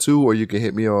ColeJackson12, or you can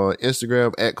hit me on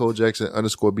Instagram at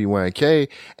ColeJackson_BYNK.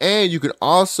 And you can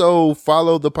also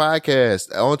follow the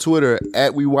podcast on Twitter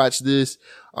at We Watch This.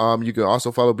 You can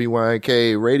also follow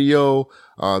BYNK Radio.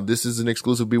 This is an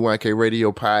exclusive BYNK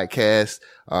Radio podcast.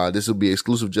 This will be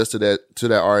exclusive just to that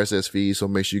RSS feed. So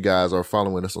make sure you guys are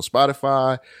following us on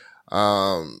Spotify.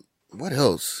 What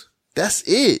else? That's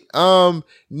it.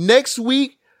 Next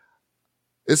week,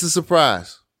 it's a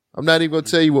surprise. I'm not even going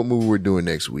to tell you what movie we're doing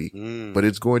next week, but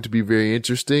it's going to be very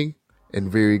interesting and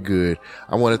very good.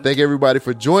 I want to thank everybody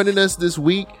for joining us this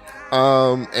week.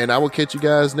 And I will catch you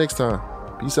guys next time.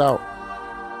 Peace out.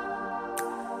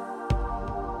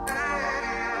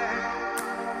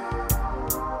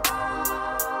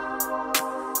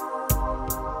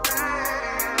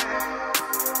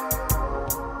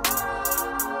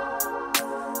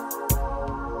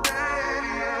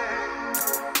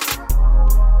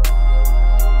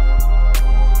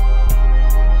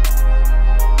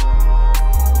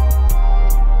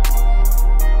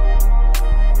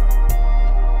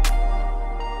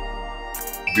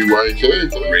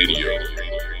 BYNK Radio.